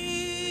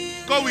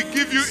 God will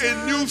give you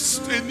a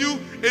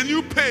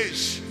new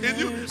page.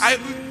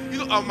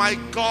 Oh my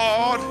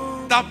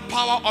God, that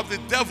power of the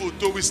devil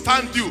to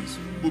withstand you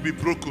will be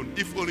broken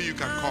if only you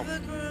can come.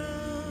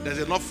 There's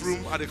enough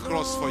room at the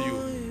cross for you.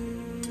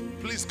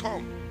 Please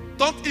come.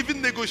 Don't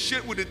even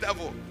negotiate with the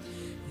devil.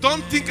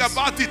 Don't think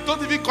about it.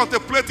 Don't even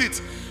contemplate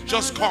it.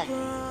 Just come.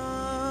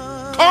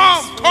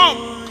 Come.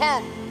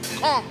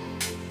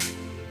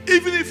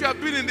 Even if you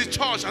have been in the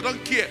church, I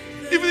don't care.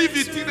 Even if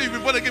you think that you've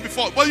been born again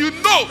before, but you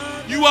know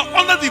you are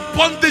under the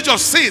bondage of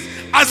sin.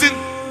 As in,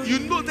 you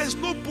know there's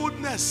no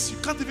boldness. You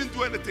can't even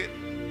do anything.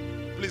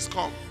 Please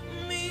come.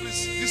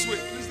 Please, this way.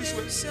 Please, this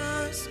way.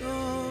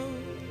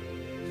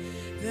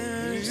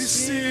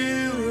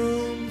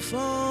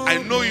 I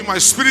know in my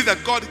spirit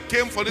that God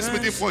came for this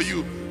meeting for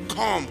you.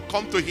 Come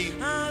to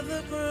Him.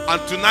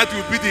 And tonight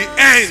will be the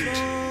end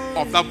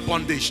of that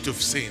bondage to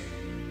sin.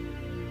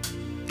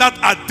 That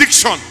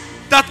addiction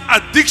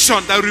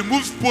that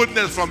removes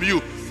boldness from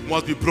you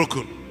must be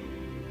broken.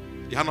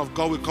 The hand of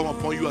God will come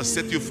upon you and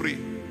set you free.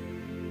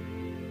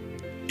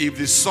 If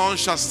the Son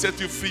shall set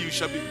you free, you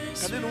shall be.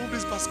 Can they remove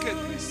this basket,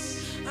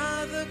 please?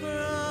 At the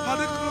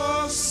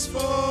cross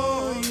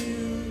for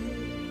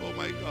you. Oh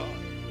my God.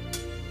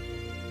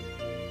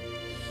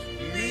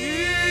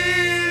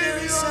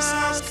 Millions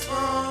have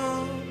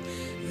come,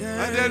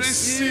 and there is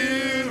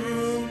still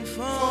room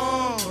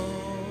for.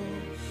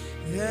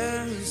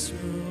 There is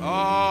room.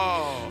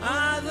 Oh,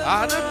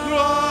 at the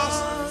cross.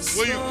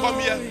 When you come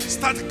here,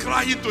 start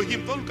crying to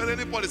Him. Don't look at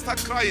anybody.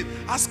 Start crying.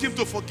 Ask Him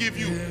to forgive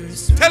you.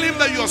 Tell Him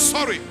that you are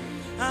sorry. You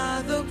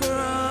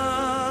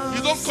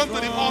don't come to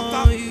the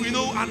altar,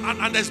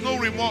 and there's no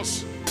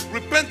remorse.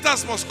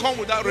 Repentance must come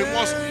without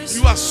remorse.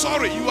 You are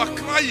sorry. You are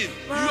crying.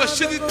 You are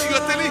shedding. You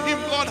are telling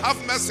Him, Lord, have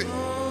mercy.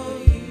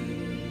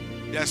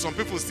 There are some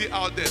people still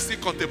out there, still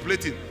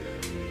contemplating.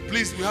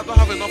 Please, we don't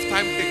have enough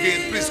time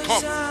again. Please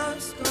come.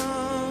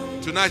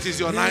 Tonight is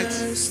your night.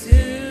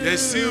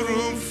 There's still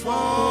room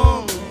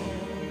for.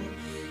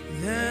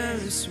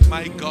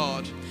 My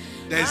God,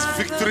 there is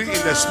victory in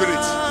the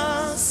spirit.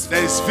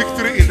 There is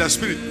victory in the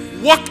spirit.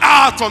 Walk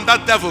out from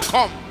that devil.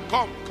 Come.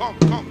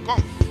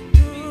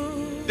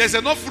 There's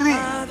enough room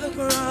at the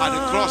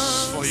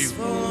cross for you.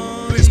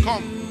 Please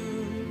come.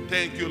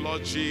 Thank you,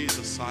 Lord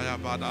Jesus. There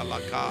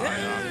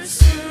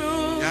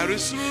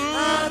is room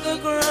at the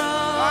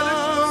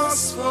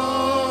cross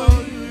for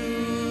you.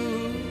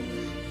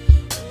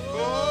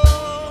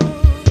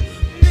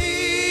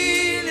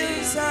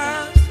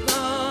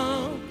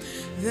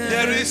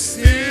 There is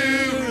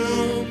still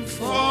room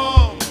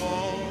for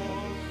more.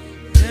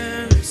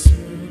 There is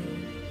room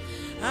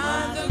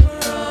at the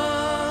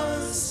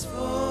cross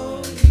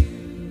for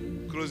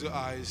you. Close your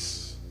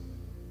eyes.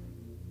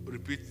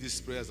 Repeat these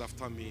prayers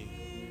after me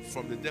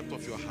from the depth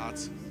of your heart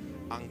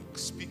and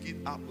speak it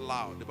out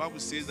loud. The Bible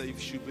says that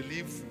if you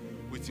believe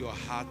with your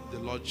heart the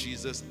Lord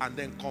Jesus and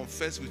then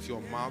confess with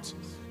your mouth,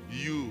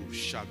 you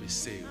shall be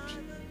saved.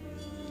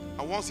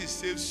 And once He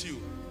saves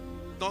you,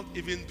 don't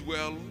even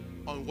dwell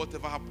on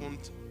whatever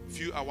happened a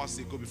few hours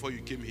ago before you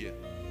came here.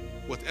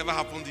 Whatever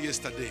happened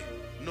yesterday.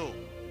 No.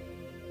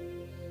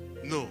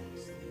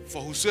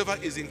 For whosoever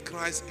is in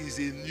Christ is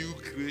a new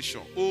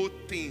creation. All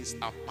things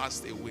are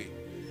passed away.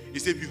 He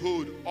said,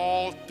 behold,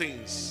 all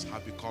things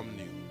have become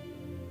new.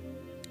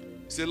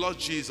 Say, Lord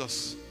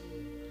Jesus,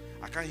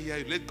 I can't hear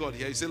you. Let God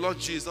hear you. Say, Lord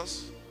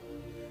Jesus,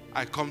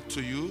 I come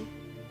to you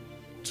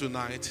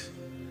tonight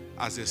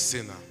as a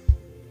sinner.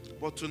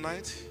 But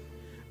tonight,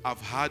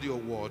 I've heard your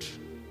word.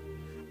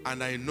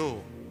 And I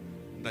know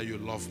that you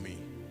love me.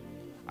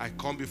 I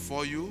come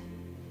before you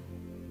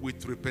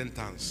with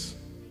repentance.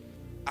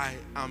 I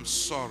am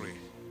sorry.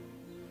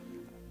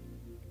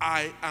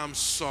 I am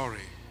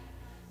sorry.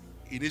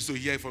 He needs to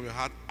hear it from your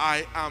heart.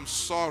 I am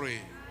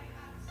sorry.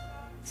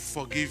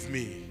 Forgive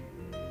me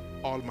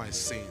all my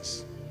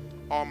sins,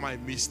 all my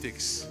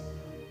mistakes,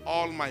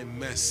 all my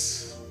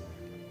mess.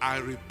 I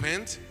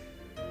repent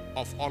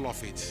of all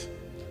of it.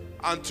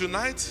 And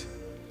tonight,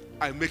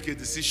 I make a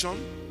decision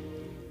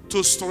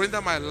to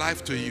surrender my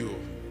life to you.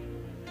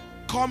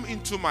 Come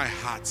into my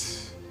heart.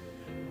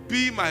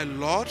 Be my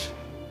Lord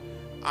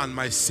and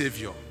my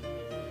Savior.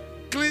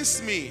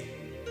 Cleanse me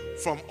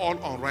from all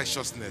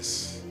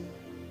unrighteousness.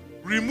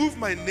 Remove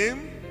my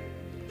name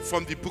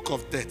from the book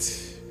of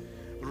death.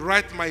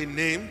 Write my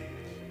name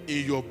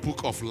in your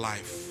book of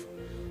life.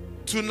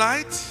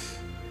 Tonight,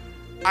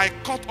 I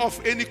cut off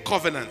any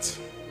covenant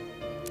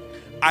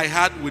I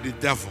had with the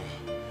devil.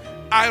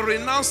 I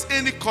renounce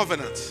any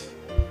covenant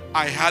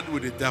I had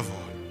with the devil.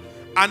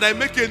 And I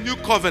make a new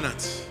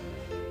covenant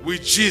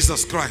with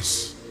Jesus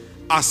Christ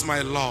as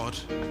my Lord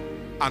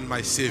and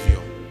my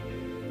Savior.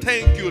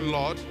 Thank you,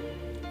 Lord,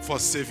 for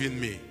saving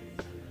me.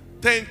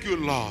 Thank you,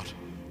 Lord,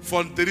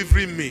 for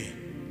delivering me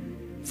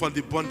from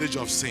the bondage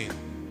of sin.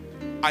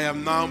 I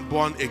am now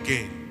born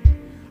again.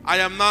 I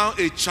am now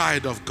a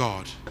child of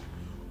God.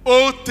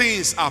 All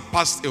things are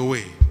passed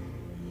away.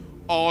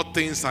 All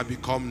things have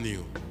become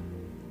new.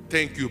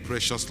 Thank you,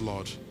 precious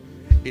Lord,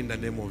 in the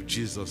name of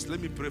Jesus.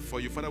 Let me pray for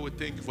you. Father, we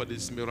thank you for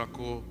this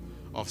miracle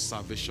of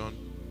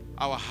salvation.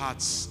 Our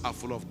hearts are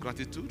full of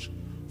gratitude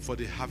for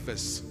the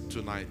harvest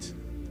tonight,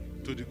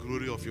 to the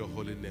glory of your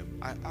holy name.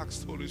 I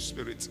ask, Holy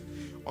Spirit,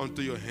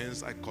 unto your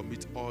hands I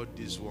commit all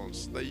these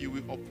ones, that you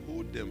will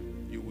uphold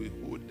them, you will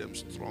hold them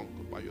strong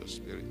by your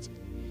Spirit.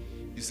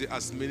 You say,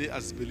 as many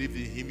as believed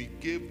in him, he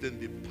gave them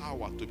the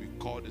power to be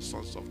called the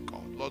sons of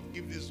God. Lord,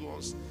 give these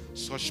ones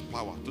such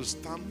power to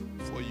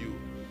stand for you,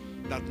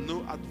 that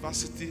no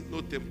adversity,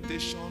 no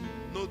temptation,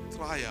 no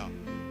trial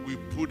will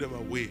pull them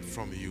away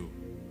from you.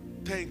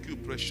 Thank you,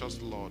 precious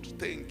Lord.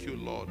 Thank you,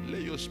 Lord.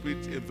 Let your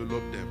Spirit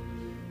envelope them.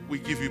 We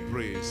give you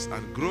praise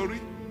and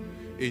glory.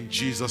 In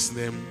Jesus'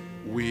 name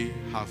we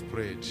have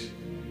prayed.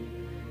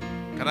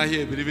 Can I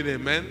hear a believing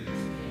amen?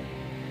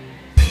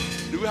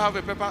 Do we have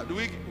a paper? Do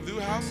we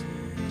have?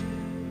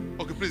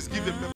 Okay, please give the paper.